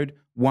Aeroed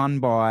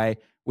 1x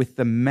with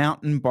the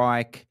mountain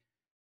bike.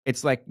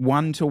 It's like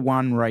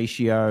 1-to-1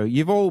 ratio.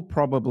 You've all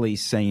probably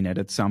seen it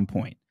at some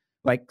point.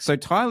 Like, so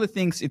Tyler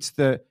thinks it's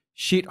the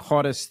shit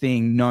hottest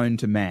thing known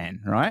to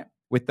man, right?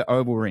 With the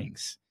oval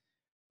rings.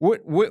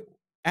 What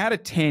out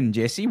of 10,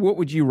 Jesse? What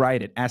would you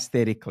rate it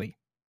aesthetically?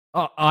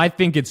 I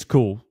think it's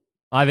cool.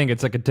 I think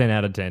it's like a 10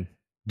 out of 10.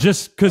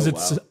 Just because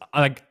it's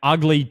like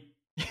ugly,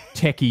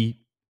 techie.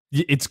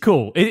 It's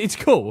cool. It's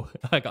cool.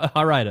 Like,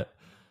 I rate it.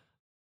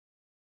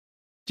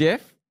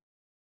 Jeff,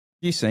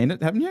 you've seen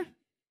it, haven't you?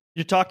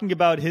 You're talking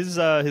about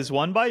his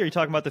one bike, or you're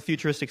talking about the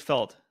futuristic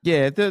felt?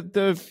 Yeah,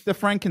 the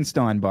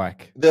Frankenstein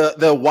bike.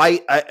 The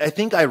white. I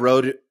think I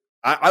rode it.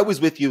 I was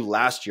with you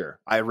last year.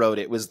 I rode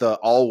it. It was the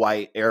all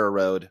white Aero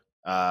Road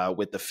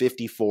with the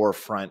 54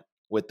 front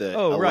with the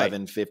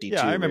 1152.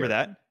 Yeah, I remember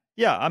that.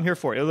 Yeah, I'm here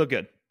for it. It'll look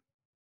good.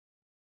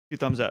 2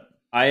 thumbs up.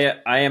 I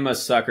am a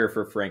sucker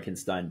for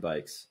Frankenstein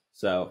bikes,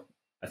 so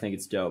I think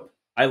it's dope.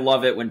 I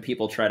love it when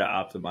people try to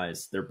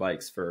optimize their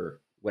bikes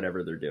for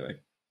whatever they're doing.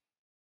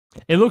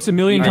 It looks a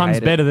million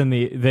times better than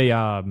the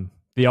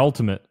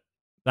Ultimate.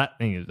 That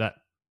thing is that.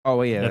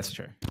 Oh yeah, that's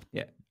true.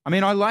 Yeah, I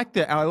mean, I like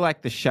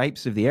the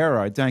shapes of the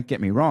Aero. Don't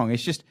get me wrong.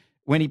 It's just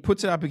when he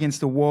puts it up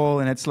against the wall,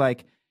 and it's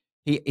like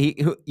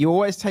you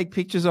always take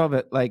pictures of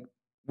it like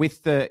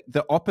with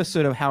the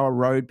opposite of how a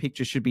road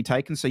picture should be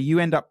taken. So you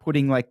end up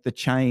putting like the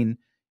chain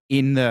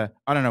in the,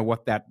 I don't know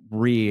what that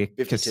rear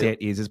 52.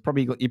 Cassette is. It's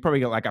probably you probably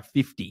got like a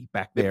 50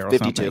 back there 52. Or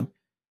something.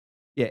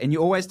 Yeah, and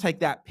you always take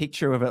that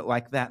picture of it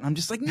like that. And I'm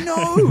just like,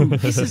 no,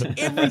 this is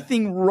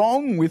everything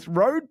wrong with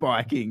road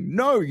biking.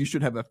 No, you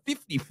should have a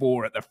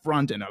 54 at the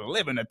front and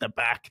 11 at the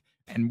back,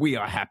 and we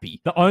are happy.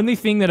 The only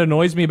thing that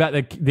annoys me about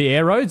the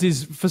Aeros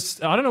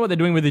is, I don't know what they're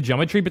doing with the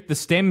geometry, but the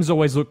stems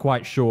always look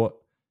quite short.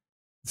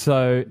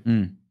 So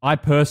I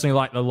personally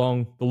like the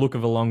look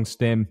of a long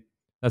stem.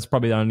 That's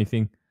probably the only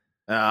thing.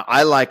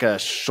 I like a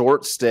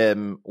short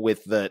stem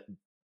with the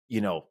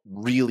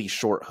really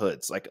short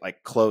hoods,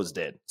 like closed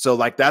in. So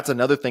like that's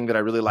another thing that I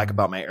really like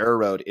about my Aero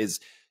Road is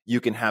you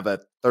can have a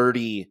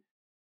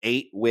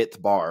 38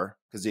 width bar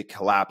because it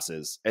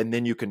collapses, and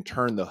then you can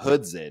turn the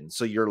hoods in,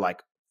 so you're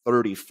like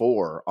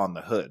 34 on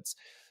the hoods.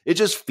 It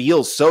just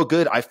feels so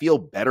good. I feel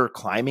better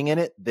climbing in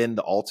it than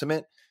the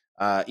Ultimate,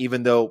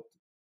 even though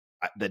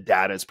the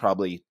data is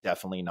probably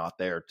definitely not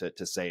there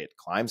to say it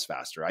climbs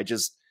faster. I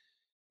just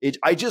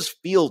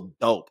feel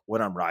dope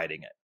when I'm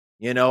riding it.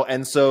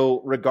 And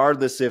so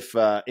regardless if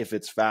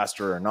it's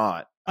faster or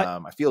not,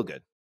 I feel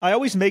good. I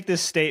always make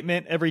this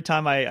statement every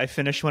time I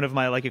finish one of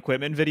my like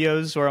equipment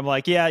videos where I'm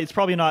like, yeah, it's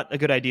probably not a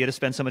good idea to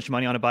spend so much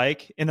money on a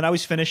bike. And then I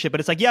always finish it, but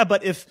it's like, yeah,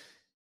 but if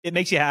it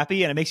makes you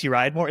happy and it makes you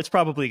ride more, it's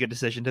probably a good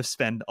decision to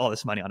spend all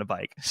this money on a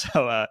bike.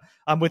 So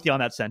I'm with you on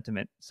that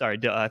sentiment. Sorry,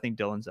 I think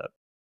Dylan's up.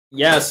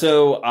 Yeah,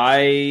 so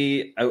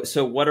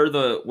what are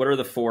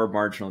the 4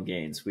 marginal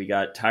gains? We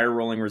got tire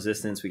rolling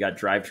resistance, we got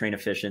drivetrain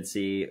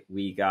efficiency,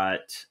 we got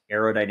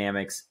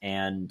aerodynamics,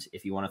 and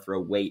if you want to throw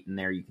weight in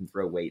there, you can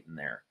throw weight in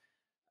there.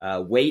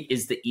 Weight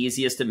is the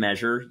easiest to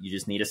measure. You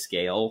just need a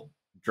scale.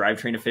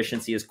 Drivetrain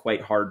efficiency is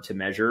quite hard to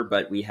measure,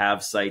 but we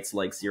have sites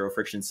like Zero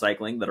Friction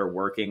Cycling that are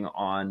working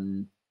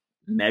on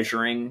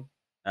measuring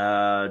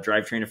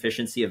drivetrain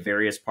efficiency of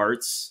various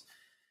parts.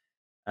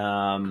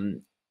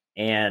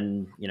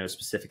 And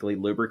specifically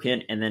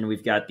lubricant. And then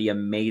we've got the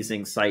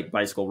amazing site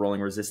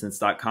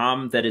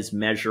bicyclerolling-resistance.com that is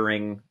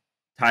measuring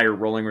tire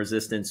rolling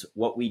resistance.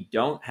 What we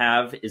don't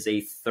have is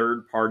a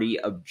third-party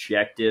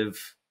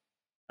objective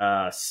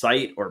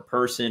site or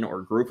person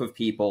or group of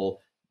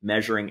people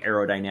measuring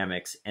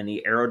aerodynamics. And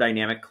the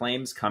aerodynamic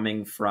claims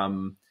coming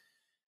from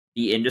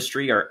the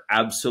industry are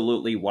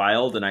absolutely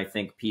wild, and I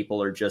think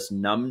people are just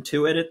numb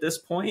to it at this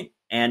point.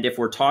 And if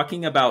we're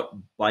talking about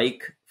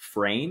bike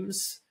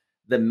frames,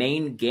 the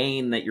main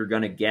gain that you're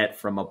going to get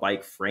from a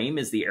bike frame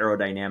is the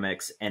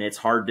aerodynamics. And it's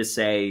hard to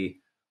say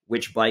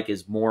which bike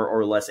is more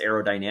or less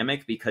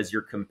aerodynamic because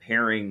you're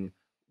comparing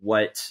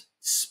what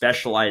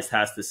Specialized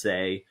has to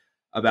say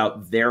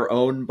about their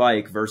own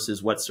bike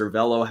versus what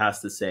Cervelo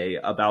has to say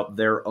about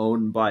their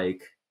own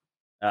bike.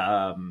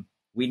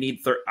 We need,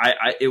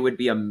 it would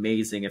be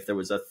amazing if there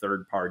was a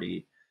third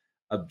party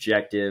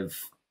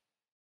objective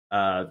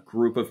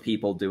group of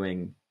people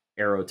doing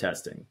aero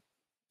testing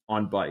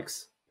on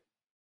bikes.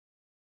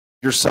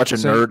 You're such a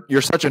nerd.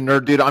 You're such a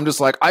nerd, dude. I'm just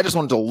like, I just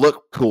wanted to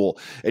look cool.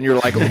 And you're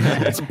like,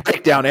 let's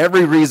break down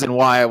every reason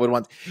why I would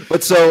want.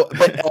 But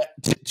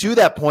to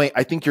that point,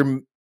 I think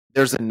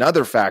there's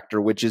another factor,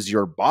 which is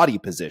your body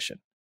position.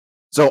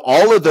 So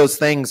all of those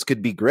things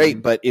could be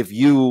great, but if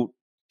you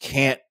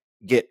can't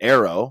get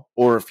aero,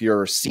 or if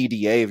your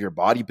CDA of your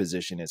body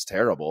position is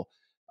terrible,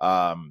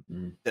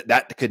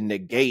 that could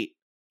negate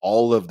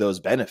all of those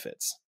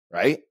benefits,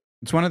 right?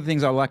 It's one of the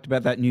things I liked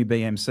about that new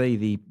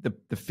BMC, the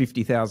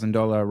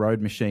 $50,000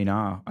 Road Machine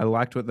R. I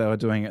liked what they were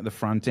doing at the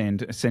front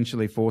end,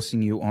 essentially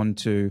forcing you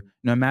onto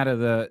no matter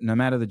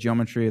the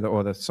geometry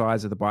or the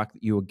size of the bike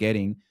that you were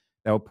getting,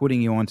 they were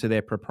putting you onto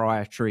their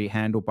proprietary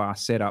handlebar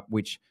setup,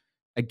 which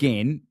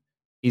again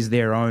is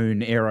their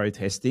own aero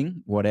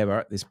testing,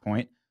 whatever at this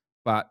point.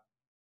 But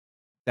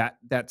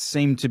that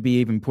seemed to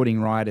be even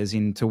putting riders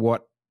into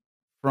what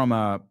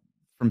from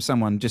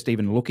someone just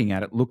even looking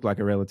at it looked like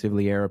a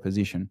relatively aero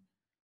position.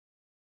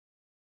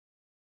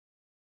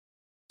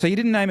 So you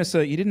didn't name us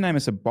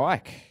a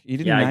bike. You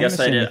didn't. Yeah, I guess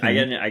I did.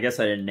 I guess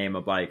I didn't name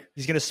a bike.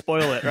 He's gonna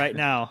spoil it right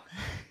now.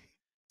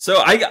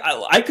 So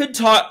I could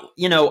talk.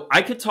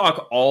 I could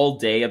talk all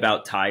day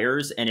about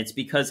tires, and it's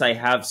because I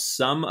have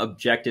some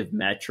objective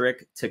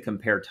metric to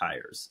compare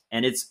tires,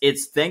 and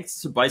it's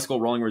thanks to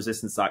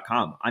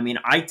bicyclerollingresistance.com. I mean,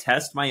 I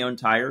test my own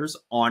tires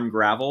on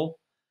gravel,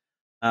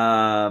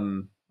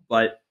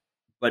 but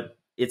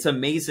it's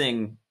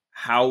amazing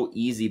how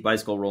easy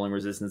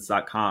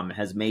bicyclerollingresistance.com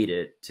has made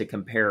it to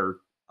compare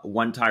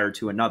one tire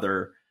to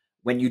another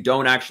when you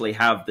don't actually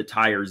have the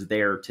tires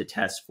there to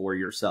test for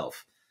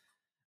yourself.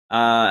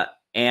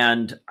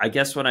 And I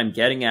guess what I'm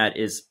getting at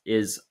is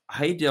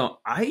I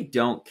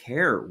don't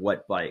care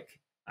what bike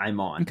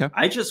I'm on. Okay.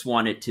 I just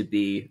want it to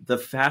be the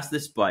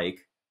fastest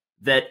bike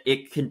that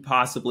it can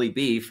possibly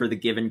be for the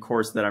given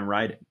course that I'm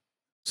riding.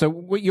 So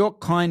what you're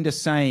kind of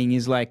saying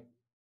is like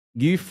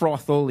you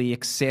froth all the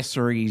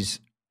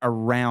accessories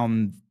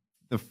around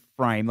the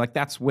frame. Like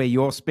that's where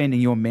you're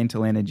spending your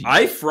mental energy.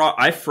 I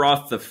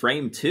froth the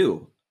frame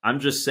too. I'm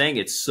just saying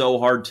it's so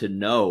hard to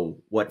know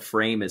what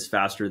frame is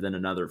faster than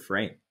another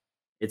frame.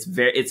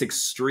 It's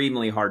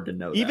extremely hard to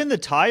know. Even the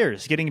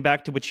tires, getting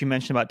back to what you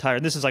mentioned about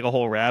tire, this is like a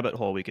whole rabbit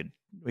hole we could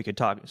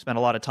spend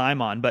a lot of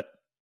time on. But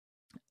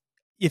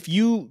if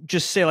you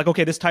just say like,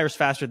 okay, this tire's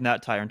faster than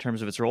that tire in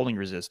terms of its rolling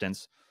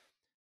resistance,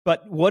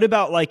 but what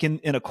about like in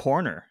a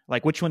corner?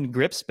 Like which one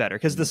grips better?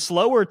 Because the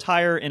slower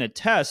tire in a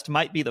test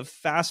might be the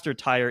faster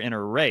tire in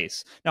a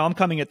race. Now I'm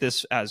coming at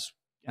this as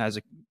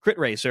a crit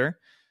racer,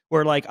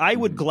 where like I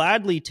would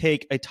gladly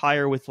take a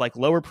tire with like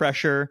lower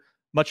pressure,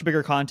 much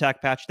bigger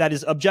contact patch that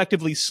is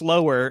objectively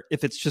slower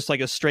if it's just like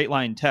a straight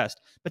line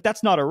test. But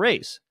that's not a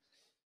race.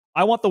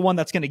 I want the one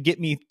that's going to get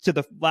me to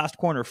the last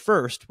corner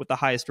first with the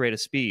highest rate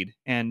of speed.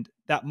 And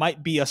that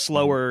might be a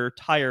slower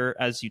tire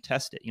as you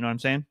test it. You know what I'm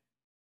saying?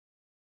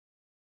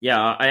 Yeah,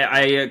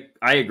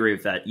 I agree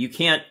with that.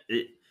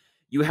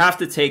 You have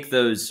to take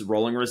those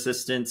rolling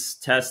resistance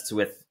tests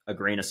with a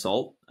grain of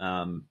salt,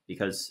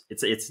 because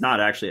it's not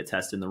actually a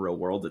test in the real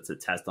world. It's a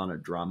test on a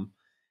drum.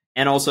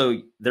 And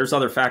also there's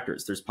other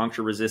factors. There's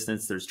puncture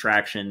resistance, there's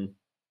traction,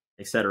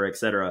 et cetera, et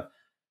cetera.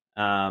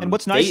 And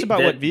what's nice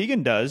about what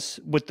Vegan does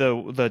with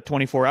the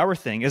 24-hour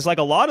thing is like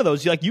a lot of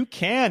those, like you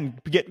can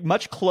get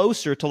much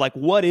closer to like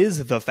what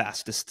is the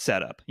fastest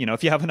setup, you know,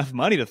 if you have enough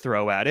money to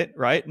throw at it,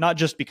 right? Not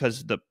just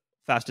because the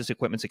fastest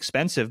equipment's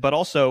expensive, but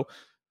also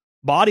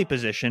body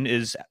position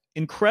is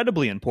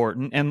incredibly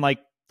important. And like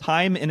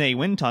time in a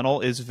wind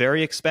tunnel is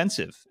very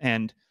expensive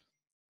and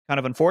kind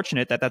of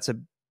unfortunate that that's a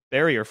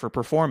barrier for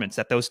performance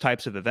at those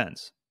types of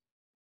events.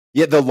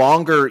 Yeah, the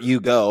longer you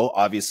go,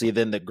 obviously,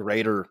 then the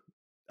greater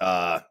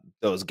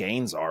those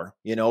gains are.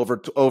 You know,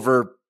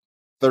 over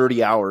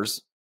 30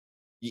 hours,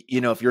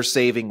 you know, if you're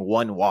saving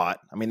 1 watt,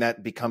 I mean,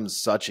 that becomes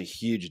such a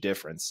huge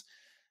difference.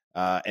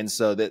 And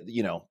so that,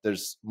 you know,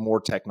 there's more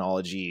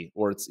technology,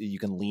 or you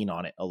can lean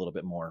on it a little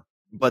bit more.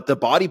 But the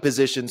body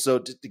position, so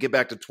to get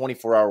back to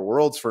 24-hour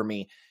worlds for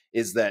me,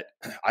 is that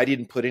I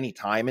didn't put any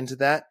time into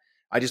that.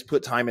 I just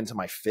put time into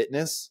my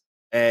fitness.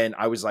 And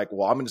I was like,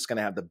 well, I'm just going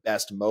to have the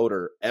best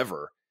motor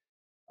ever.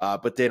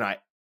 But then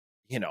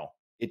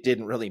it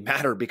didn't really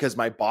matter because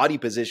my body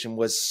position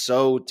was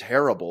so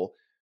terrible,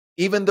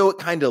 even though it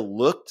kind of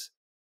looked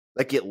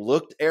like it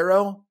looked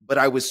aero, but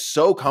I was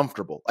so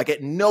comfortable. Like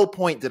at no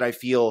point did I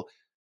feel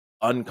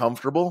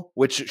uncomfortable,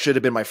 which should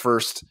have been my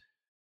first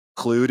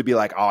clue to be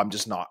like, oh,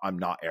 I'm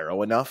not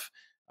aero enough.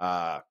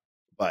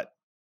 But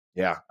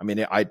yeah, I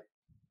mean, I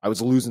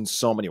was losing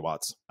so many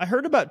watts. I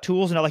heard about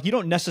tools now, like you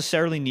don't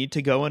necessarily need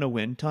to go in a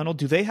wind tunnel.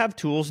 Do they have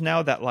tools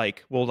now that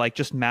like will like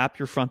just map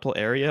your frontal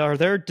area?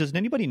 Does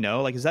anybody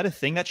know? Like, is that a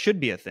thing? That should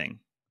be a thing.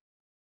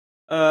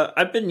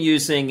 I've been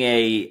using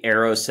a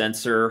Aero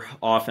sensor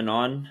off and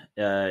on.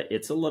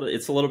 It's a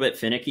little bit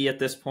finicky at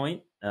this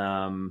point.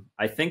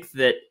 I think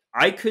that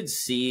I could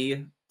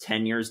see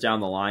 10 years down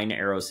the line,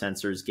 Aero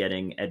sensors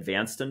getting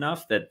advanced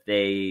enough that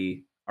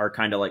they are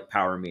kind of like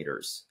power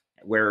meters,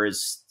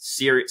 whereas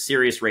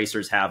serious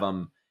racers have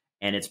them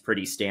and it's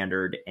pretty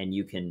standard and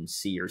you can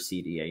see your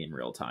CDA in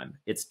real time.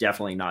 It's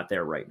definitely not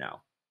there right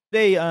now.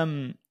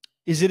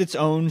 Is it its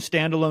own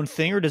standalone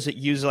thing, or does it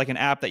use like an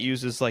app that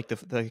uses like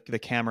the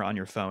camera on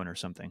your phone or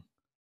something?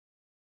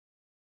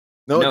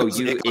 No,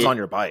 it goes on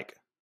your bike.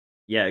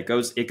 Yeah, it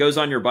goes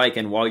on your bike,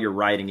 and while you're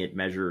riding, it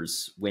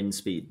measures wind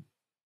speed.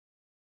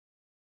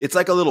 It's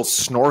like a little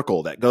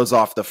snorkel that goes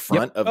off the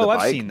front of the bike.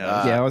 I've seen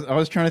those. Yeah, I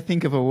was trying to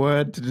think of a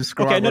word to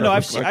describe. Okay, no,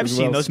 I've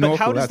seen those. But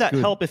how does that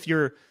help if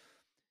you're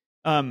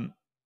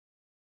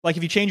Like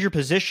if you change your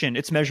position,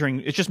 it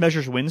just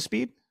measures wind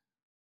speed.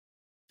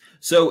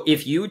 So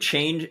if you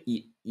change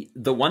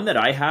the one that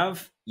I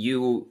have,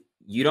 you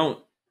don't.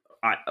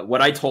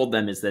 What I told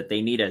them is that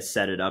they need to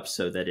set it up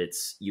so that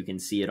you can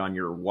see it on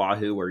your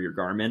Wahoo or your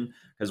Garmin.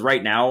 Because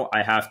right now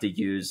I have to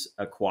use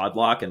a quad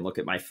lock and look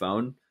at my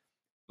phone.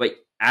 But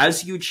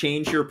as you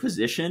change your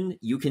position,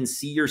 you can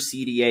see your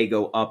CDA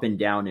go up and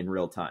down in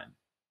real time.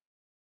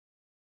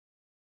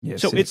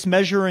 Yes, so it's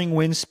measuring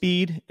wind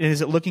speed.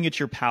 Is it looking at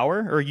your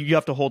power, or you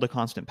have to hold a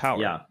constant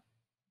power?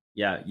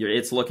 Yeah.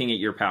 It's looking at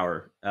your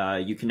power.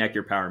 You connect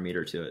your power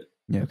meter to it.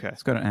 Yeah. Okay.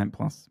 It's got an amp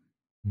plus.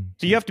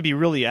 So you have to be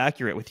really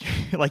accurate with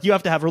your, like you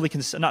have to have really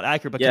not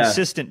accurate, but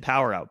consistent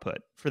power output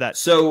for that.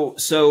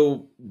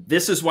 So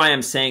this is why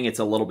I'm saying it's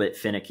a little bit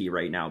finicky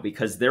right now,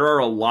 because there are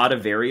a lot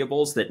of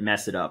variables that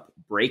mess it up.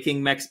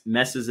 Braking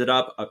messes it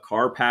up. A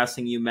car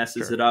passing you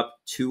messes it up.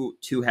 Too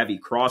heavy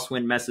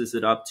crosswind messes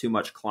it up. Too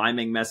much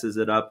climbing messes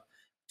it up.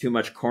 Too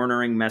much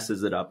cornering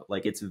messes it up.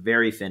 Like, it's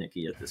very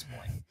finicky at this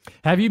point.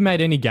 Have you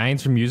made any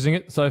gains from using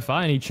it so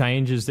far? Any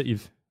changes that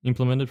you've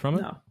implemented from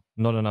it? No.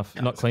 Not enough,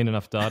 not clean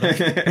enough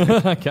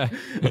data. Okay.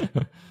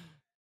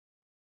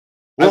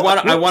 Well,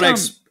 I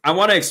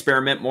want to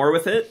experiment more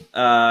with it,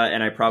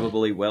 and I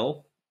probably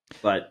will.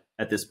 But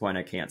at this point,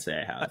 I can't say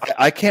I have.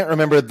 I can't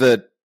remember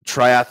the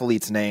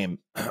triathlete's name.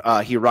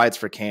 He rides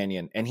for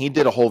Canyon, and he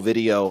did a whole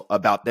video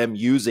about them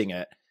using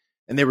it,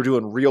 and they were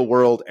doing real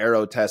world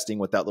aero testing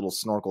with that little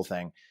snorkel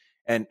thing,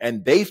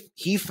 and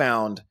he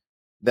found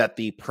that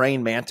the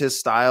praying mantis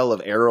style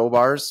of aero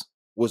bars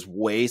was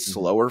way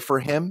slower for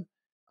him.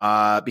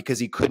 Because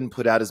he couldn't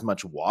put out as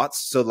much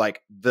watts. So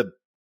like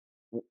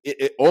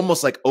it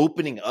almost like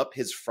opening up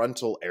his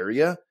frontal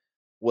area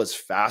was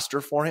faster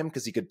for him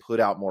because he could put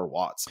out more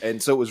watts.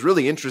 And so it was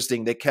really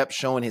interesting. They kept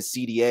showing his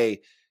CDA,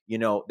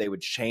 they would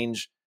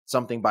change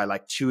something by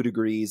like 2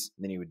 degrees,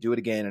 and then he would do it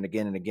again and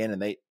again and again.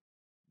 And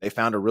they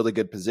found a really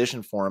good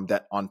position for him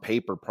that on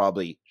paper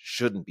probably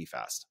shouldn't be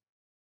fast.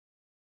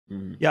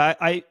 Yeah,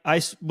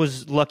 I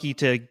was lucky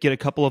to get a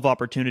couple of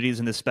opportunities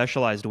in the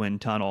specialized wind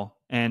tunnel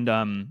and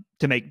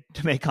to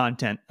make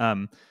content,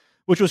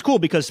 which was cool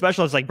because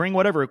Specialized like bring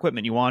whatever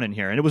equipment you want in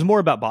here, and it was more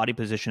about body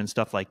position and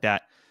stuff like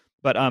that.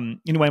 But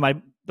anyway,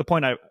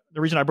 the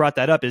reason I brought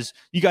that up is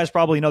you guys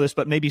probably know this,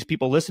 but maybe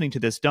people listening to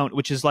this don't,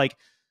 which is like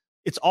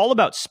it's all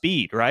about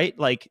speed, right?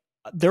 Like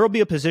there will be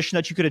a position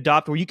that you could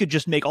adopt where you could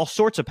just make all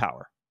sorts of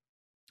power,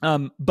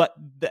 but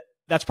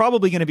that's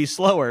probably going to be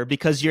slower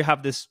because you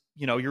have this,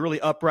 you're really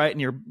upright and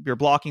you're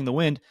blocking the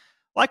wind.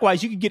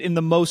 Likewise, you could get in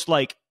the most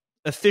like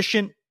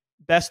efficient,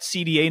 best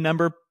CDA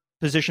number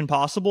position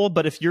possible.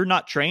 But if you're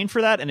not trained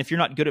for that, and if you're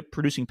not good at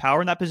producing power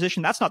in that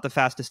position, that's not the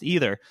fastest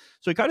either.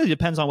 So it kind of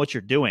depends on what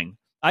you're doing.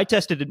 I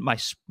tested my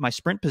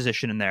sprint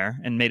position in there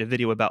and made a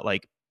video about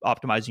like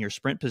optimizing your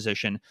sprint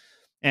position.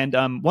 And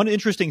one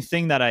interesting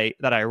thing that I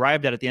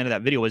arrived at the end of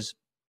that video was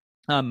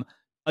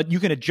you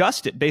can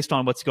adjust it based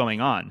on what's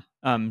going on.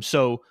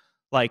 So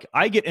like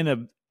I get in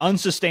a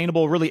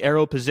unsustainable, really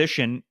aero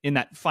position in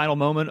that final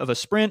moment of a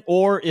sprint,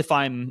 or if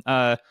I'm,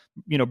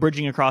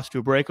 bridging across to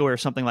a breakaway or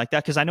something like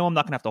that, because I know I'm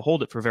not going to have to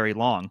hold it for very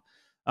long.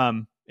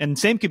 And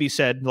same could be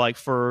said like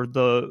for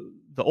the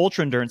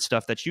ultra endurance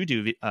stuff that you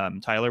do,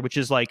 Tyler, which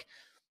is like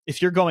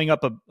if you're going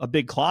up a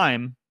big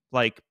climb,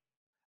 like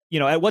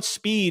at what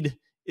speed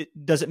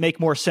does it make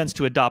more sense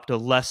to adopt a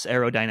less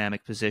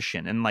aerodynamic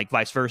position, and like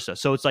vice versa.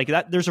 So it's like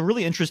that. There's a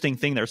really interesting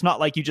thing there. It's not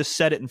like you just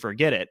set it and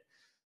forget it.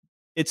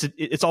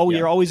 It's all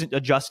you're always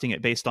adjusting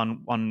it based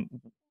on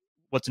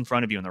what's in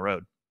front of you in the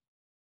road.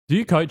 Do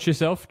you coach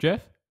yourself,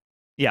 Jeff?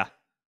 Yeah.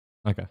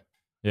 Okay.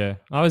 Yeah.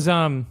 I was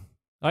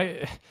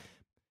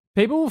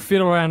people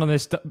fiddle around on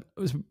this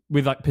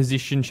with like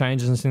position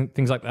changes and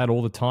things like that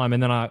all the time,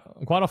 and then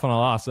quite often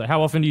I'll ask,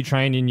 how often do you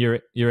train in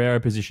your aero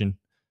position?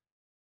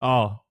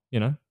 Oh,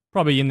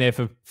 probably in there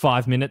for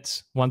 5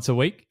 minutes once a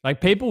week.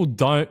 Like people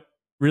don't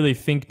really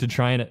think to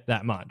train it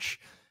that much.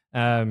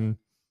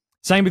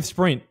 Same with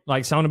sprint.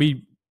 Like someone will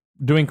be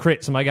doing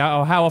crits and I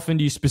go, oh, how often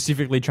do you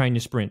specifically train your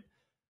sprint?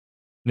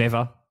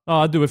 Never. Oh,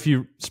 I do a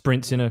few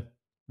sprints in a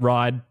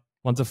ride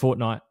once a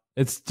fortnight.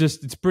 It's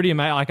pretty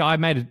amazing. Like I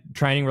made a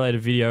training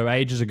related video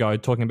ages ago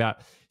talking about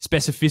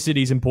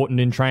specificity is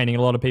important in training.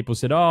 A lot of people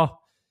said, oh,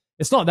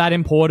 it's not that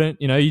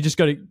important. You just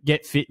got to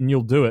get fit and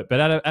you'll do it.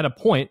 But at a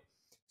point,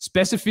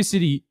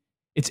 specificity,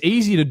 it's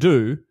easy to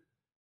do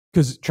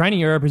because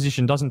training aero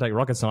position doesn't take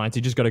rocket science.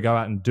 You just got to go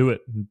out and do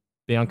it and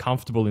be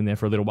uncomfortable in there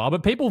for a little while.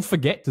 But people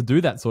forget to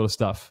do that sort of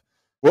stuff.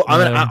 Well, I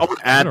want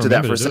to add to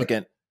that for a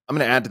second. I'm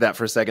going to add to that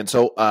for a second.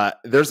 So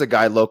there's a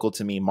guy local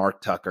to me,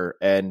 Mark Tucker,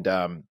 and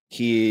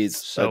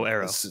he's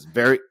a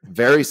very,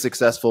 very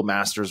successful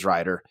masters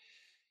rider.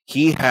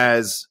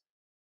 That's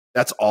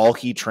all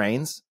he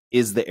trains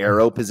is the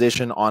aero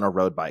position on a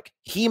road bike.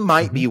 He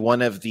might be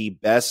one of the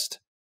best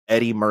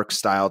Eddie Merckx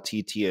style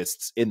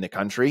TTists in the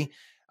country.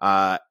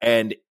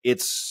 And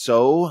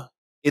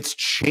it's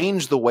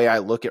changed the way I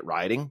look at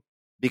riding,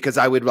 because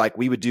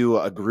we would do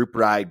a group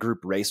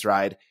race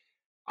ride.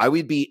 I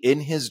would be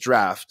in his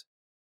draft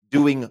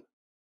doing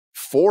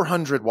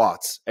 400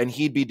 watts and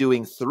he'd be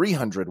doing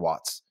 300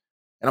 watts.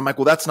 And I'm like,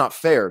 well, that's not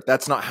fair.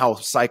 That's not how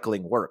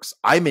cycling works.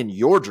 I'm in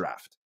your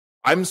draft.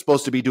 I'm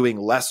supposed to be doing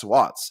less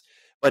watts.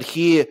 But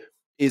he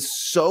is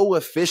so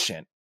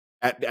efficient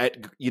at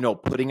you know,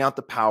 putting out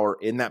the power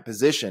in that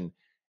position.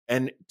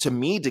 And to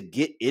me, to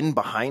get in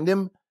behind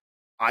him,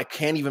 I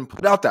can't even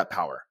put out that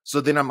power.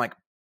 So then I'm like,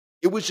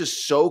 it was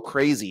just so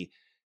crazy.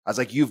 I was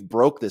like, you've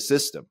broke the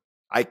system.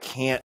 I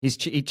can't.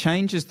 He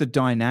changes the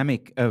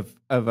dynamic of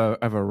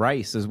a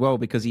race as well,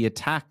 because he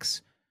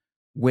attacks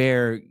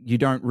where you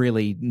don't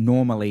really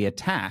normally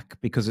attack,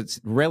 because it's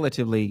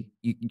relatively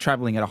you're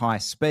traveling at a high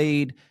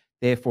speed.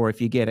 Therefore, if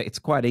you get it, it's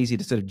quite easy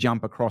to sort of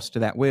jump across to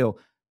that wheel.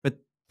 But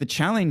the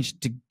challenge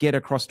to get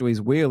across to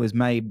his wheel is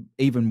made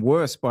even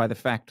worse by the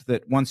fact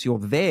that once you're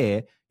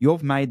there,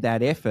 you've made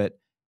that effort,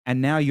 and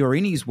now you're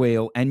in his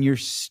wheel and you're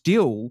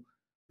still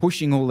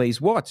pushing all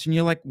these watts, and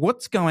you're like,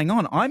 what's going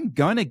on? I'm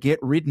going to get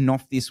ridden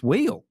off this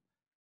wheel.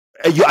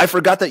 I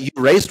forgot that you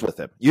raced with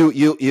him.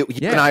 You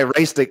and I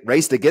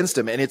raced against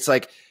him, and it's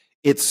like,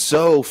 it's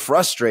so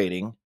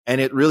frustrating, and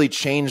it really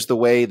changed the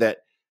way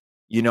that,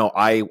 you know,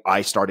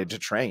 I started to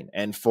train.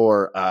 And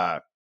for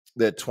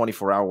the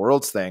 24-hour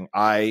worlds thing,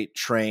 I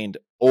trained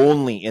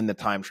only in the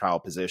time trial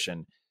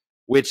position,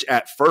 which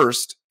at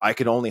first I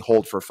could only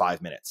hold for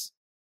 5 minutes.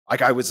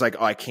 Like, I was like,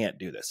 oh, I can't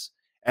do this.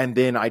 And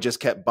then I just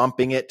kept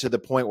bumping it to the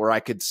point where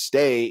I could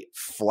stay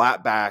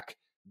flat back,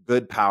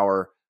 good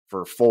power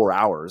for 4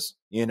 hours,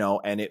 you know,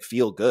 and it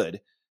feel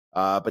good.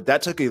 But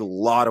that took a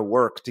lot of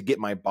work to get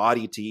my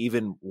body to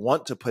even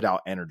want to put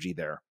out energy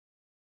there.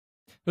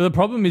 But the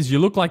problem is you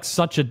look like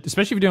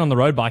especially if you're doing on the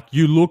road bike,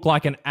 you look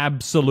like an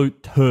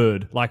absolute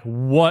turd. Like,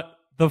 what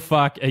the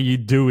fuck are you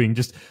doing?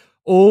 Just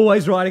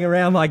always riding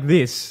around like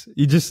this.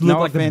 You just look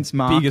like the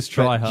biggest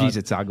tryhard. Jeez,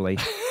 it's ugly.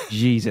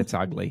 Jeez, it's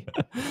ugly.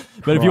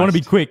 But if you want to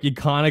be quick, you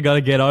kind of got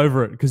to get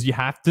over it, because you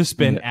have to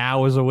spend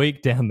hours a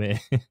week down there.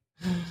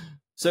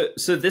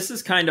 So this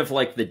is kind of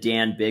like the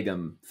Dan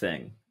Bigham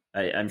thing.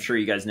 I'm sure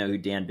you guys know who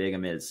Dan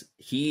Bigham is.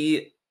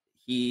 He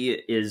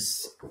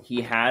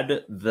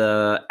had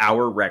the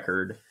hour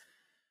record.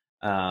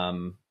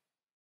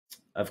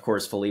 Of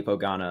course, Filippo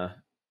Ganna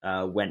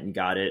went and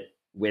got it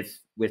with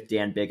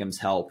Dan Bigham's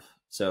help.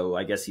 So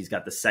I guess he's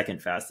got the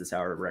second fastest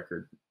hour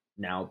record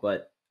now.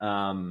 But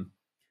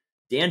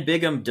Dan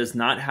Bigham does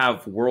not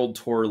have World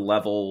Tour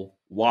level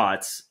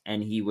watts,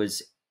 and he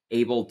was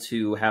able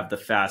to have the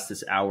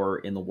fastest hour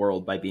in the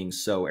world by being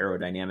so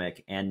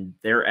aerodynamic. And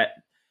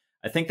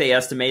I think they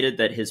estimated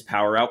that his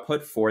power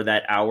output for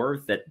that hour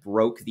that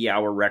broke the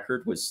hour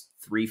record was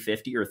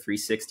 350 or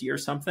 360 or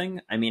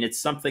something. I mean,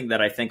 it's something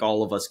that I think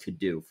all of us could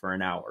do for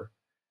an hour.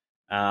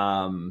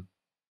 And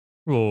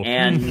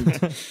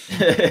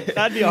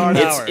that'd be a hard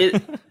hour.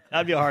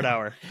 That'd be a hard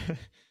hour.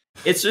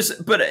 It's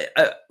just, but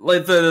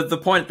like the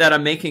point that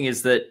I'm making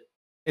is that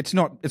it's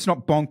not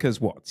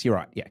bonkers watts. You're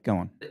right. Yeah, go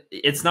on.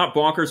 It's not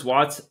bonkers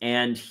watts,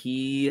 and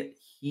he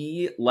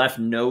left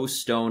no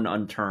stone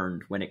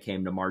unturned when it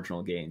came to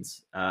marginal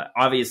gains.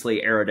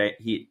 Obviously,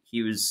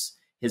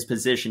 his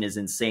position is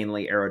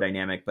insanely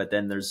aerodynamic, but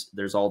then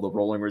there's all the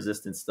rolling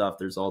resistance stuff.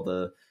 There's all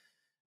the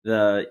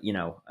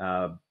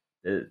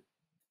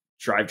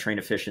drivetrain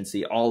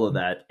efficiency, all of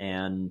that,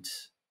 and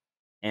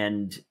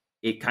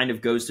it kind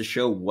of goes to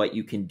show what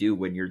you can do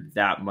when you're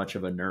that much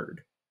of a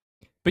nerd.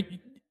 But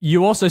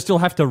you also still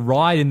have to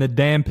ride in the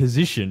damn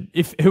position.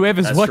 If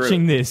whoever's That's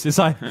watching true. this is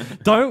like,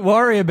 don't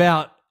worry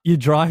about your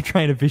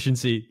drivetrain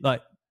efficiency.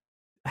 Like,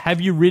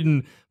 have you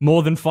ridden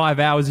more than 5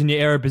 hours in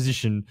your aero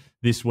position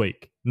this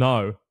week?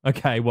 No.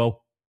 Okay,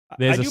 well,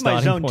 there's a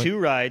starting point. I do my zone 2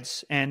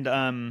 rides and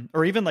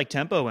or even like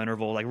tempo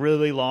interval, like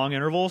really long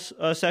intervals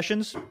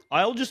sessions.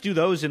 I'll just do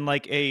those in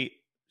like a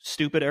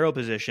stupid aero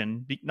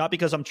position, not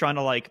because I'm trying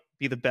to like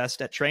be the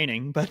best at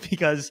training, but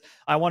because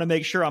I want to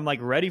make sure I'm like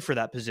ready for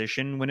that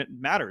position when it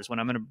matters, when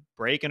I'm going to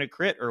break in a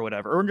crit or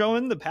whatever, or go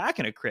in the pack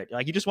in a crit.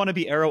 Like, you just want to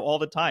be aero all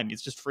the time.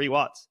 It's just free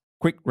watts.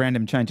 Quick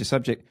random change of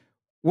subject.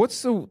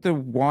 What's the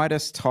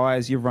widest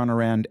tires you've run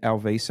around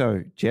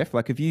Alviso, Jeff?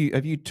 Like, have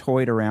you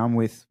toyed around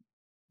with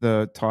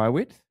the tire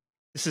width?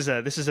 This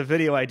is a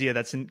video idea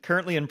that's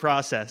currently in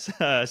process.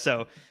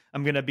 So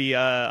I'm gonna be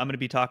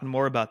talking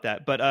more about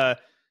that.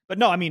 But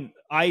no, I mean,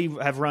 I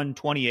have run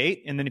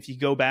 28, and then if you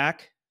go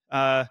back,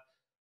 4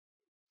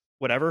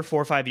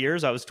 or 5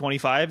 years, I was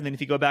 25, and then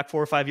if you go back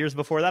 4 or 5 years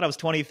before that, I was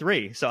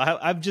 23. So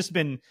I've just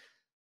been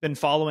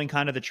following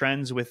kind of the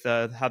trends with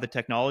how the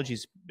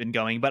technology's been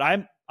going. But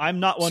I'm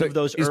not one of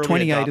those. Is early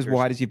 28 adopters. As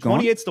wide as you've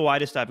gone? 28's the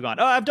widest I've gone.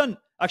 Oh, I've done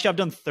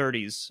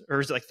 30s, or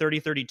is it like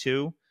 30,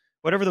 32?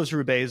 Whatever those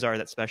Roubaix are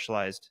that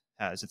Specialized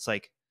has. It's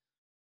like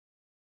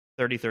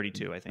 30,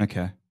 32, I think.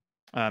 Okay.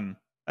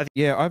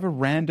 Yeah, I have a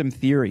random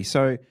theory.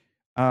 So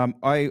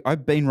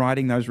I've been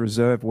riding those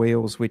reserve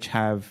wheels, which they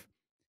have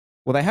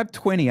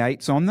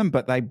 28s on them,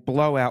 but they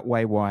blow out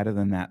way wider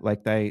than that.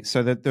 Like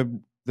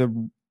the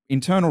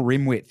internal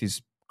rim width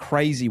is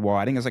crazy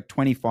wide. I think it's like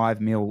 25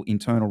 mil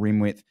internal rim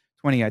width.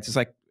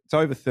 28s, it's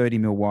over 30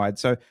 mil wide.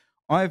 So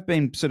I've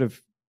been sort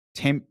of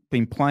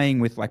been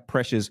playing with like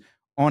pressures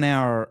on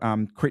our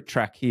crit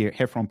track here,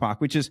 Heffron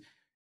Park, which is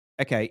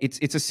okay.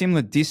 It's a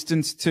similar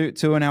distance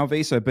to an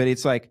Alviso, but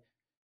it's like,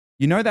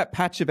 you know, that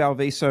patch of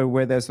Alviso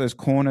where there's those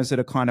corners that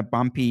are kind of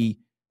bumpy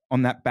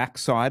on that back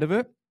side of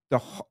it. The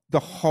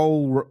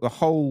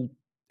whole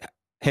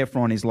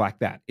Heffron is like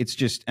that. It's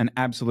just an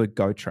absolute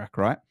go track,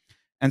 right?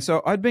 And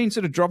so I'd been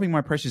sort of dropping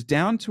my pressures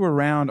down to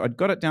around, I'd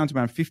got it down to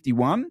around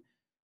 51,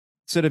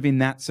 sort of in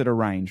that sort of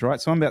range, right?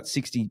 So I'm about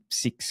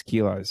 66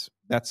 kilos.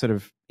 That's sort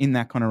of in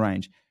that kind of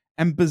range.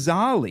 And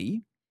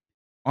bizarrely,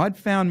 I'd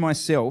found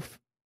myself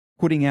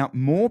putting out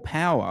more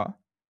power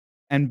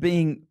and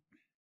being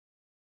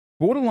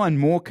borderline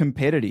more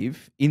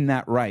competitive in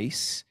that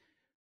race,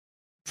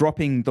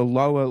 dropping the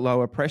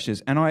lower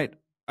pressures. And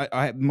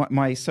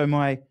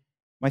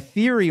my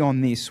theory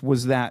on this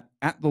was that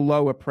at the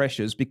lower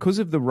pressures, because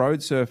of the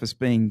road surface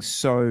being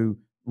so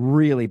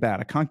really bad,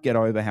 I can't get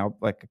over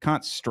I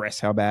can't stress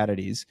how bad it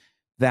is,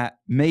 that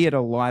me at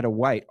a lighter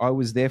weight, I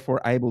was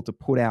therefore able to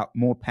put out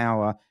more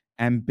power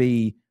and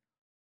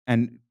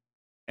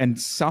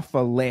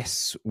suffer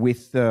less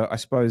with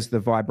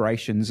the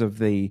vibrations of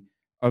the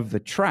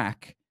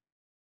track,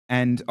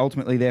 and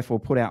ultimately therefore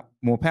put out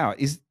more power.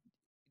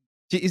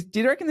 Do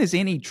you reckon there's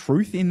any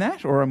truth in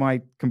that, or am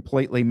I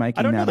completely making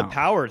that up? I don't know the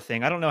power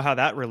thing. I don't know how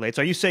that relates.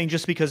 Are you saying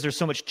just because there's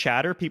so much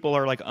chatter, people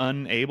are like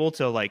unable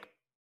to like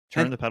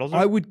turn the pedals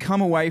over? I would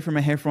come away from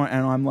a Heffron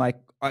and I'm like,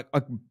 I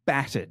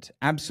battered,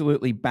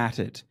 absolutely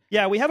battered.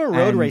 Yeah, we have a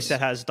road race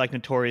that has like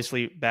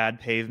notoriously bad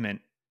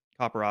pavement,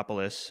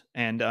 Copperopolis,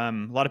 and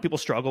a lot of people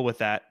struggle with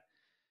that.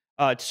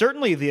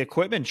 Certainly the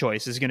equipment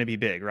choice is going to be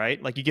big,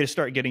 right? Like you get to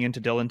start getting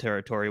into Dylan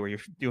territory where you're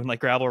doing like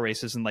gravel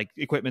races, and like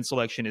equipment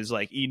selection is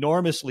like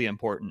enormously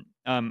important.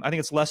 I think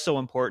it's less so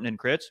important in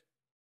crits.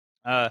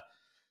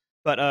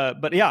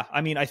 But yeah,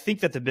 I mean, I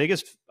think that the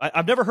biggest,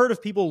 I've never heard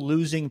of people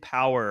losing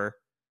power,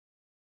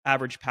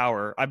 average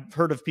power. I've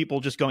heard of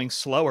people just going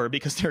slower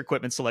because their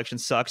equipment selection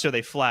sucks, or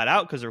they flat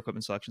out because their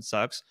equipment selection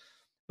sucks.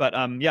 But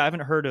yeah, I haven't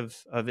heard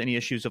of any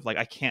issues of like,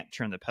 I can't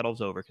turn the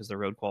pedals over because the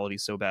road quality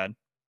is so bad.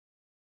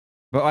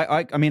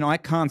 But I mean, I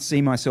can't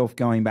see myself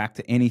going back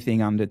to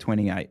anything under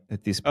 28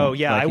 at this point. Oh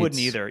yeah, like I wouldn't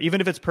either.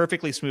 Even if it's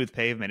perfectly smooth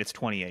pavement, it's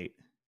 28.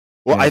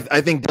 Well, yeah.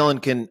 I think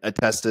Dylan can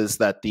attest to this,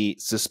 that the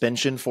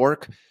suspension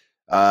fork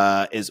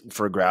is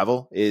for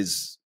gravel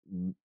is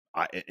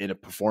in a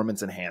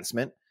performance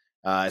enhancement,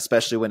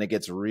 especially when it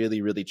gets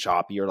really, really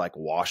choppy or like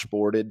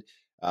washboarded.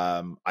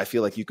 I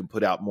feel like you can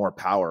put out more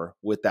power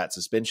with that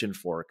suspension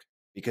fork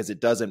because it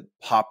doesn't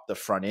pop the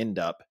front end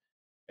up,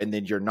 and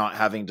then you're not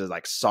having to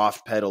like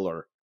soft pedal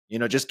or, you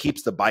know, just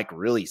keeps the bike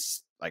really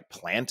like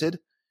planted.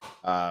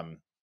 I'm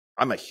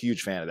a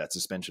huge fan of that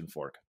suspension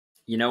fork.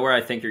 You know where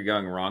I think you're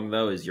going wrong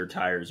though is your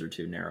tires are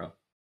too narrow.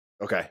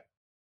 Okay.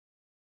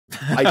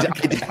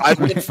 I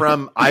went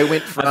from. I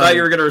thought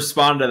you were going to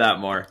respond to that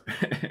more.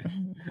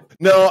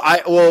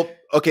 No,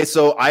 okay.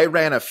 So I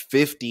ran a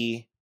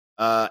 50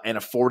 and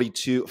a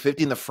 42,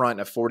 50 in the front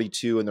and a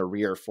 42 in the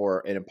rear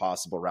for an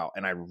impossible route,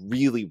 and I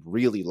really,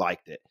 really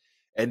liked it.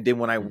 And then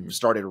when I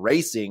started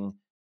racing,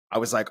 I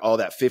was like, oh,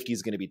 that 50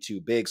 is going to be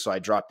too big. So I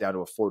dropped down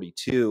to a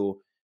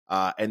 42.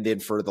 And then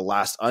for the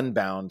last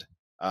Unbound,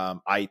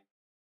 I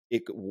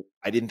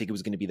didn't think it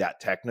was going to be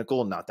that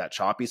technical, not that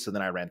choppy. So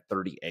then I ran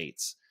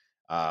 38s.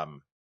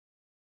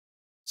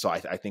 So I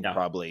think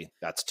probably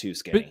that's too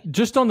skinny. But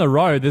just on the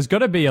road, there's got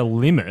to be a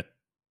limit.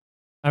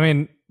 I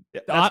mean,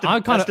 I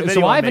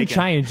haven't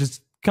changed.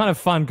 It's kind of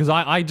fun because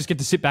I just get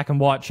to sit back and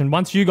watch. And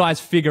once you guys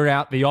figure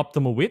out the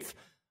optimal width,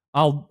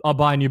 I'll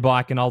buy a new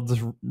bike and I'll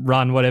just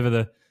run whatever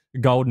the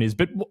golden is.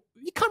 But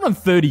you can't run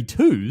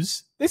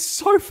 32s. They're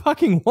so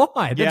fucking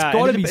wide. Yeah, that's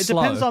got to be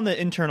slow. It depends on the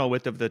internal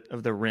width of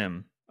the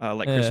rim,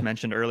 like Chris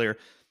mentioned earlier.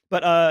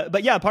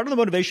 But yeah, part of the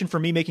motivation for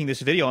me making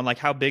this video on like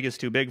how big is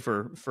too big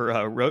for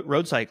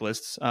road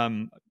cyclists.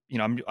 You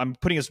know, I'm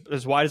putting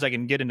as wide as I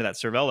can get into that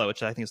Cervelo,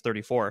 which I think is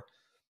 34.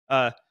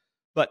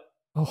 But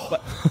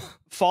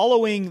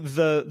following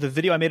the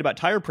video I made about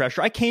tire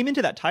pressure, I came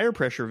into that tire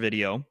pressure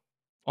video.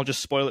 I'll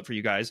just spoil it for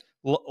you guys.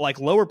 Like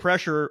lower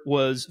pressure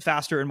was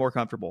faster and more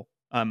comfortable,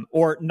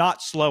 or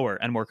not slower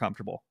and more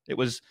comfortable. It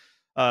was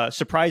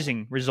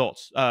surprising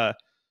results.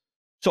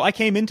 So I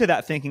came into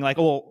that thinking like,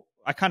 oh,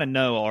 I kind of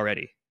know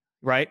already,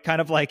 right? Kind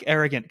of like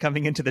arrogant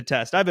coming into the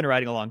test. I've been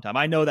riding a long time.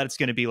 I know that it's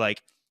going to be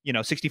like,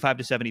 65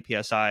 to 70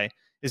 PSI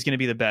is going to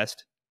be the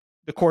best.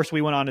 The course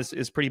we went on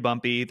is pretty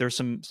bumpy. There's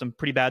some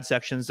pretty bad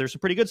sections. There's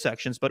some pretty good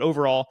sections, but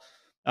overall,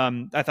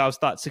 I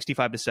thought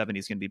 65 to 70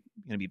 is going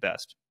to be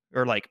best.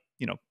 Or like,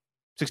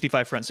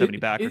 65 front, 70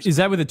 back. Is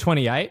that with a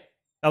 28?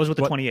 That was with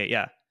the 28,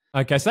 yeah.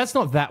 Okay, so that's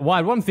not that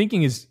wide. What I'm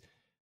thinking is,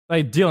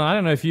 like, Dylan, I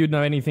don't know if you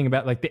know anything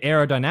about like the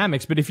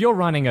aerodynamics, but if you're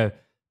running a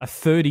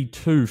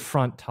 32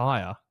 front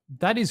tire,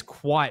 that is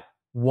quite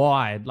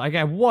wide. Like,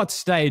 at what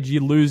stage are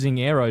you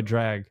losing aero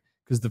drag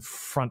because the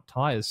front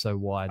tire is so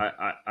wide?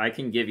 I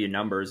can give you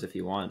numbers if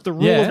you want. The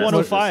rule of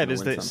 105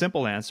 is the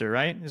simple answer,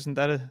 right? Isn't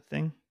that a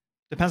thing?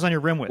 Depends on your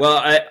rim width.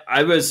 Well,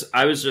 I was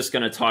just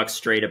going to talk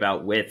straight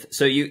about width.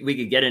 So we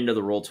could get into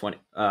the rule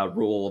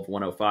of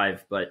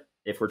 105, but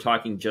if we're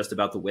talking just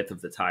about the width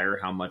of the tire,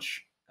 how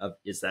much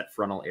is that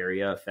frontal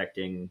area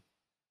affecting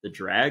the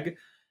drag?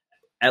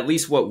 At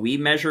least what we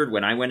measured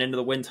when I went into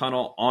the wind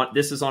tunnel,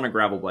 this is on a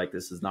gravel bike,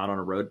 this is not on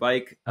a road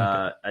bike.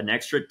 Okay. An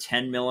extra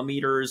 10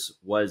 millimeters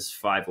was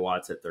 5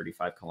 watts at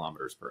 35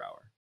 kilometers per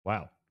hour.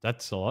 Wow,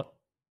 that's a lot.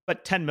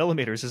 But 10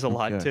 millimeters is a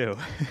lot too.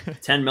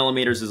 10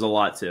 millimeters is a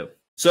lot too.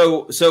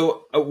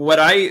 So what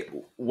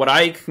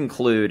I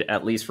conclude,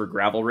 at least for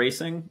gravel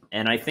racing,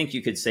 and I think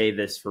you could say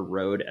this for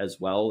road as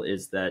well,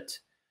 is that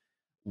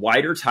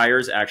wider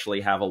tires actually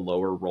have a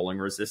lower rolling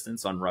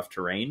resistance on rough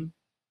terrain.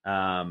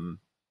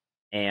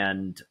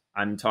 And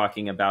I'm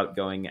talking about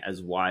going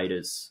as wide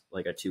as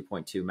like a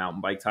 2.2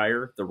 mountain bike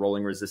tire. The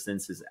rolling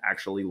resistance is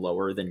actually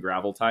lower than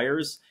gravel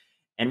tires.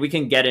 And we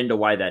can get into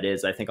why that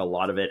is. I think a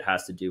lot of it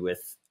has to do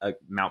with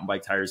mountain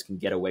bike tires can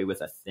get away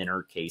with a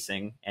thinner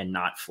casing and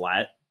not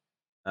flat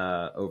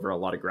over a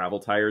lot of gravel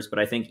tires. But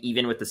I think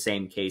even with the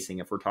same casing,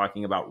 if we're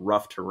talking about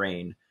rough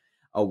terrain,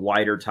 a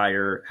wider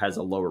tire has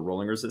a lower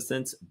rolling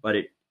resistance, but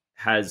it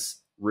has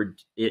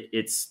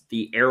it's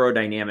the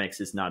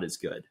aerodynamics is not as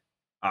good,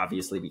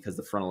 obviously, because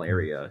the frontal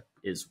area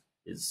is.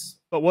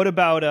 But what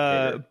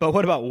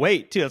about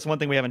weight too? That's one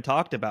thing we haven't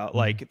talked about.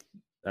 Like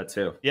that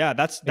too. Yeah,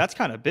 that's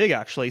kind of big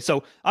actually.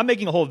 So I'm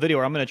making a whole video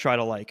where I'm going to try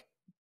to like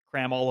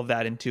cram all of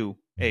that into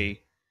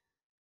a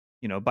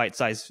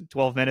bite-sized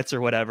 12 minutes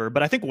or whatever.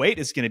 But I think weight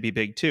is going to be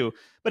big too.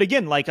 But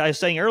again, like I was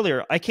saying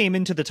earlier, I came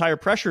into the tire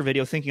pressure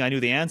video thinking I knew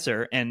the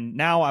answer. And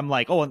now I'm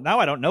like, oh, now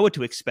I don't know what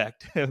to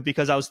expect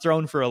because I was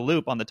thrown for a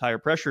loop on the tire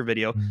pressure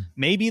video.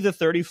 Maybe the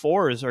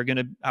 34s are going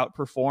to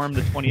outperform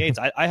the 28s.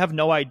 I have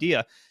no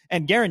idea.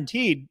 And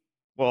guaranteed,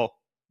 well,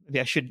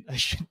 maybe I should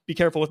be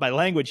careful with my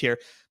language here.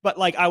 But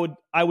like I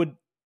would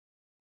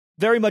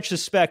very much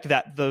suspect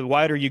that the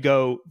wider you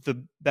go,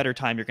 the better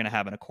time you're going to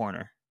have in a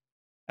corner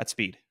at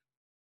speed.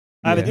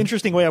 I have an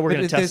interesting way we're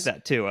going to test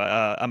that too.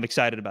 I'm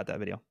excited about that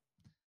video.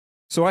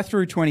 So I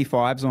threw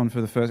 25s on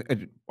for the first.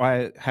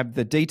 I have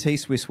the DT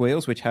Swiss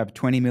wheels, which have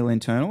 20 mil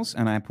internals,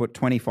 and I put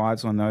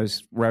 25s on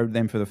those. Rode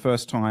them for the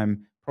first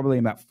time, probably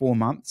in about 4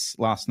 months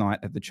last night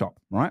at the chop,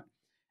 right?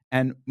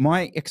 And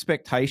my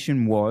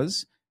expectation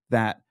was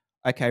that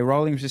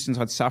rolling resistance,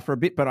 I'd suffer a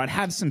bit, but I'd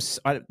have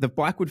the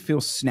bike would feel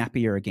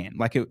snappier again.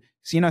 Like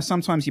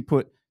sometimes you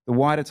put the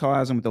wider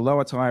tires on with the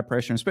lower tire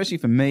pressure, and especially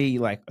for me,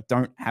 like I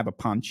don't have a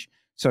punch.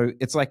 So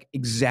it's like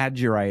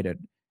exaggerated.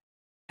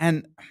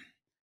 And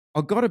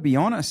I've got to be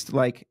honest,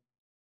 like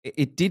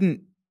it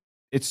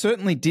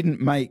certainly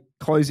didn't make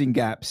closing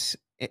gaps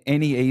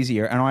any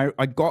easier. And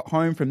I got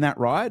home from that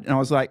ride and I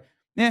was like,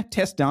 yeah,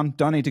 test done.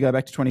 Don't need to go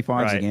back to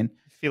 25s again.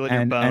 Feel it in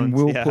your bones. And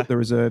we'll put the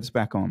reserves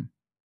back on.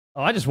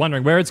 Oh, I'm just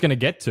wondering where it's going to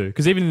get to.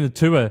 Because even in the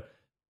tour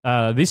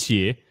this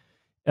year,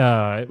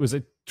 it was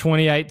a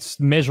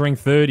 28s measuring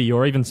 30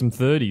 or even some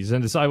 30s.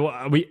 And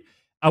so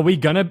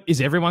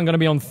is everyone going to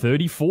be on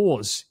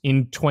 34s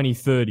in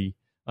 2030?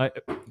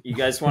 You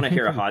guys want to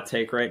hear a hot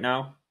take right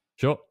now?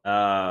 Sure.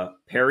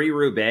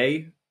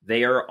 Paris-Roubaix,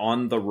 they are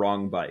on the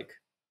wrong bike.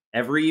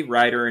 Every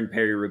rider in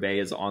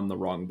Paris-Roubaix is on the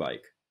wrong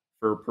bike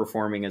for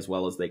performing as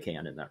well as they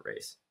can in that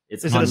race.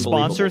 Is it a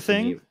sponsor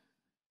thing?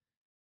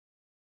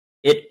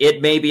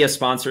 It may be a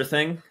sponsor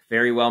thing.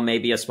 Very well may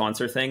be a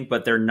sponsor thing,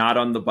 but they're not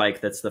on the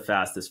bike that's the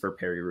fastest for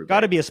Paris-Roubaix.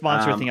 Got to be a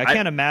sponsor thing. I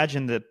can't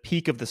imagine the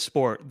peak of the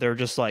sport. They're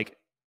just like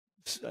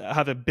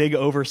have a big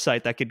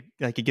oversight that could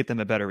get them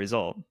a better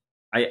result.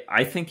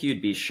 I think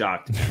you'd be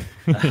shocked.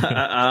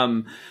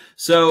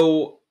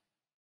 So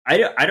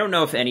I don't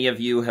know if any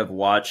of you have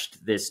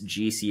watched this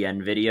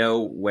GCN video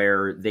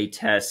where they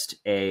test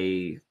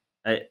a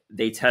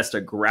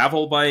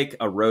gravel bike,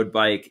 a road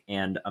bike,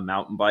 and a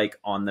mountain bike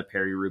on the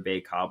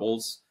Paris-Roubaix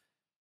cobbles.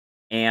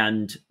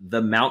 And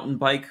the mountain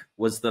bike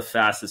was the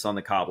fastest on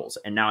the cobbles.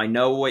 And now I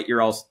know what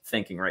you're all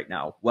thinking right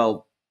now.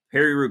 Well,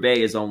 Paris-Roubaix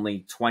is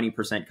only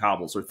 20%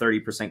 cobbles or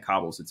 30%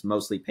 cobbles. It's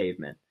mostly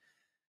pavement.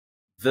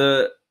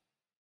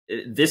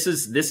 This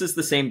is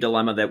the same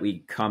dilemma that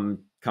we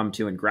come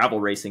to in gravel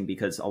racing,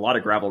 because a lot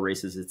of gravel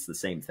races, it's the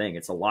same thing.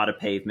 It's a lot of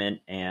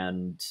pavement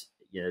and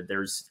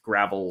there's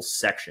gravel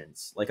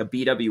sections. Like a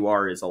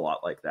BWR is a lot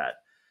like that.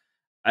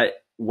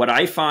 What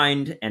I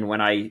find and what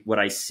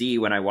I see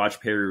when I watch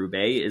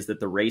Paris-Roubaix is that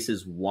the race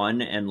is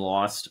won and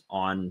lost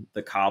on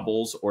the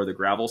cobbles or the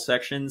gravel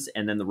sections,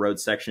 and then the road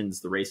sections,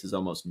 the race is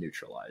almost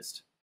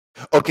neutralized.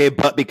 Okay,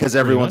 but because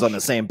everyone's on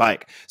the same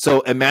bike.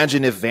 So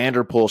imagine if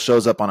Vanderpool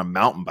shows up on a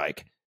mountain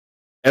bike.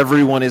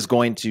 Everyone is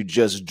going to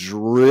just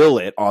drill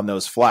it on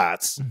those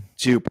flats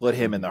to put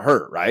him in the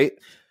hurt, right?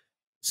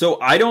 So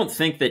I don't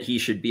think that he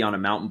should be on a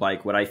mountain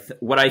bike. What I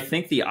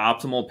think the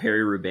optimal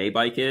Paris-Roubaix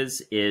bike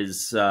is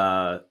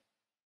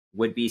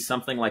would be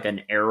something like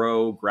an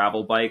Aero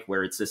gravel bike,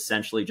 where it's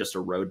essentially just a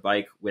road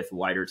bike with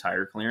wider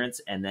tire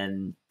clearance, and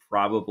then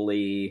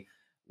probably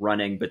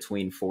running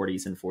between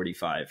 40s and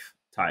 45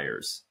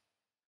 tires,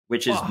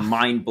 which is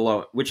mind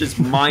blowing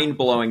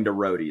to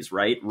roadies,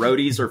 right?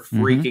 Roadies are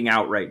freaking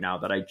out right now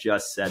that I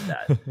just said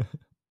that.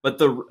 But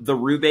the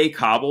Roubaix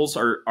cobbles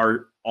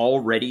are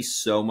already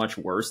so much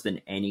worse than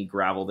any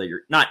gravel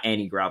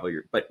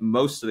but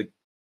most of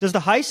Does the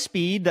high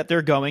speed that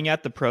they're going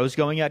at, the pros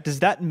going at,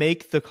 does that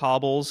make the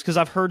cobbles? Because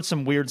I've heard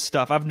some weird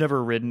stuff. I've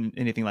never ridden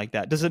anything like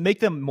that. Does it make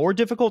them more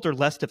difficult or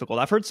less difficult?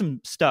 I've heard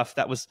some stuff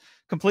that was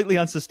completely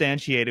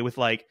unsubstantiated with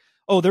like,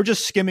 oh, they're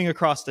just skimming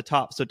across the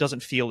top, so it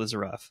doesn't feel as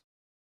rough.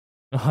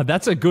 Oh,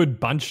 that's a good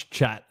bunch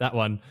chat, that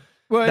one.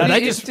 Well,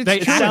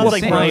 it sounds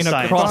like brain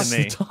across to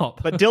me. The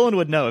top. But Dylan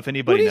would know if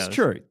anybody knows. It is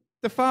true.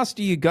 The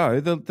faster you go,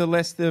 the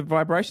less the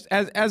vibrations.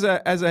 As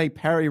a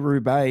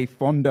Paris-Roubaix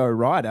Fondo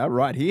rider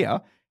right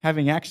here,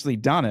 having actually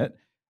done it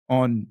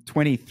on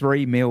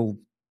 23 mil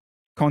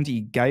Conti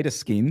Gator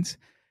skins,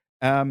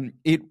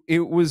 it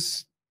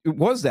was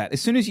that. As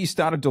soon as you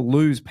started to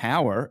lose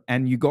power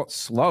and you got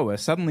slower,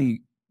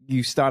 suddenly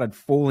you started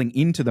falling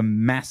into the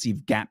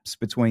massive gaps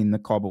between the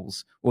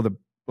cobbles, or the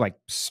like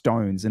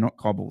stones. They're not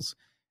cobbles.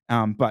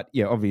 But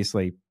yeah,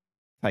 obviously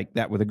take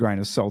that with a grain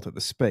of salt at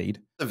the speed.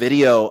 The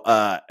video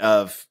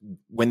of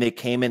when they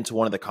came into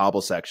one of the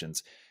cobble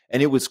sections,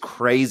 and it was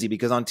crazy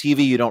because on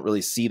TV you don't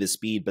really see the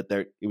speed, but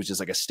it was just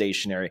like a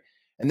stationary,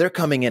 and they're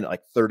coming in at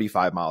like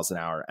 35 miles an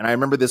hour. And I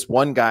remember this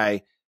one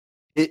guy,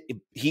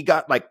 he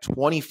got like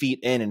 20 feet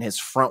in and his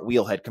front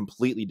wheel had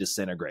completely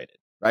disintegrated,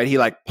 right? He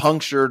like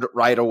punctured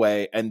right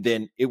away, and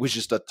then it was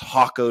just a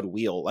tacoed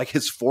wheel. Like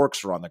his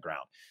forks were on the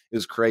ground. It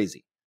was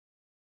crazy.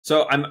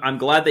 So I'm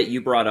glad that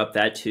you brought up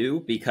that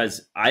too,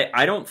 because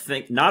I don't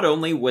think, not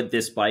only would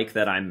this bike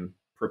that I'm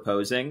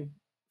proposing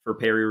for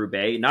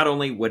Paris-Roubaix, not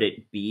only would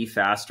it be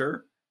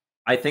faster,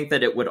 I think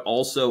that it would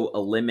also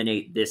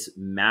eliminate this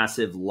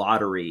massive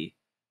lottery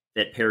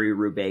that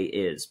Paris-Roubaix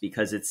is,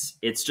 because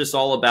it's just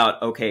all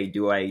about, okay,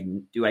 do I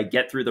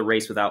get through the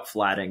race without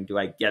flatting? Do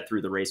I get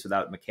through the race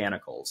without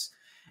mechanicals?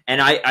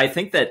 And I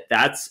think that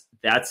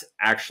that's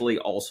actually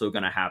also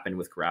going to happen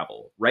with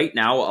gravel. Right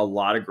now, a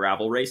lot of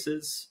gravel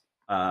races,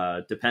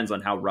 depends on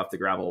how rough the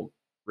gravel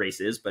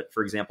race is. But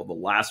for example, the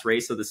last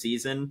race of the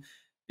season,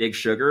 Big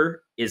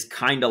Sugar, is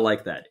kind of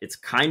like that. It's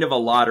kind of a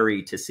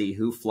lottery to see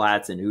who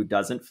flats and who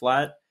doesn't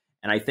flat.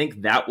 And I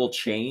think that will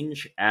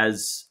change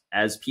as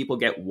people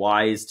get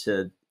wise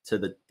to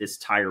this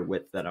tire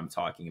width that I'm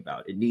talking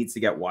about. It needs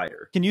to get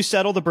wider. Can you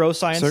settle the bro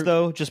science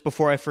though, just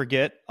before I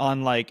forget,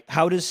 on like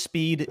how does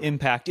speed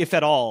impact, if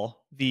at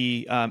all,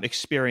 the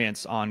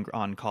experience on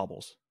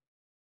cobbles?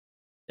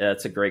 Yeah,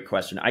 that's a great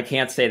question. I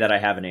can't say that I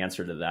have an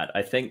answer to that.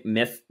 I think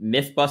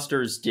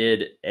Mythbusters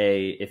did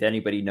if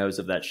anybody knows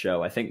of that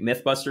show, I think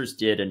Mythbusters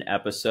did an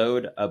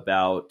episode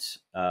about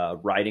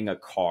riding a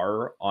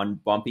car on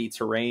bumpy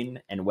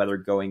terrain and whether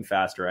going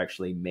faster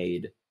actually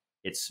made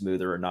it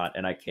smoother or not.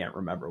 And I can't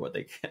remember what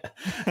they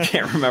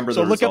can't remember.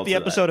 So look up the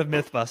episode of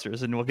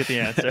Mythbusters and we'll get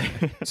the answer.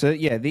 So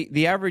yeah,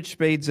 the average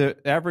speed of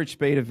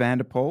Van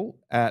der Poel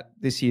at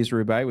this year's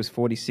Roubaix was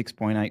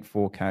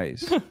 46.84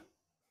 Ks.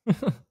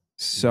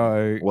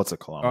 So what's a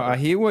kilometer? I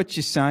hear what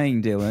you're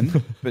saying,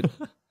 Dylan, but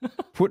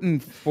putting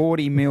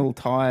 40 mil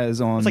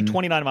tires on, it's like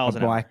 29 miles a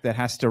an hour. bike that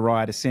has to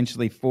ride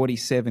essentially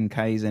 47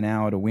 Ks an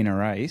hour to win a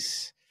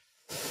race.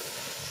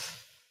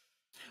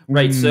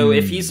 Right. So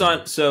if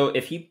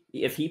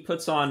he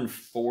puts on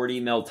 40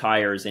 mil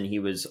tires and he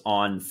was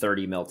on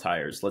 30 mil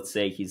tires, let's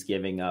say he's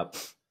giving up.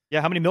 Yeah,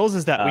 how many mils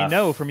is that? We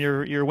know from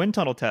your wind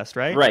tunnel test,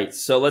 right? Right.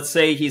 So let's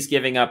say he's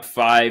giving up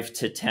 5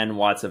 to 10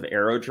 watts of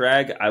aero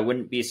drag. I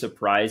wouldn't be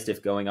surprised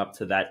if going up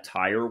to that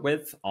tire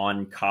width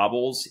on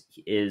cobbles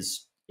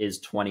is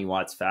 20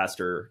 watts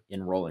faster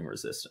in rolling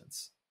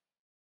resistance.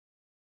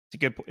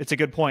 It's a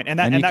good point, and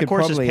that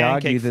course is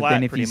pancake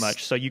flat pretty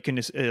much, so you can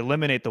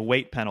eliminate the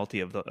weight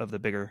penalty of the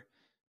bigger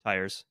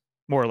tires,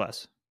 more or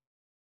less.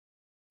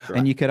 Sure.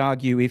 And you could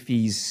argue if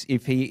he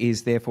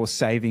is therefore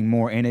saving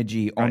more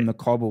energy on the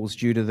cobbles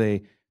due to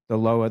the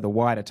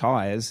wider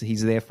tires,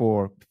 he's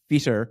therefore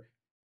fitter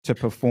to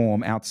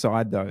perform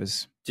outside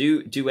those.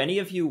 Do any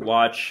of you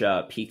watch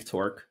Peak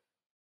Torque?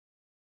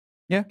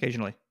 Yeah,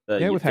 occasionally.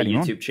 We've had him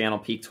on. YouTube channel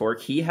Peak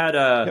Torque. He had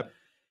a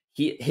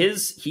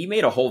he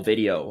made a whole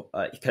video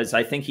because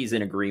I think he's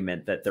in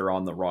agreement that they're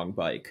on the wrong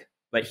bike,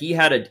 but he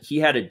had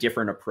a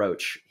different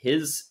approach.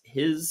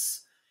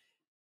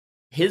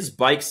 His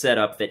bike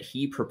setup that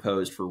he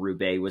proposed for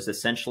Roubaix was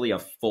essentially a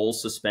full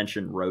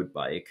suspension road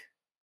bike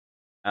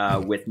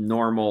with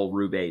normal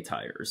Roubaix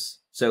tires.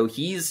 So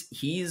he's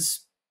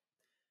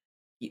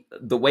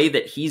the way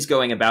that he's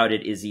going about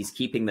it is he's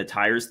keeping the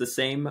tires the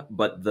same,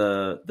 but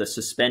the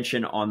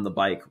suspension on the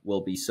bike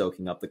will be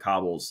soaking up the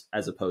cobbles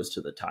as opposed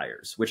to the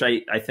tires, which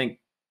I think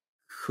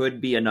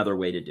could be another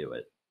way to do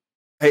it.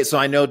 Hey, so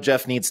I know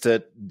Jeff needs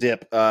to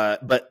dip,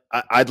 but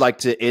I'd like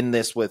to end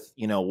this with,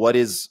 what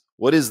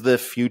does the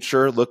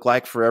future look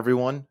like for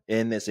everyone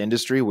in this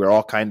industry? We're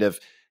all kind of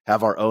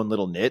have our own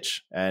little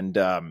niche, and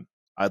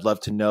I'd love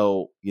to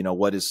know,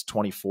 what does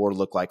 24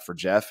 look like for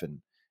Jeff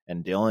and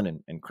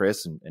Dylan and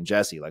Chris and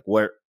Jesse? Like,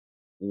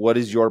 what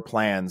is your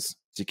plans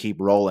to keep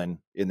rolling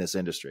in this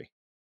industry?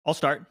 I'll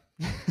start.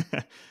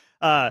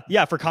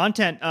 For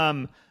content,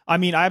 I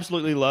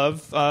absolutely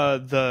love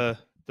the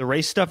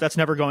race stuff. That's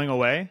never going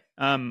away.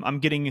 I'm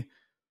getting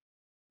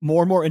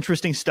more and more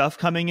interesting stuff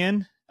coming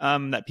in.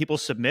 that people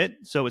submit.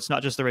 So it's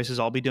not just the races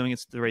I'll be doing;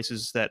 it's the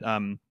races that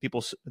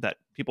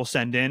people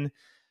send in.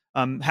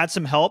 Had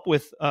some help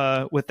with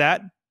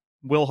that.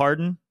 Will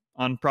Harden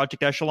on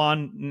Project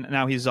Echelon.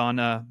 Now he's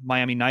on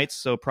Miami Knights,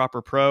 so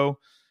proper pro.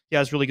 He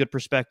has really good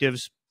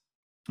perspectives.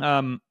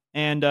 And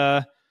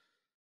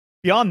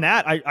beyond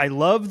that, I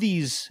love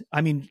these.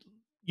 I mean,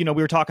 we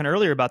were talking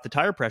earlier about the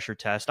tire pressure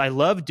test. I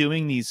love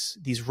doing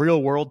these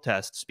real world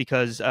tests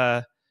because,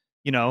 like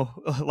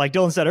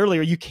Dylan said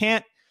earlier, you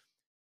can't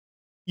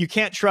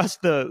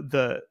trust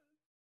the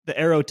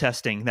Aero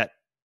testing that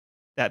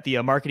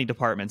the marketing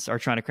departments are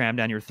trying to cram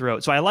down your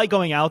throat. So I like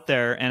going out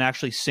there and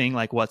actually seeing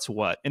like what's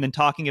what, and then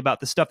talking about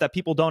the stuff that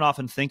people don't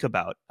often think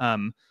about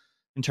in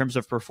terms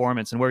of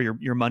performance and where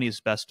your money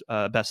is best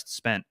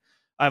spent.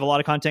 I have a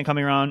lot of content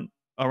coming around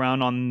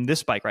on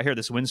this bike right here,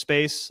 this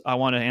WindSpace. I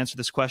want to answer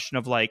this question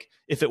of like,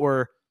 if it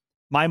were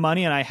my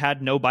money and I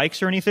had no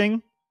bikes or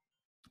anything,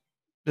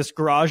 this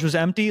garage was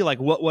empty, like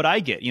what would I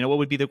get? What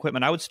would be the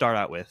equipment I would start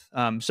out with?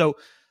 So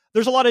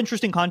there's a lot of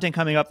interesting content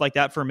coming up like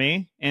that for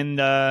me. And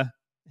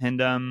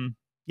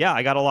yeah,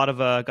 I got a lot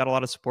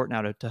of support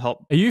now to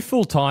help. Are you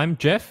full time,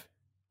 Jeff,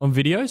 on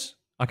videos?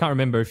 I can't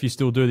remember if you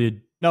still do the.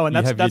 No, and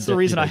that's the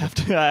reason I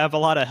have a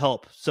lot of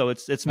help. So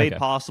it's made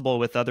possible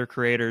with other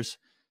creators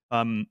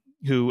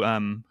who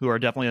are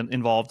definitely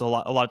involved a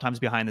lot of times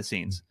behind the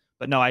scenes.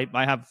 But no, I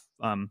have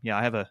a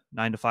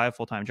 9-to-5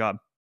 full-time job.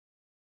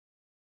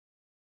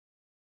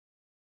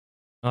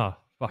 Oh,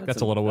 fuck,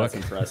 that's a lot of work.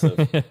 That's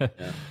impressive.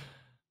 Yeah.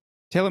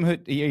 Tell them, are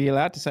you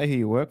allowed to say who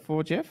you work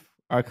for, Jeff?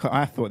 I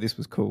thought this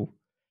was cool.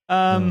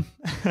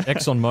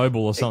 ExxonMobil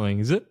or something,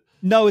 is it?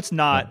 No, it's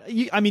not.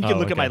 You can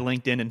look at my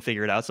LinkedIn and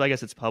figure it out. So I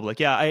guess it's public.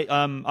 Yeah,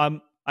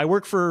 I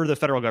work for the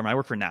federal government. I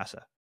work for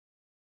NASA.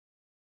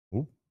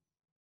 Ooh.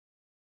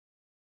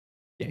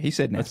 Yeah, he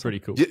said NASA. That's pretty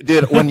cool.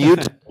 Dude, when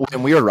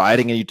we were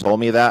riding and you told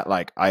me that,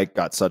 like, I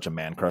got such a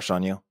man crush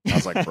on you. I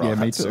was like, bro, yeah,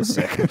 that's so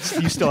sick.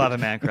 You still have a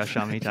man crush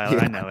on me, Tyler.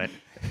 Yeah. I know it.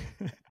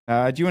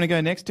 Do you want to go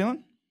next,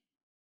 Dylan?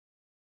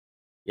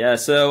 Yeah,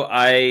 so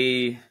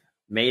I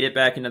made it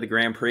back into the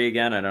Grand Prix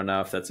again. I don't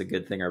know if that's a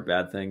good thing or a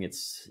bad thing.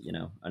 It's,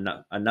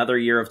 another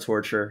year of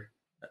torture,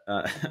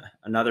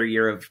 another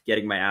year of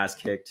getting my ass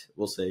kicked.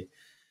 We'll see.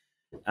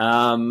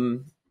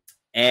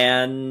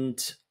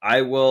 And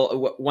I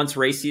will, once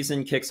race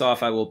season kicks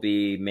off, I will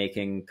be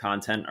making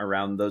content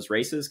around those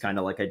races, kind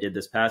of like I did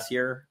this past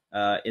year.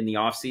 In the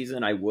off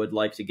season, I would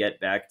like to get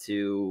back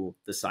to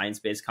the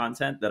science-based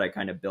content that I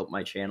kind of built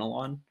my channel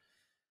on.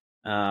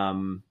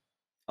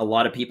 A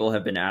lot of people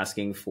have been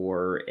asking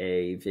for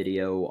a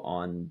video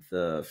on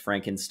the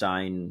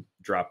Frankenstein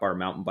drop bar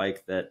mountain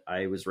bike that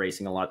I was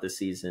racing a lot this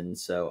season.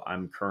 So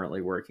I'm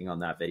currently working on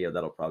that video.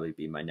 That'll probably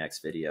be my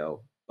next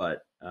video.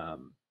 But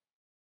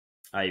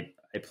I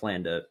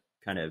plan to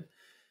kind of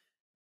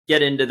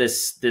get into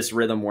this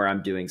rhythm where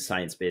I'm doing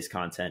science-based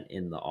content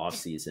in the off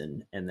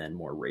season and then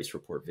more race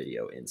report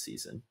video in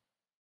season.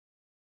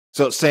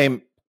 So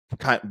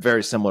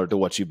very similar to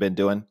what you've been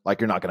doing.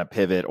 Like, you're not going to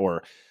pivot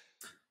or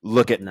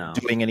look at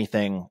doing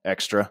anything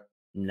extra.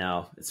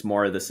 No, it's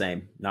more of the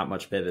same. Not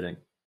much pivoting.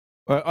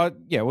 Well,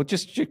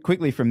 just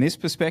quickly from this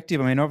perspective,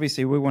 I mean,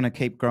 obviously we want to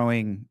keep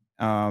growing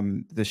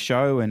the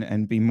show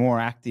and be more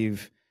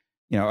active.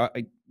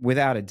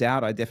 Without a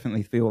doubt, I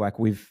definitely feel like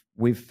we've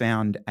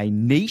found a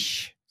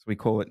niche, as we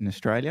call it in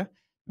Australia,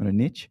 not a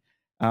niche.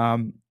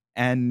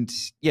 And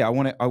yeah, I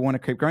want to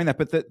keep growing that.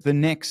 But the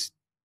next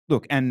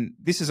look, and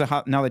this is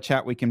another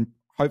chat we can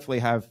hopefully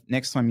have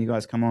next time you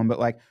guys come on. But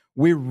like,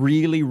 we're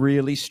really,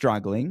 really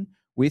struggling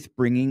with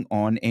bringing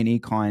on any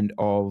kind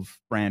of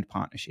brand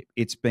partnership.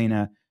 It's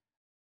been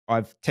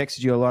I've texted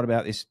you a lot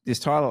about this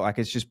title. Like,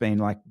 it's just been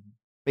like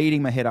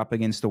beating my head up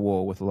against the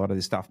wall with a lot of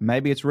this stuff.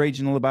 Maybe it's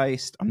regional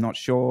based. I'm not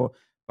sure,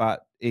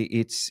 but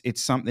it's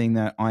something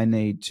that I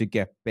need to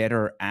get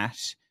better at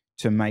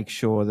to make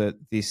sure that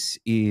this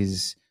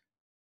is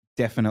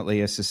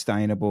definitely a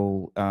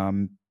sustainable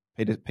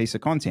piece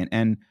of content.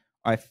 And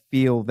I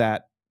feel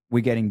that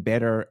we're getting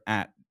better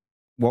at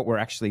what we're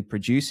actually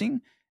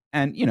producing.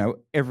 And,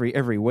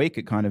 every week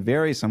it kind of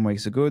varies. Some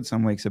weeks are good,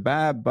 some weeks are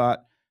bad,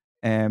 but,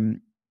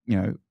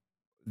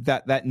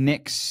 that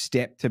next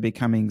step to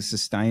becoming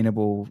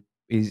sustainable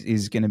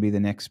is going to be the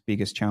next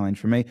biggest challenge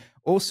for me.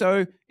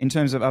 Also, in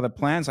terms of other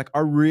plans, like, I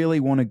really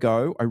want to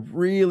go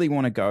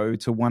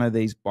to one of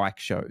these bike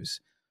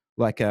shows,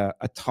 like a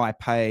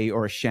Taipei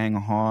or a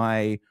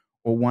Shanghai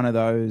or one of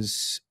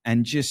those,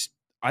 and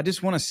I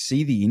just want to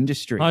see the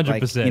industry.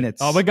 100%.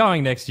 Like, we're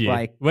going next year.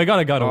 Like, we're going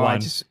to go to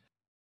one.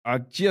 I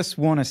just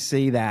want to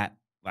see that.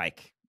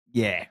 Like,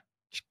 yeah,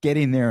 get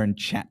in there and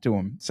chat to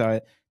them.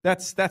 So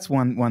that's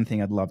one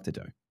thing I'd love to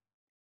do.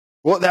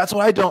 Well, that's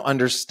why I don't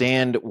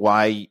understand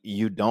why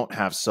you don't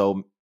have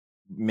so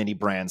many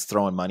brands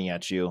throwing money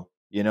at you.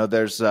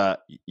 There's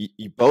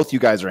both you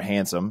guys are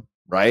handsome,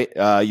 right?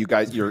 You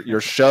guys,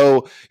 your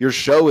show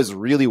is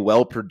really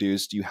well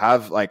produced. You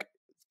have like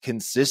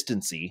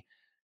consistency.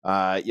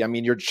 I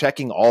mean, you're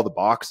checking all the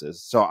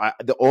boxes. So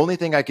the only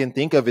thing I can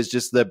think of is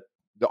just the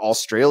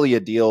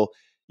Australia deal.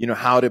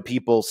 How do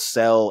people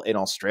sell in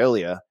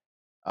Australia?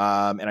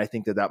 And I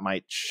think that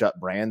might shut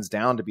brands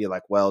down to be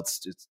like, well,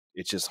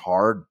 it's just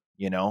hard.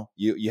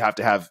 You have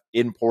to have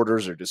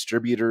importers or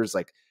distributors.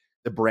 Like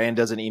the brand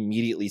doesn't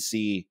immediately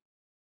see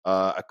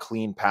a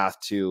clean path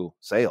to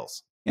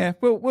sales. Yeah,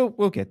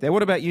 we'll get there.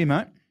 What about you,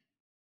 mate?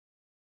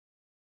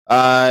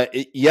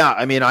 Yeah,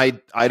 I mean,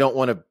 I don't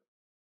want to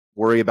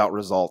worry about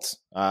results.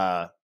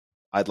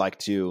 I'd like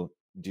to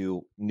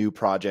do new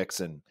projects,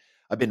 and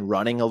I've been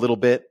running a little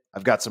bit.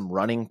 I've got some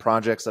running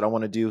projects that I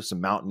want to do, some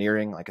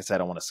mountaineering. Like I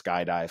said, I want to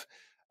skydive.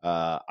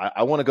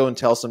 I want to go and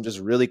tell some just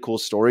really cool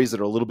stories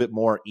that are a little bit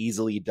more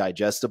easily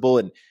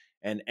digestible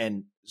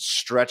and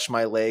stretch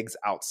my legs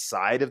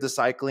outside of the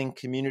cycling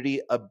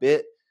community a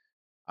bit.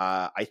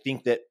 I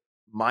think that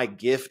my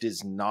gift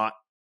is not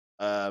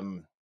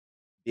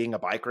being a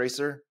bike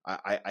racer.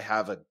 I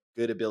have a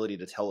good ability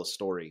to tell a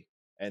story.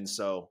 And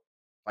so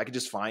if I could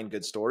just find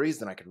good stories,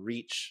 then I could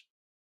reach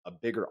a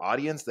bigger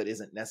audience that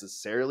isn't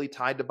necessarily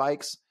tied to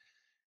bikes.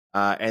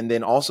 And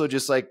then also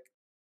just like,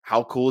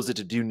 how cool is it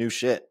to do new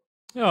shit?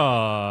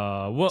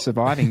 Oh, what?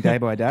 Surviving day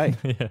by day.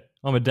 Yeah,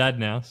 I'm a dad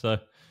now, so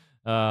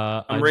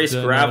I'm race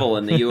gravel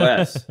in the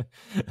US.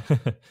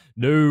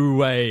 No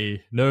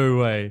way.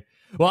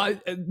 Well,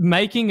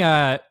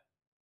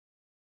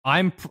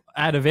 I'm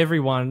out of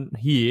everyone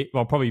here,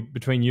 well, probably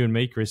between you and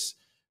me, Chris,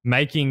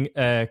 making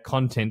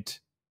content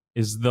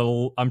is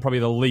I'm probably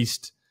the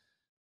least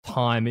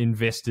time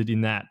invested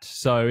in that.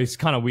 So it's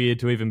kind of weird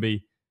to even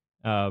be,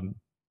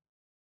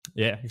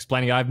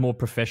 explaining. I have more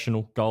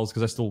professional goals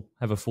because I still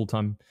have a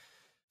full-time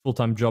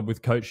job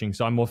with coaching.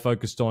 So I'm more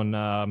focused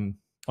on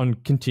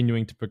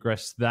continuing to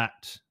progress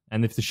that.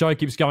 And if the show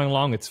keeps going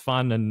along, it's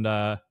fun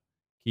and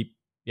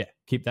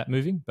keep that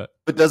moving. But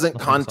doesn't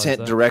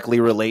content directly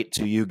relate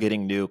to you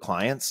getting new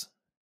clients?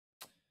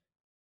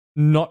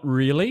 Not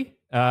really.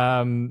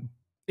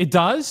 It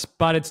does,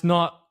 but it's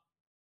not.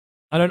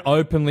 I don't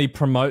openly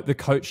promote the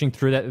coaching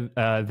through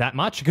that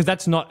much because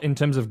that's not in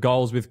terms of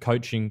goals with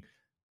coaching.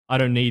 I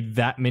don't need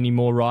that many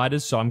more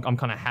riders, so I'm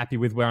kind of happy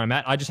with where I'm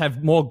at. I just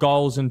have more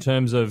goals in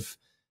terms of,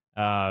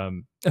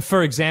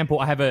 for example,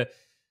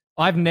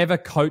 I've never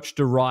coached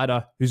a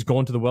rider who's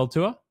gone to the World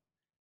Tour.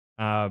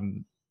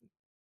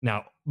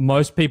 Now,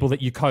 most people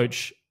that you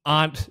coach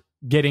aren't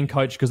getting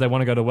coached because they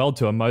want to go to World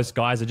Tour. Most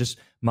guys are just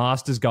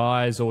masters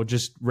guys or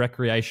just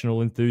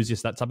recreational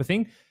enthusiasts, that type of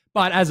thing.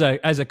 But as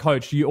a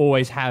coach, you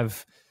always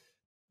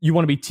you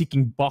want to be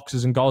ticking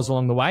boxes and goals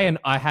along the way. And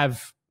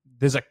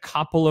there's a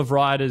couple of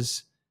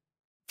riders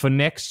for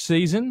next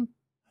season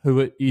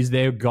who is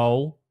their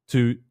goal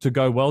to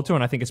go World Tour.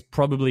 And I think it's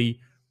probably,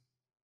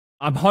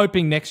 I'm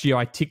hoping next year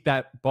I tick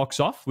that box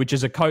off, which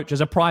as a coach,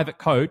 as a private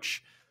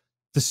coach,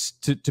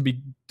 to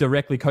be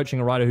directly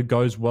coaching a rider who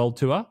goes World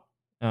Tour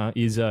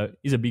is a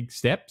big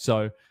step.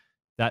 So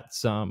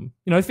that's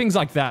things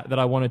like that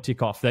I want to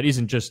tick off. That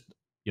isn't just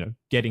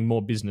getting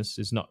more business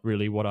is not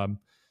really what I'm.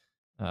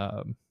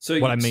 What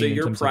I mean. So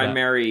your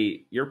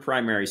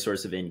primary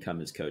source of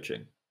income is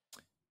coaching.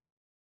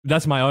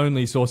 That's my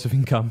only source of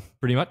income,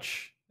 pretty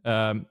much.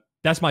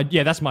 That's my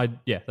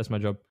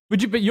job.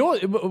 What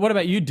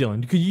about you,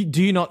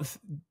 Dylan?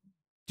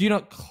 Do you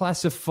not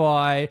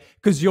classify,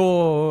 because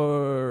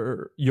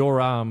your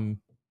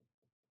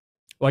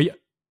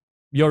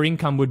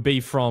income would be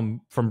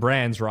from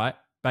brands, right?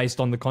 Based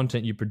on the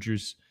content you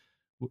produce.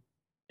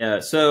 Yeah,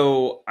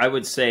 so I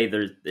would say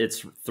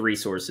it's three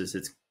sources.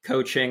 It's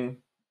coaching,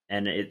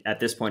 and at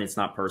this point, it's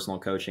not personal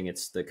coaching.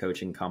 It's the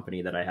coaching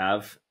company that I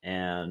have,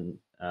 and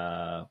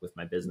with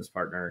my business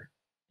partner,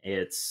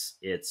 it's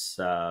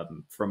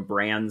from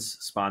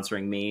brands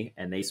sponsoring me,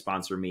 and they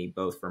sponsor me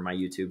both for my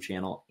YouTube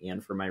channel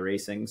and for my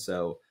racing.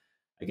 So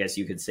I guess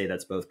you could say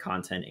that's both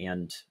content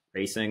and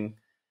racing.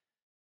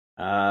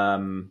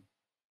 So,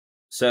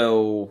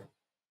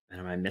 and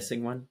am I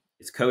missing one?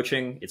 It's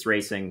coaching, it's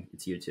racing,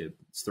 it's YouTube.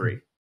 It's three.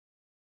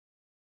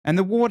 And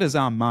the waters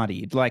are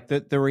muddied. Like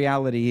the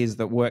reality is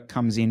that work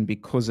comes in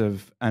because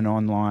of an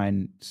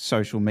online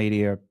social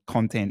media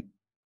content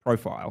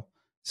profile.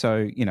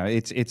 So,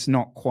 it's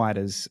not quite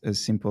as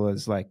simple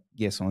as like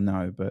yes or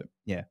no, but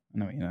yeah, I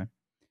know what you know.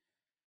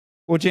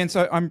 Well, gents,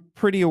 I'm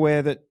pretty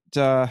aware that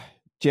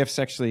Jeff's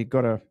actually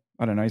got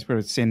he's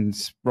probably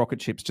sends rocket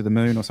ships to the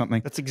moon or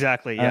something. That's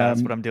exactly,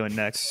 that's what I'm doing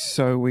next.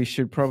 So we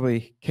should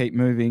probably keep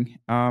moving.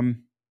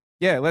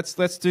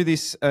 Let's do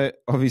this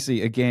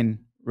obviously again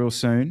real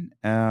soon.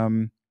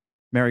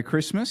 Merry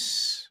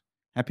Christmas,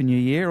 Happy New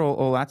Year,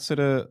 all that sort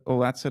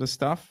of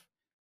stuff.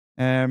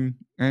 And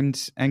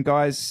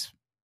guys,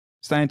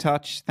 stay in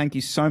touch. Thank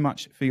you so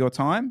much for your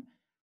time.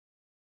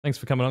 Thanks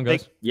for coming on,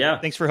 guys.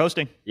 Thanks for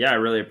hosting. Yeah, I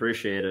really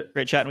appreciate it.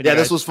 Great chatting with you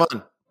guys.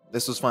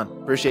 This was fun.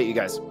 Appreciate you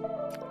guys.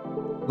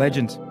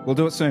 Legend. We'll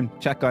do it soon.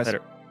 Chat, guys.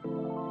 Later.